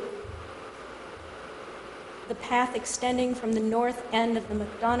 3, the path extending from the north end of the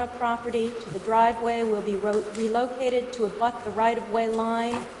McDonough property to the driveway will be relocated to abut the right-of-way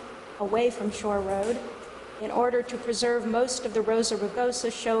line away from Shore Road in order to preserve most of the Rosa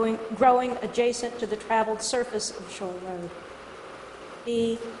rugosa growing adjacent to the traveled surface of Shore Road.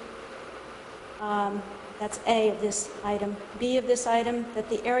 B, that's A of this item. B of this item, that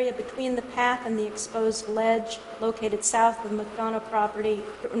the area between the path and the exposed ledge located south of the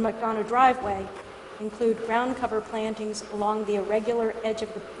McDonough driveway include ground cover plantings along the irregular edge of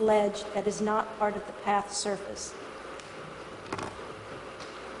the ledge that is not part of the path surface.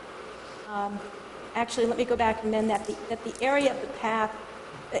 Actually, let me go back and amend that. The area of the path,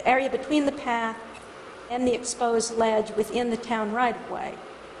 the area between the path and the exposed ledge within the town right-of-way,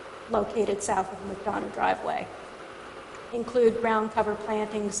 located south of the McDonough driveway, include ground cover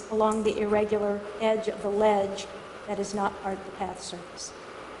plantings along the irregular edge of the ledge that is not part of the path surface.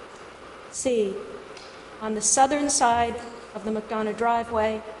 C, on the southern side of the McDonough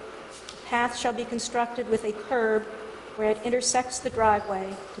driveway, the path shall be constructed with a curb where it intersects the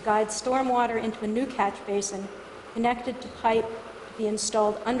driveway to guide stormwater into a new catch basin connected to pipe to be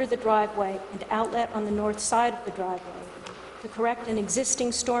installed under the driveway and outlet on the north side of the driveway to correct an existing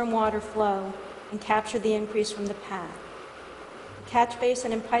stormwater flow and capture the increase from the path. The catch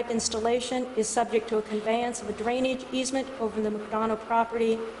basin and pipe installation is subject to a conveyance of a drainage easement over the McDonough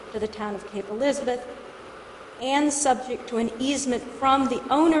property to the Town of Cape Elizabeth, and subject to an easement from the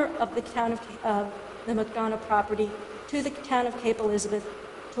owner of the Town of the McDonough property to the Town of Cape Elizabeth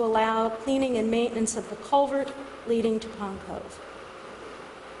to allow cleaning and maintenance of the culvert leading to Pond Cove.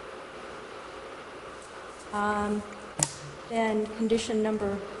 Then condition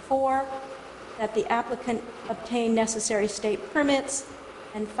number 4, that the applicant obtain necessary state permits,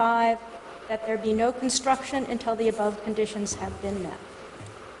 and 5, that there be no construction until the above conditions have been met.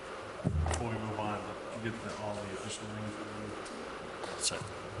 Before we move on, get all the additional things.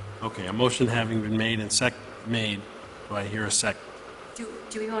 Okay, a motion having been made and made, do I hear a second? Do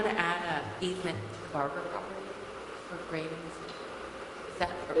we want to add an easement to the Barber property for grading? Is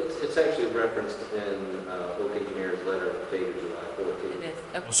that? It's actually referenced in Oak Engineer's letter dated July 14th. It is.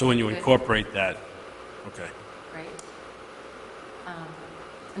 Okay. So when you Good. incorporate that, okay. Right.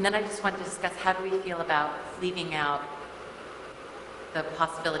 And then I just wanted to discuss, how do we feel about leaving out the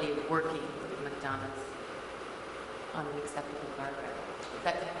possibility of working with McDonough's? on the acceptable guardrail?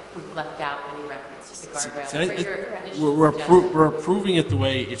 That we've left out any reference to the guardrail See, for your initial suggestion. We're approving it the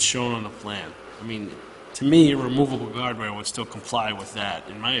way it's shown on the plan. I mean, to me, a removable guardrail would still comply with that,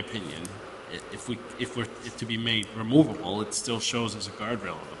 in my opinion. If we're it to be made removable, it still shows as a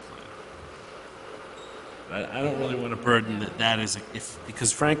guardrail on the plan. I don't really want to burden that as,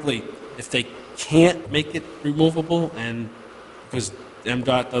 because frankly, if they can't make it removable, and because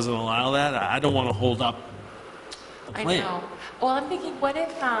MDOT doesn't allow that, I don't want to hold up the I plan. know. Well, I'm thinking, what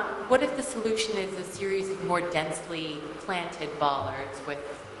if the solution is a series of more densely planted bollards with,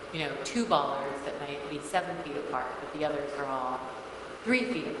 2 bollards that might be 7 feet apart, but the others are all 3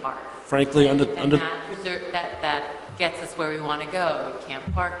 feet apart? Frankly, And that gets us where we want to go. You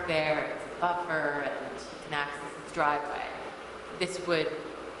can't park there, it's a buffer, and you can access its driveway.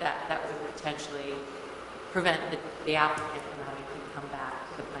 That would potentially prevent the applicant from having to come back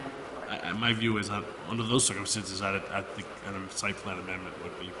to the planning board. My view is that under those circumstances, I think a site plan amendment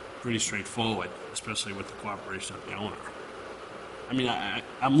would be pretty straightforward, especially with the cooperation of the owner. I mean,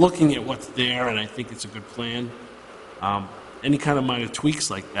 I'm looking at what's there, and I think it's a good plan. Any kind of minor tweaks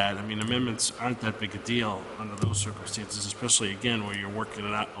like that, I mean, amendments aren't that big a deal under those circumstances, especially, again, where you're working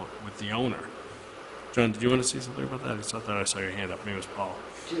it out with the owner. John, did you want to say something about that? I thought I saw your hand up. Maybe it was Paul.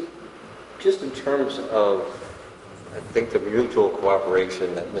 Just in terms of, I think the mutual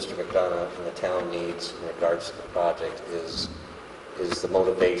cooperation that Mr. McDonough and the town needs in regards to the project is the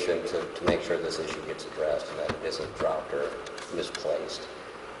motivation to make sure this issue gets addressed and that it isn't dropped or misplaced.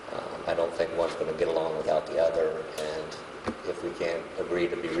 I don't think one's going to get along without the other, and if we can't agree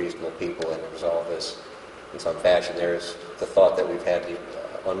to be reasonable people and resolve this in some fashion, there's the thought that we've had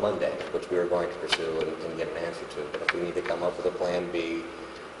on Monday, which we were going to pursue and get an answer to. But if we need to come up with a plan B,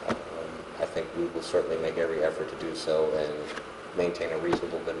 I think we will certainly make every effort to do so and maintain a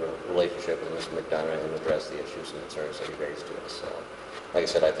reasonable good relationship with Mr. McDonough and address the issues and concerns that he raised to us. So, like I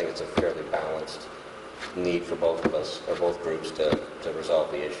said, I think it's a fairly balanced need for both of us, or both groups, to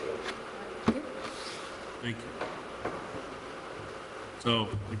resolve the issue. Thank you. So,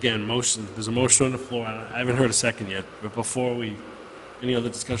 again, there's a motion on the floor. I haven't heard a second yet, but before any other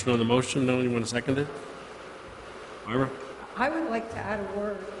discussion on the motion? No one want to second it? Barbara? I would like to add a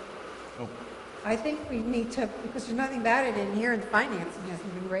word. Oh. I think we need to, because there's nothing about it in here, and the financing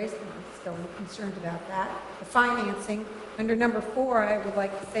hasn't been raised, and I'm still concerned about that. The financing, under number 4, I would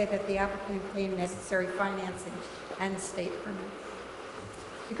like to say that the applicant obtain necessary financing and state permits.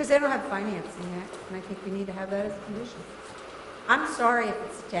 Because they don't have financing yet, and I think we need to have that as a condition. I'm sorry if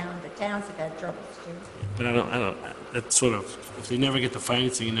it's the town. The towns have had troubles too. But I don't, that's sort of, if they never get the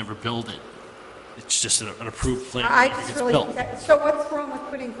financing and never build it, it's just an approved plan. I It just gets really, built. so what's wrong with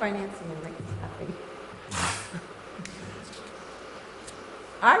putting financing in like happy?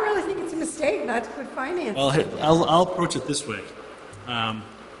 I really think it's a mistake not to put financing. Well, I'll approach it this way.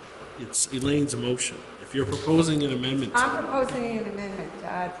 It's Elaine's motion. If you're proposing an amendment to I'm proposing an amendment to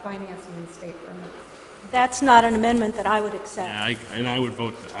add financing and state permits. That's not an amendment that I would accept. Yeah, and I would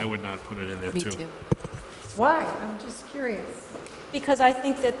vote that I would not put it in there, Me too. too. Why? I'm just curious. Because I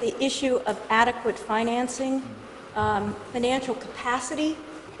think that the issue of adequate financing, financial capacity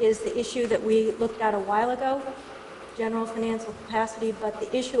is the issue that we looked at a while ago, general financial capacity, but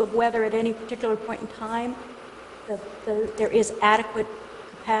the issue of whether at any particular point in time there is adequate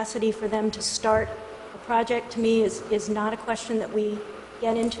capacity for them to start a project, to me, is not a question that we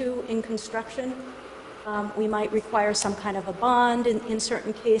get into in construction. We might require some kind of a bond in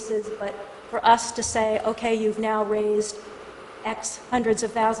certain cases, but for us to say, okay, you've now raised X hundreds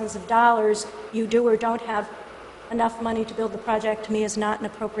of thousands of dollars, you do or don't have enough money to build the project, to me, is not an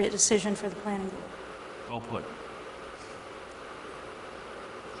appropriate decision for the planning board. Well put.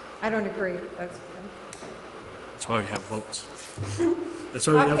 I don't agree. That's why we have votes. That's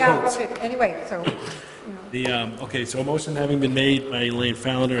why we have Yeah, votes. okay. Anyway, so, Okay, so a motion having been made by Elaine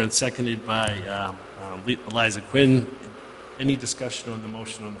Fallender and seconded by Eliza Quinn. Any discussion on the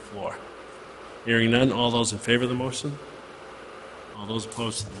motion on the floor? Hearing none, all those in favor of the motion? All those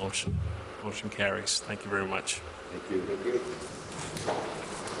opposed to the motion? Motion carries. Thank you very much. Thank you. Thank you.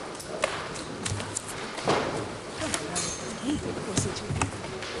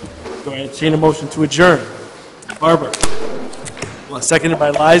 Go ahead, entertain a motion to adjourn. Barbara. Well, seconded by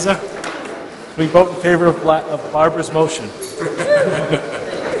Liza. We vote in favor of Barbara's motion.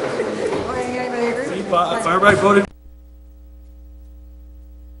 anybody agree? Barbara voted